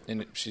chest,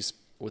 and she's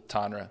with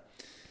Tanra.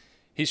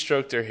 He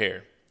stroked her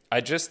hair.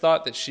 "I just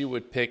thought that she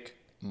would pick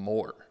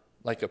more,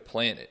 like a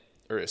planet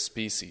or a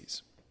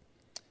species."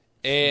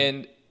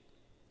 And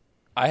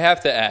I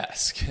have to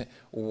ask,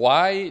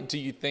 why do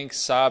you think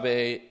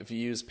Sabe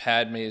views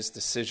Padme's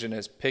decision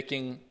as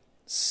picking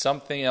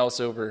something else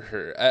over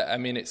her? I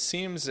mean, it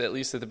seems, at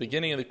least at the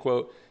beginning of the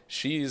quote,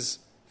 feels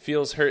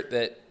hurt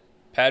that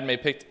Padme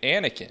picked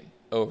Anakin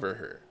over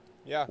her.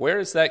 Yeah. Where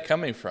is that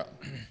coming from?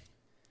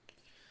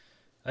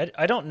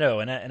 I don't know,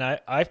 and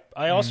I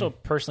also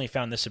personally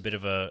found this a bit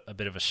of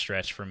a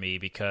stretch for me,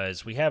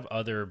 because we have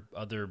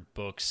other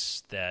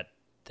books that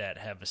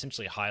have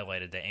essentially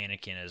highlighted that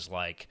Anakin is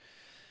like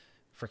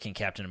freaking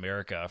Captain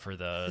America for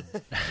the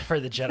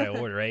Jedi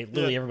Order, right?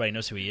 Literally everybody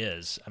knows who he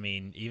is. I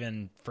mean,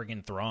 even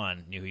freaking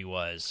Thrawn knew who he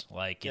was.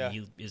 Like, and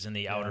he is in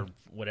the outer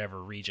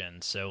whatever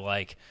region. So,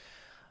 like,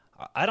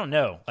 I don't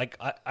know. Like,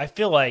 I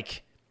feel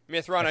like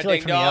Mithron on like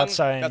Ding from the Dong.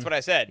 outside, That's what I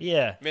said.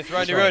 Yeah.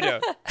 Mithron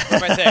Naruto. What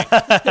am I saying?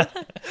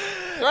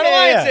 Thrawn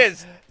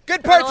Alliances.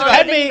 Good parts of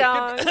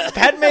it.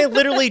 Padme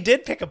literally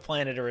did pick a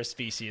planet or a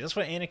species. That's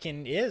what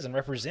Anakin is and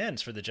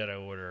represents for the Jedi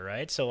Order,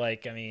 right? So,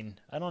 like, I mean,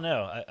 I don't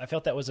know. I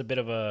felt that was a bit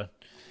of a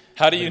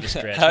How do you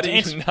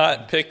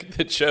not pick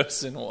the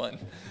chosen one?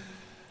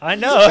 I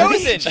know.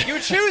 He's chosen. You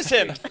choose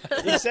him.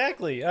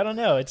 Exactly. I don't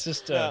know. It's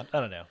just I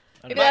don't know.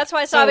 Maybe that's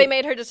why Sabe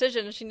made her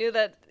decision. She knew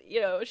that,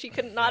 she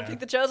could not pick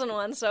the chosen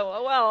one.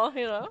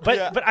 So,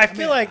 But I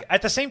feel like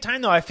at the same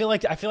time, though, I feel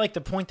like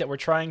the point that we're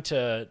trying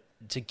to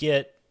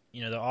get,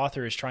 the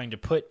author is trying to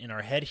put in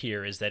our head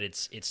here is that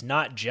it's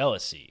not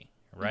jealousy,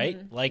 right?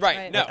 Mm-hmm. Like,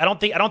 right. No. I don't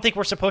think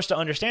we're supposed to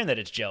understand that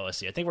it's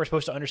jealousy. I think we're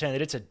supposed to understand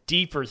that it's a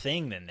deeper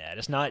thing than that.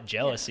 It's not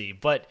jealousy,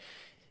 but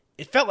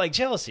it felt like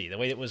jealousy the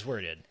way it was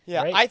worded.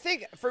 Yeah, right? I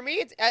think for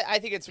me, I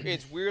think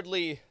it's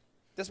weirdly.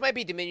 This might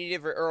be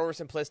diminutive or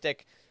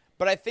oversimplistic,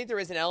 but I think there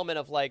is an element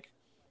of like,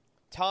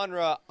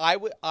 Tanra, I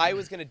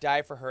was going to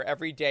die for her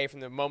every day from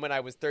the moment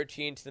I was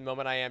 13 to the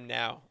moment I am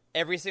now.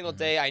 Every single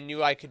day I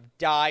knew I could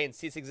die and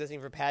cease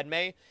existing for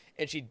Padme,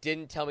 and she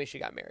didn't tell me she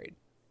got married.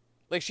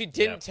 Like, she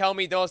didn't tell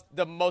me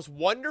the most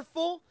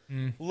wonderful,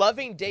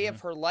 loving day of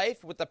her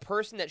life with the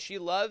person that she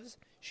loves.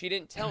 She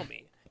didn't tell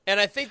me. And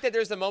I think that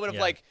there's a moment of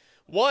like,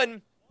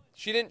 one,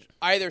 she didn't,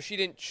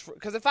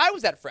 because if I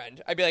was that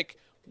friend, I'd be like,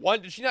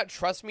 one, did she not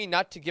trust me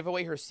not to give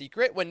away her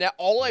secret when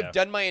all I've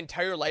done my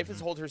entire life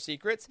is hold her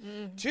secrets?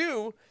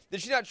 Two,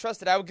 did she not trust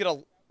that I would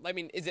I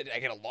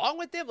get along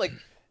with them? Like,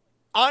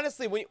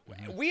 honestly,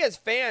 we as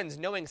fans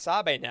knowing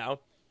Sabe now,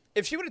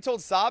 if she would have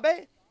told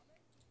Sabe,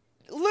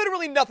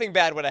 literally nothing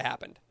bad would have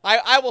happened.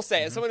 I will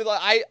say, as someone who,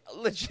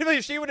 legitimately,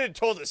 if she would have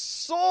told a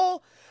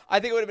soul, I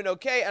think it would have been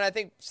okay. And I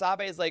think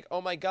Sabe is like, oh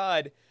my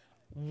God,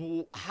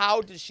 how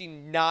does she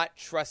not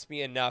trust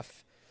me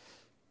enough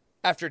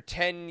after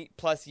 10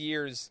 plus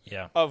years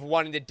of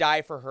wanting to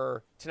die for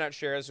her to not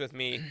share this with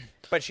me?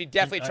 But she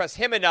definitely trusts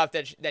him enough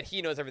that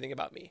he knows everything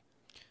about me.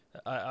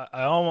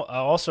 I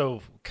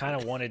also kind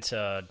of wanted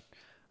to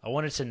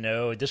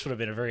know, this would have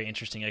been a very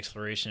interesting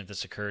exploration if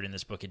this occurred in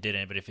this book. It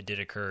didn't, but if it did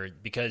occur,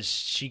 because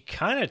she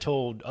kind of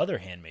told other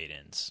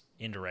handmaidens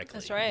indirectly.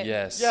 That's right.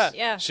 Yes.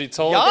 Yeah. She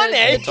told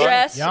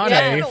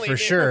Yane for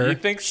sure. You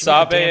think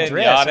Sabe and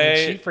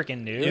Yane? She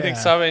freaking knew. You think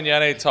Sabe and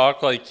Yane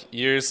talk like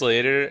years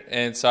later,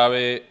 and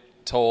Sabe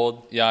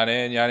told Yane,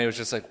 and Yane was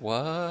just like,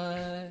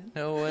 "What?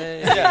 No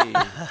way."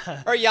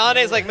 Or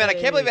Yane is like, "Man, I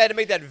can't believe I had to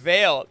make that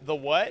veil." The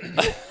what?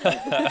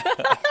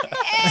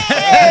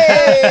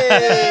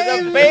 Hey,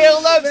 the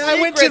veil of secrecy.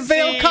 I went to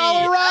Vail,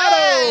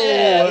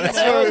 Colorado. That's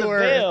the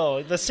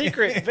veil, the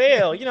secret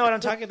veil. You know what I'm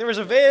talking? There was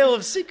a veil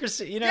of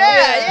secrecy.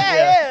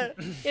 Yeah.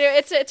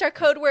 It's our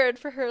code word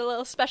for her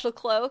little special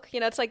cloak.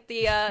 It's like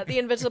the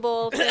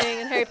invisible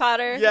thing in Harry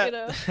Potter.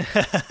 Yeah.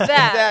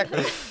 That.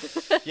 Exactly.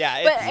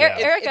 Yeah. But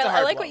Erica,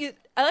 I like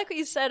what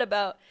you said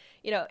about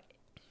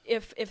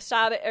if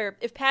Sabe or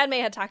if Padme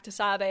had talked to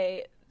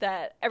Sabe,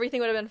 that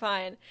everything would have been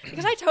fine.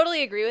 Because I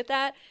totally agree with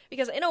that.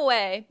 Because in a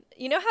way,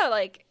 you know how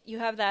like you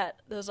have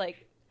those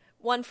like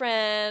one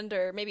friend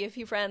or maybe a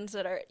few friends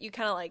that are you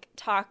kind of like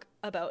talk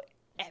about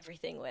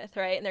everything with,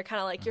 right? And they're kind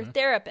of like your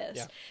therapist.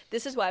 Yeah.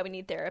 This is why we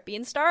need therapy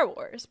in Star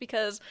Wars,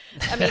 because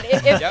I mean,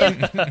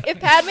 if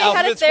Padme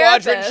had a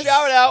therapist, Squadron,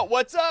 shout out,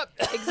 what's up?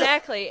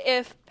 Exactly.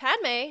 If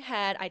Padme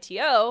had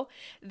ITO,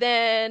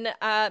 then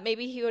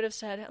maybe he would have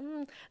said,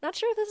 "Not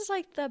sure if this is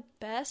like the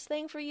best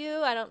thing for you.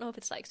 I don't know if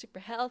it's like super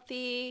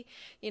healthy.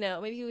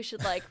 Maybe we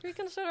should like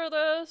reconsider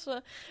this."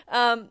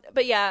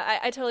 But yeah,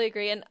 I totally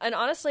agree. And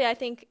honestly, I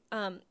think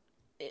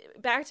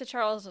back to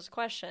Charles's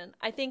question,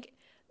 I think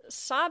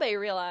Sabe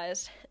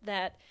realized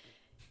that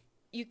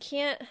you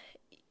can't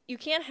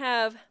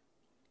have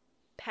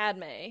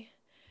Padme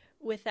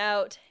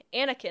without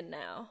Anakin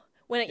now.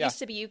 When it used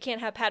to be you can't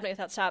have Padme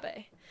without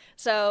Sabe.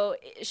 So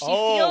she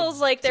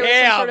feels like there was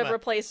some sort of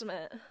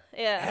replacement.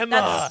 Yeah.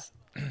 Emma.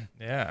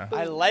 Yeah.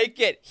 I like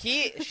it.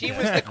 She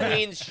was the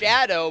queen's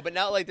shadow, but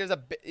now like there's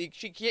you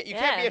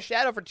can't be a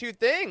shadow for two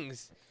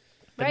things.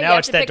 But now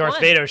it's that Darth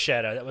Vader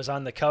shadow that was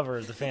on the cover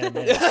of the Phantom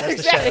Menace. That's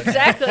the shadow.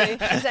 Exactly.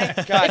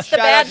 God, it's the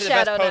bad out to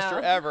shadow the best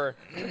poster now. ever.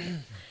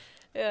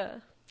 Yeah.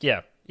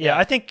 Yeah. Yeah,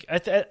 I think.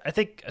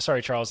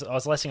 Sorry, Charles. The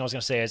last thing I was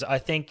going to say is I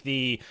think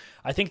the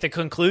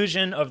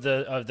conclusion of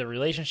the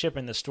relationship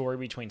and the story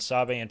between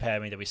Sabe and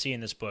Padme that we see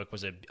in this book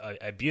was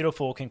a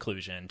beautiful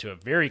conclusion to a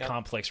very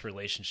complex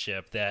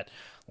relationship that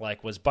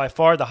was by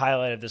far the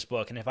highlight of this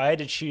book. And if I had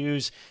to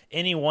choose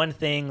any one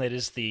thing that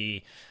is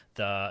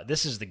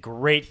this is the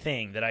great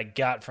thing that I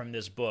got from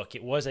this book,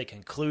 it was a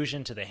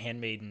conclusion to the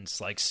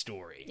Handmaiden's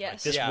story.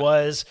 Yes. This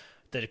was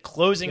the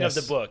closing of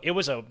the book. It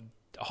was a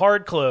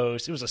hard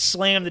close. It was a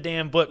slam the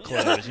damn book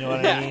close. You know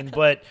what I mean?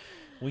 But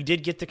we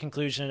did get the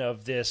conclusion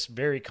of this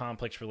very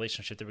complex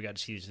relationship that we got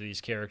to see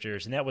these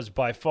characters, and that was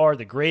by far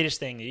the greatest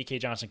thing that E.K.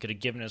 Johnston could have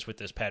given us with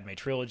this Padme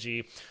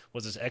trilogy,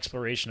 was this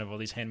exploration of all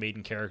these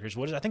Handmaiden characters.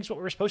 I think is what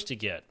we were supposed to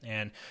get,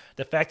 and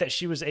the fact that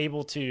she was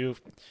able to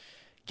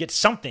get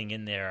something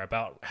in there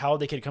about how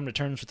they could come to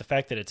terms with the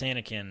fact that it's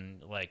Anakin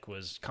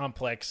was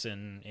complex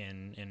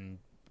and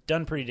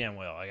done pretty damn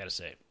well, I gotta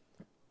say.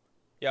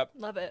 Yep.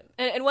 Love it.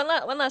 And one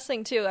last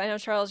thing, too. I know,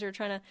 Charles, you're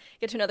trying to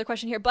get to another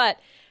question here, but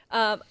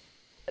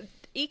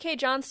E.K.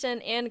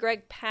 Johnston and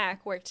Greg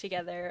Pak worked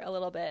together a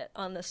little bit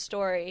on this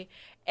story.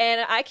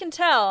 And I can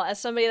tell, as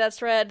somebody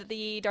that's read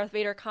the Darth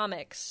Vader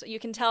comics, you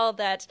can tell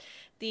that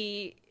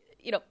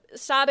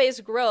Sabe's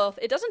growth,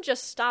 it doesn't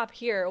just stop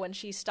here when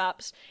she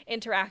stops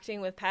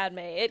interacting with Padme.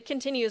 It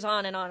continues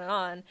on and on and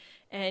on.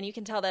 And you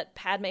can tell that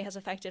Padme has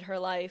affected her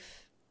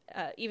life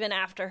even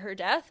after her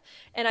death.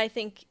 And I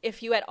think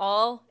if you at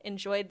all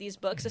enjoyed these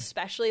books,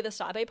 especially the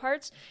Sabe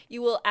parts,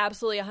 you will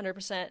absolutely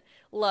 100%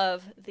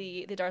 love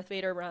the Darth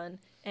Vader run.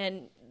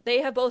 And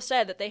they have both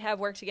said that they have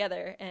worked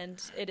together, and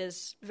it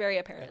is very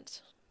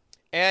apparent.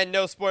 And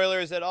no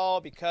spoilers at all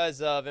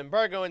because of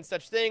embargo and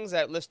such things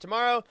that list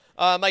tomorrow.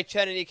 Mike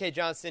Chen and E.K.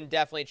 Johnston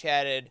definitely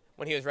chatted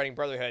when he was writing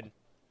Brotherhood.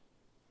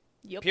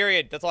 Yep.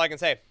 Period. That's all I can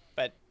say.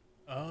 But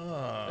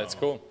that's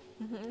cool.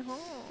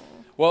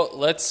 Well,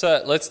 let's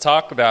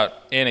talk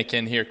about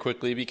Anakin here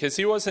quickly, because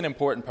he was an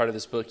important part of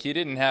this book. He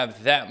didn't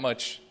have that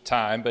much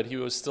time, but he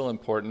was still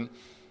important.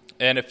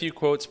 And a few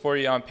quotes for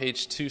you on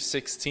page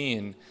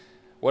 216.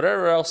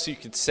 Whatever else you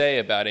could say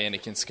about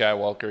Anakin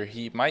Skywalker,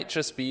 he might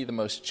just be the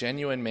most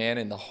genuine man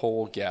in the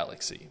whole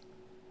galaxy.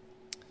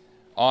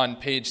 On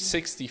page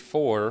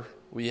 64,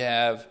 we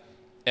have,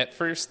 at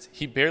first,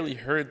 he barely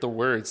heard the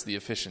words the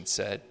Efficient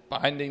said,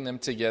 binding them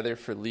together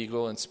for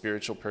legal and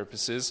spiritual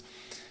purposes.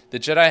 The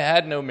Jedi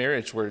had no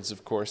marriage words,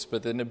 of course,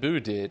 but the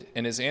Naboo did,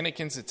 and as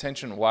Anakin's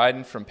attention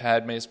widened from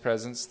Padme's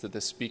presence to the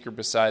speaker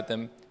beside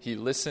them, he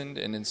listened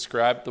and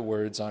inscribed the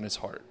words on his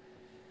heart.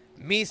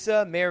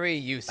 Misa,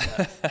 Mary,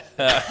 Yusa.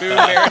 Naboo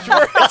marriage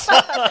words.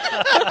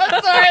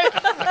 I'm sorry.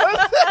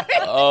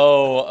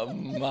 Oh,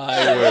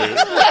 my word.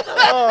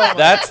 Oh,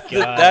 that's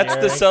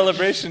the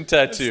celebration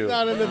tattoo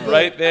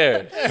right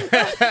there.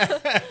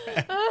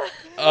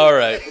 All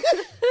right.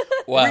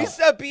 Wow.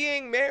 Risa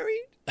being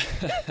married?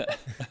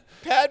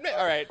 Padme?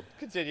 All right,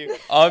 continue.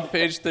 On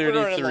page We're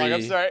running long,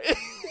 I'm 33, sorry.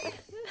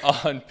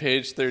 on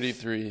page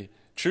 33,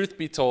 truth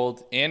be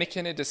told,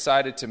 Anakin had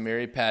decided to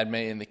marry Padme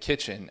in the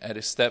kitchen at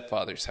his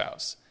stepfather's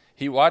house.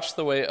 He watched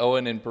the way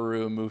Owen and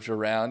Beru moved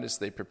around as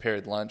they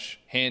prepared lunch,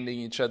 handing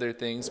each other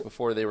things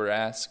before they were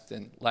asked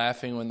and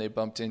laughing when they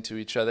bumped into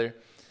each other.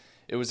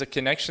 It was a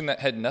connection that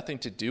had nothing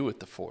to do with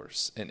the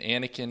Force, and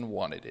Anakin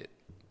wanted it.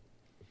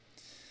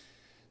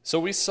 So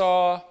we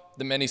saw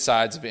the many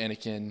sides of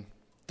Anakin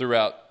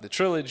throughout the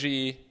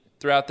trilogy,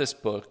 throughout this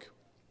book,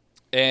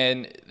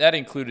 and that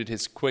included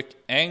his quick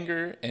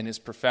anger and his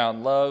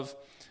profound love.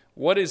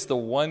 What is the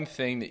one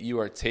thing that you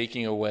are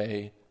taking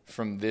away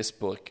from this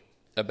book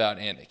about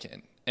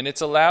Anakin? And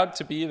it's allowed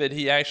to be that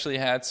he actually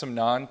had some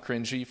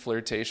non-cringy,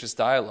 flirtatious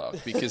dialogue,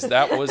 because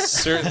that was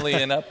certainly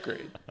an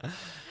upgrade.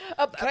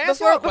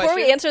 Before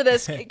we answer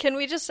this, can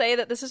we just say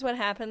that this is what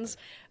happens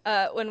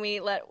when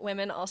we let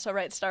women also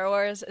write Star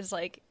Wars, is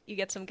you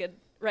get some good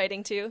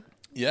writing too?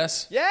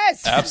 Yes.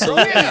 Yes.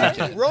 Absolutely.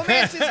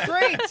 Romance is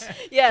great.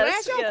 Yes. Can I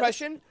ask you a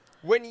question?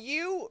 When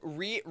you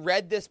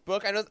read this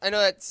book, I know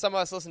that some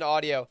of us listen to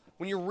audio.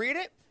 When you read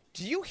it,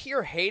 do you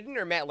hear Hayden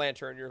or Matt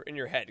Lanter in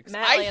your head? Because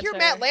I hear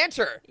Matt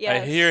Lanter.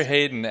 Yes. I hear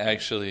Hayden,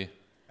 actually.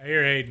 I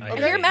hear Hayden. I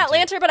hear Matt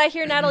Lanter, but I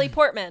hear Natalie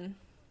Portman.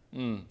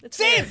 It's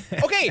same.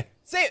 Okay,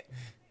 same.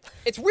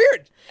 It's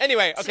weird.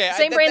 Anyway, okay.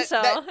 Same brain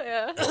cell.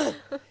 Yeah.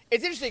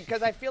 It's interesting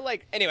because I feel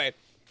like, anyway,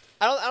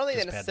 I don't think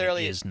that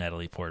necessarily Padme is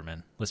Natalie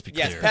Portman. Let's be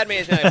yes, clear. Padme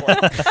is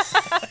Natalie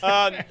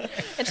Portman.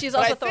 And she's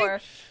also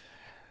Thor.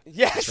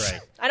 Yes. That's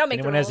right. I don't make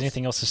Anyone the rules. has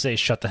anything else to say,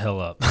 shut the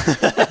hell up.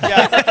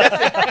 Yeah,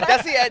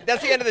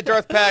 that's the end of the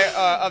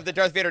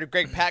Darth Vader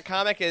Greg Pak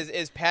comic.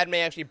 Is Padme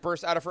actually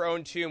bursts out of her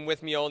own tomb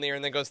with Mjolnir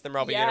and then goes to the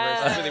Marvel Universe.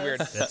 It's really weird.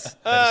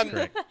 That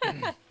is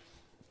correct.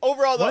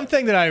 Overall, though, one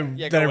thing that I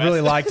really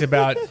liked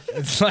about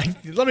it's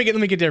let me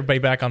get everybody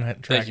back on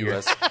track. Thank you, here.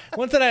 Wes.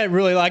 One thing I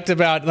really liked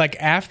about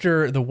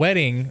after the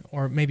wedding,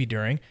 or maybe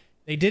during,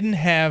 they didn't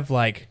have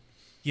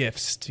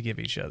gifts to give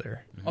each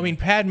other. Mm-hmm. I mean,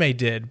 Padme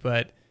did,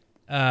 but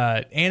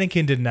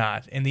Anakin did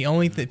not, and the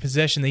only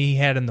possession that he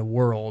had in the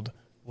world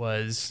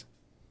was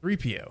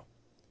 3PO,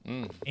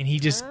 and he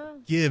just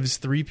gives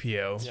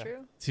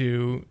 3PO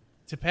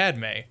to to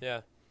Padme.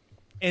 Yeah.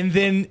 And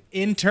then,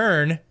 in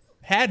turn,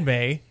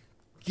 Padme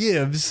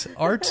gives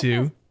R2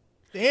 to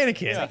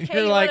Anakin. Hey,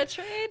 You're you like, want to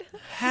trade?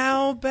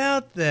 how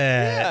about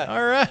that? Yeah.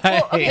 All right.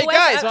 Well, okay, Hey,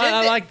 Wes, guys,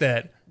 I like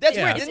that. That's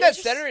Yeah. weird. Isn't that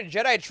Senator and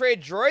Jedi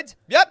trade droids?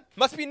 Yep,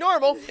 must be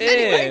normal.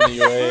 Anyway.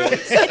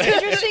 It's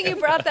interesting you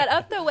brought that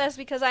up, though, Wes,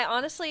 because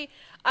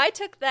I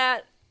took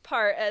that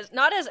part as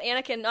not as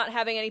Anakin not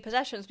having any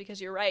possessions,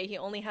 because you're right, he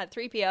only had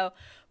 3PO,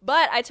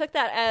 but I took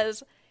that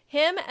as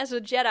him as a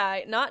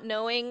Jedi not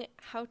knowing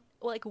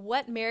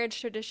what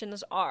marriage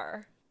traditions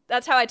are.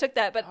 That's how I took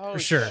that, but For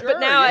sure. But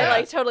now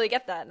I totally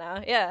get that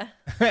now. Yeah.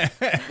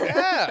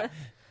 Yeah.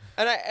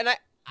 And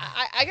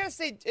I gotta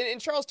say,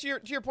 and Charles, to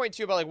your point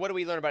too about what do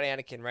we learn about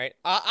Anakin, right?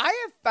 I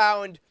have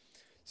found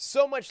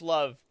so much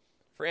love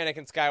for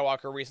Anakin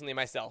Skywalker recently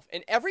myself.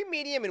 In every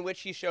medium in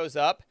which he shows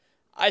up,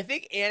 I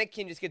think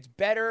Anakin just gets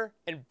better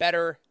and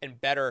better and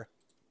better.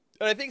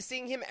 And I think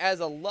seeing him as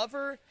a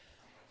lover,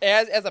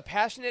 as a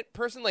passionate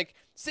person, like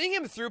seeing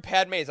him through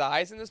Padme's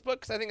eyes in this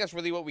book, because I think that's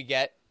really what we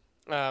get,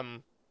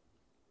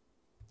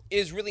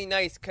 is really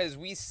nice, because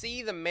we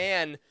see the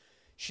man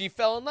she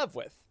fell in love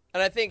with.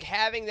 And I think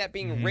having that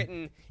being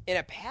written in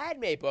a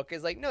Padme book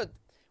is no,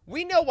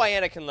 we know why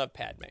Anakin loved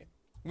Padme.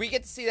 We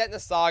get to see that in the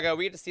saga.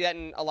 We get to see that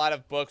in a lot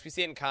of books. We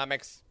see it in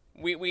comics.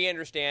 We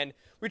understand.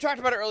 We talked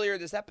about it earlier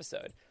this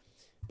episode.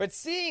 But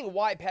seeing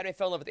why Padme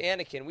fell in love with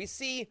Anakin, we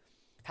see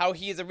how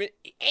he is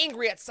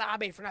angry at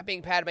Sabe for not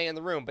being Padme in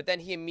the room, but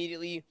then he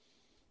immediately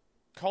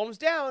calms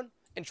down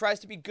and tries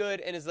to be good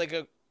and is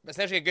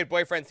essentially a good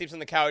boyfriend, sleeps on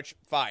the couch,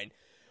 fine.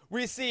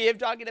 We see him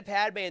talking to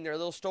Padme in their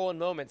little stolen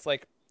moments.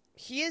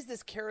 He is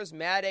this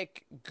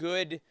charismatic,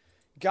 good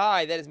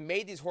guy that has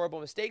made these horrible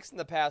mistakes in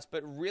the past,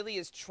 but really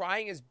is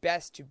trying his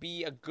best to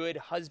be a good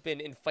husband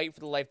and fight for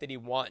the life that he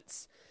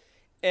wants.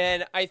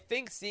 And I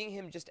think seeing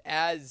him just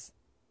as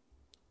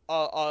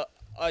a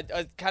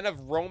kind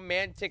of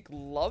romantic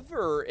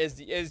lover,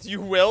 as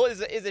you will,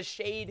 is a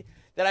shade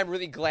that I'm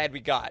really glad we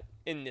got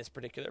in this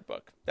particular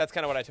book. That's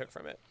kind of what I took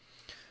from it.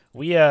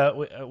 We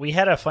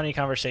had a funny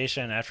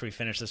conversation after we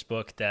finished this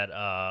book that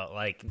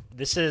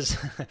this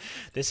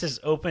has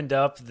opened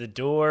up the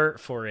door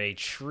for a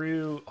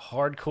true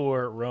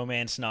hardcore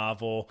romance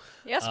novel.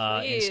 Yes,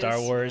 in Star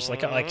Wars.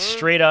 Like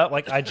straight up,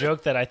 I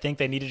joke that I think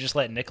they need to just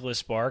let Nicholas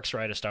Sparks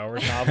write a Star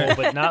Wars novel,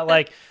 but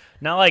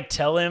not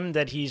tell him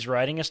that he's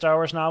writing a Star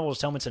Wars novel.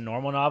 Just tell him it's a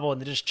normal novel,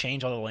 and then just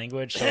change all the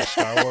language so it's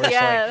Star Wars.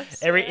 Yes,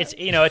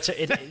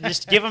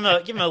 just give him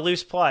a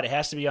loose plot. It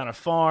has to be on a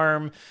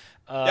farm.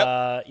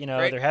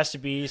 Great. There has to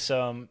be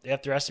some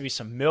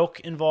milk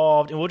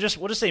involved, and we'll just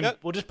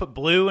put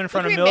blue in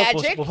front of milk.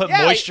 We'll put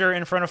moisture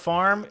in front of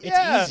farm.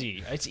 Yeah.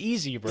 It's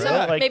easy,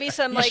 bro. Maybe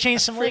some just change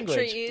some fruit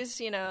language.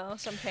 trees,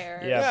 some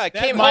pear. Yeah,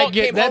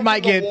 That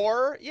might get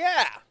war.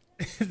 Yeah.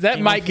 That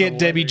might get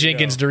Debbie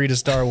Jenkins to read a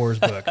Star Wars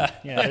book.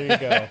 Yeah,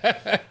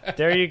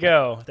 there you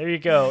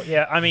go.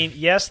 Yeah, I mean,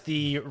 yes,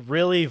 the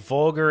really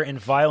vulgar and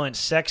violent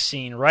sex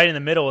scene right in the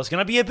middle is going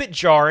to be a bit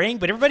jarring,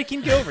 but everybody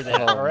can get over that,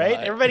 all right?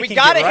 Everybody can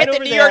gotta get right hit the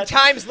over New that. York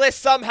Times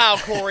list somehow,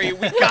 Corey.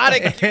 We gotta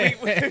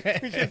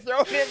we should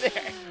throw it in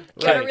there.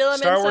 Gotta reel 'em in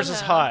Star Wars is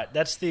somehow. hot.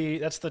 That's the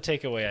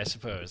takeaway, I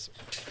suppose.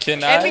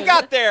 And we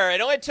got there.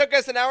 It only took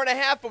us an hour and a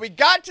half, but we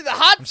got to the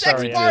hot sex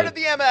sorry, part dude. of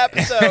the Emma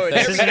episode.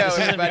 Here we go, This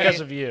isn't everybody. because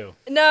of you.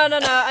 No.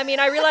 I mean,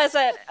 I realize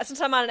that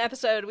since I'm on an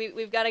episode,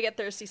 we've got to get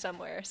thirsty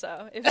somewhere.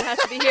 So if it has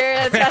to be here,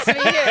 it has to be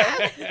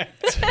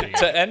here.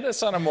 To end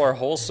us on a more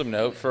wholesome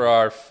note for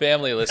our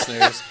family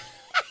listeners,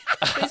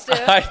 Please do.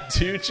 I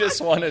do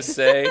just want to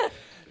say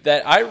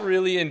that I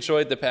really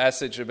enjoyed the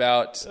passage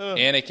about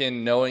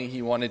Anakin knowing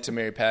he wanted to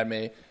marry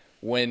Padme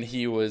when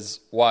he was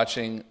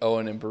watching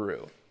Owen and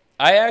Beru.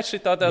 I actually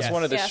thought that was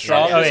one of the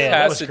strongest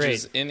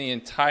passages in the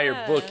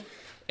entire book.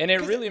 And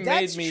it really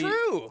made me...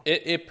 True.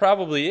 It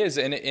probably is.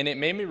 And it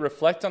made me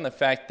reflect on the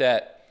fact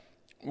that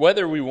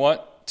whether we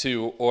want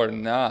to or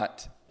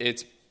not,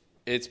 it's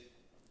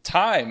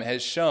time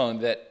has shown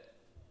that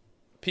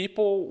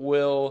people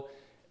will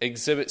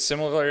exhibit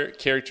similar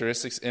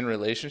characteristics in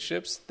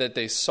relationships that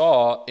they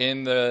saw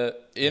in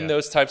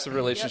those types of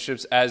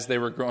relationships as they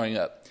were growing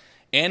up.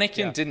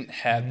 Anakin didn't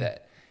have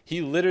that.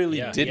 He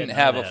literally didn't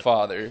have a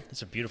father.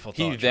 It's a beautiful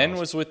thought, He then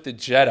was with the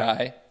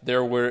Jedi.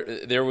 There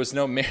was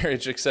no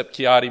marriage except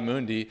Kiadi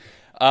Mundi.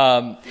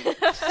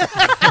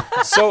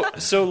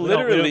 So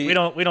literally, we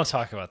don't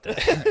talk about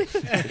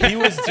that. he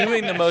was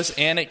doing the most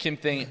Anakin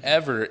thing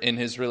ever in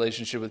his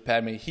relationship with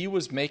Padme. He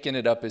was making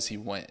it up as he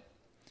went.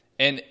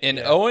 And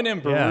Owen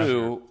and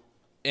Beru,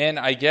 and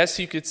I guess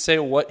you could say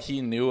what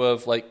he knew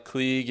of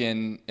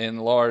Klieg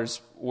and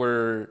Lars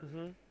were,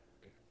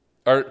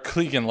 or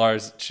Klieg and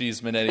Lars,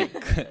 geez, Minetti,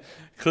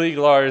 Klieg,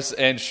 Lars,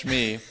 and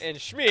Shmi. And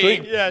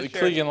Shmi,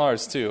 Klieg and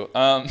Lars too.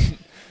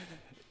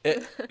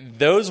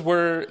 Those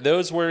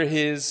were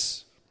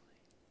his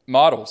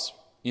models,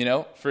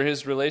 for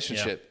his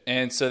relationship,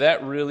 and so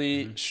that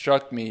really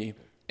struck me,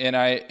 and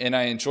I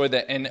enjoyed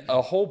that, and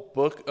a whole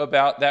book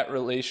about that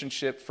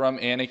relationship from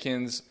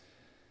Anakin's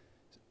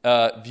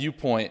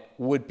viewpoint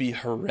would be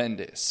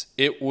horrendous.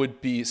 It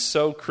would be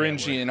so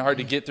cringy and hard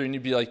to get through, and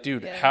you'd be like,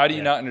 dude, how do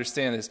you not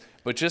understand this?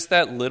 But just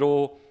that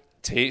little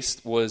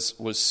taste was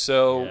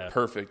so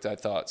perfect, I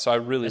thought. So I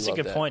really loved that. That's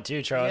a good point,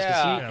 too, Charles,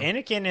 because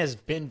Anakin has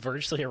been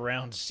virtually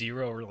around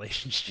 0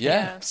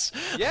 relationships.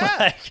 Yeah.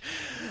 Like,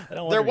 I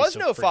don't there wonder was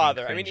he's so no freaking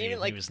father. I mean, cringy even when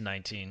like he was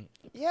 19.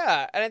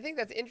 Yeah, and I think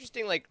that's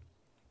interesting. Like,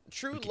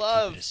 true We could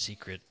love. keep it a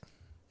secret.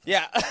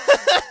 Yeah.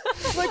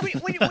 Like,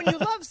 when you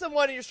love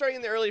someone and you're starting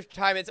in the early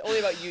time, it's only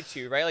about you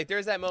two, right? Like,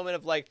 there's that moment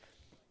of, like,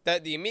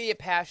 the immediate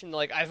passion,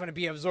 like, I just want to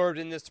be absorbed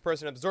in this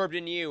person, absorbed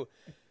in you.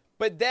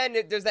 But then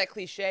there's that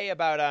cliche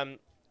about,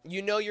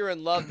 you know you're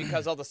in love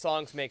because all the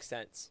songs make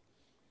sense.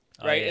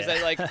 Right? Is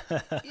that, like,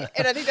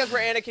 and I think that's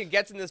where Anakin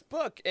gets in this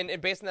book, and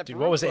based on that. Dude,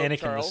 what was Anakin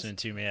Charles, listening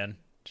to, man?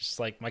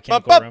 Just like My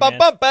Chemical Romance.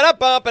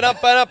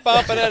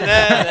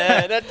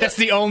 That's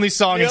the only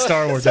song in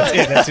Star Wars. That's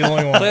it. That's the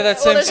only one. Play that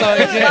same song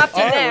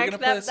again.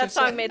 That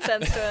song made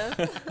sense to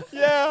him.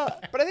 Yeah,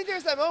 but I think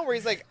there's that moment where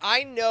he's like,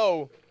 I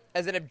know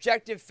as an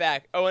objective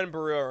fact, Owen and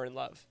Beru are in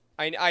love.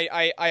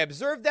 I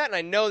observed that, and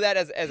I know that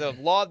as a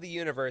law of the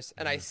universe,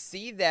 and I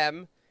see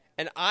them,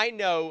 and I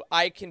know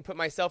I can put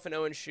myself in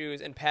Owen's shoes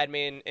and Padme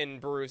in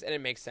Beru's, and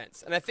it makes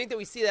sense. And I think that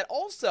we see that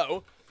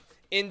also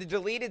in the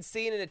deleted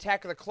scene in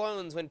Attack of the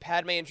Clones when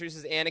Padme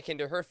introduces Anakin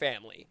to her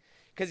family,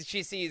 because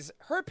she sees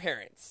her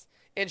parents,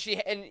 and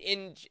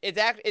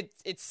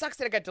it sucks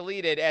that it got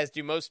deleted, as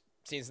do most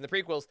scenes in the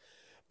prequels.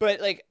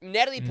 But like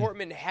Natalie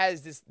Portman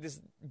has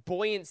this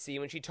buoyancy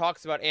when she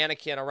talks about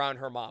Anakin around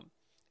her mom,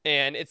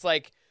 and it's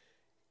like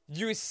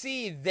you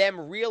see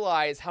them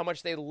realize how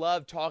much they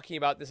love talking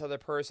about this other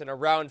person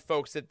around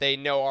folks that they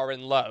know are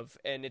in love,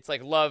 and it's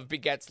like love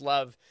begets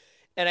love,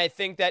 and I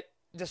think that.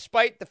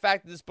 Despite the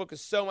fact that this book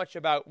is so much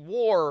about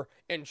war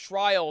and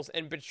trials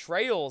and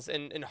betrayals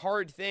and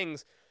hard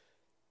things,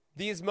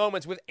 these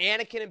moments with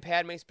Anakin and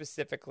Padme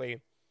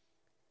specifically,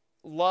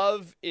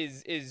 love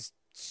is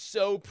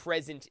so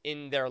present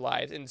in their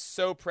lives and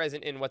so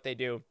present in what they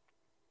do.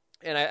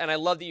 And I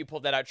love that you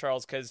pulled that out,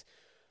 Charles, because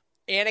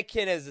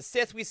Anakin as a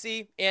Sith we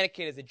see,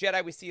 Anakin as a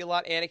Jedi we see a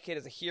lot, Anakin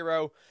as a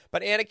hero,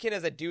 but Anakin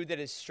as a dude that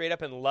is straight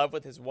up in love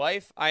with his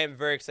wife, I am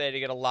very excited to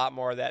get a lot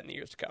more of that in the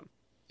years to come.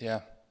 Yeah.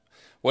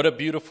 What a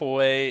beautiful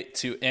way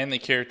to end the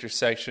character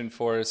section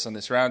for us on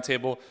this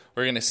roundtable.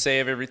 We're going to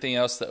save everything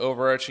else, the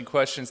overarching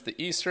questions, the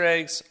Easter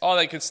eggs, all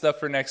that good stuff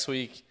for next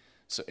week.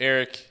 So,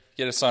 Eric,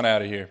 get us on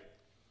out of here.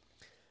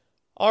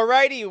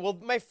 Alrighty, well,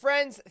 my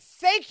friends,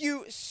 thank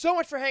you so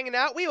much for hanging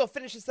out. We will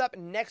finish this up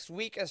next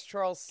week, as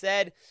Charles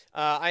said.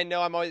 I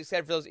know I'm always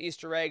excited for those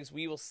Easter eggs.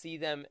 We will see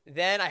them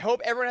then. I hope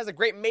everyone has a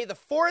great May the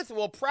 4th.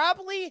 We'll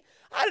probably,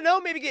 I don't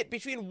know, maybe get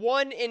between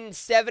 1 and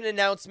 7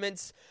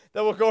 announcements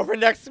that we'll go over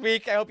next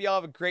week. I hope you all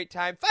have a great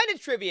time. Find a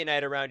trivia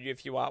night around you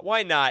if you want.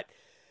 Why not?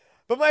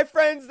 But my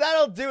friends,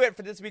 that'll do it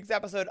for this week's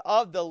episode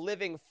of The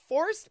Living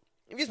Force.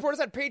 If you support us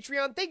on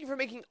Patreon, thank you for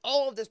making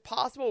all of this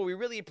possible. We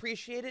really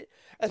appreciate it.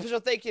 A special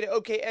thank you to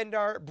OK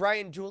Endar,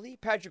 Brian Dooley,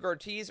 Patrick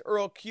Ortiz,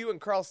 Earl Q,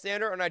 and Carl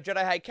Sander on our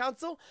Jedi High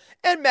Council,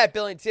 and Matt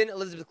Billington,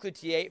 Elizabeth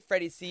Cloutier,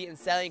 Freddie C, and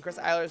Sally and Chris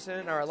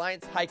Eilerson in our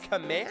Alliance High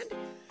Command.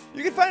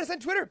 You can find us on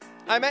Twitter.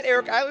 I'm at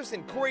Eric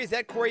Eilerson, Corey is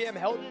at Corey M.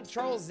 Helton,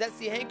 Charles is at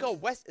C. Hanko,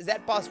 Wes is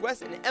at Boss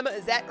West, and Emma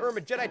is at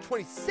Irma Jedi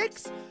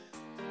 26.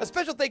 A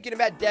special thank you to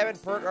Matt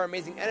Davenport, our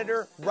amazing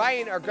editor,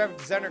 Ryan, our graphic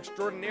designer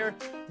extraordinaire,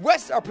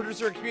 Wes, our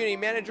producer and community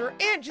manager,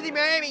 and to the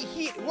Miami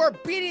Heat, who are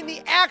beating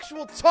the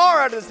actual tar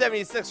out of the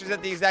 76ers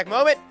at the exact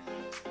moment.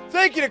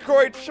 Thank you to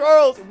Corey,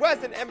 Charles,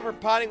 Wes, and Emma for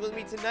potting with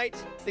me tonight.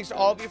 Thanks to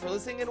all of you for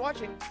listening and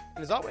watching.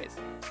 And as always,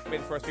 may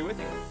the Force be with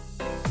you.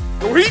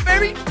 Go Heat,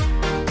 baby!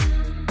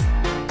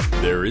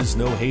 There is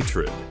no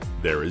hatred.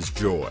 There is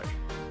joy.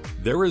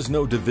 There is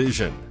no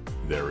division.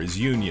 There is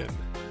union.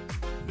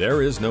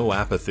 There is no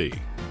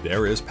apathy.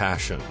 There is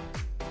passion.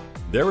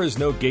 There is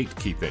no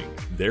gatekeeping.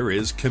 There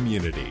is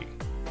community.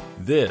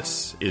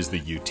 This is the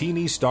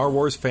Utini Star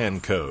Wars Fan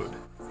Code.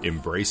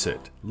 Embrace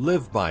it,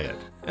 live by it,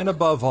 and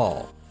above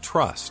all,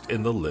 trust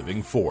in the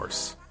living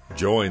force.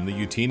 Join the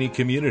Utini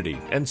community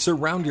and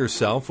surround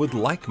yourself with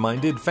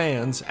like-minded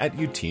fans at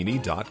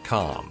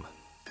utini.com.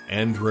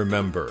 And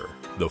remember,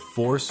 the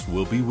Force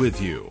will be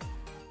with you,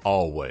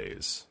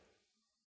 always.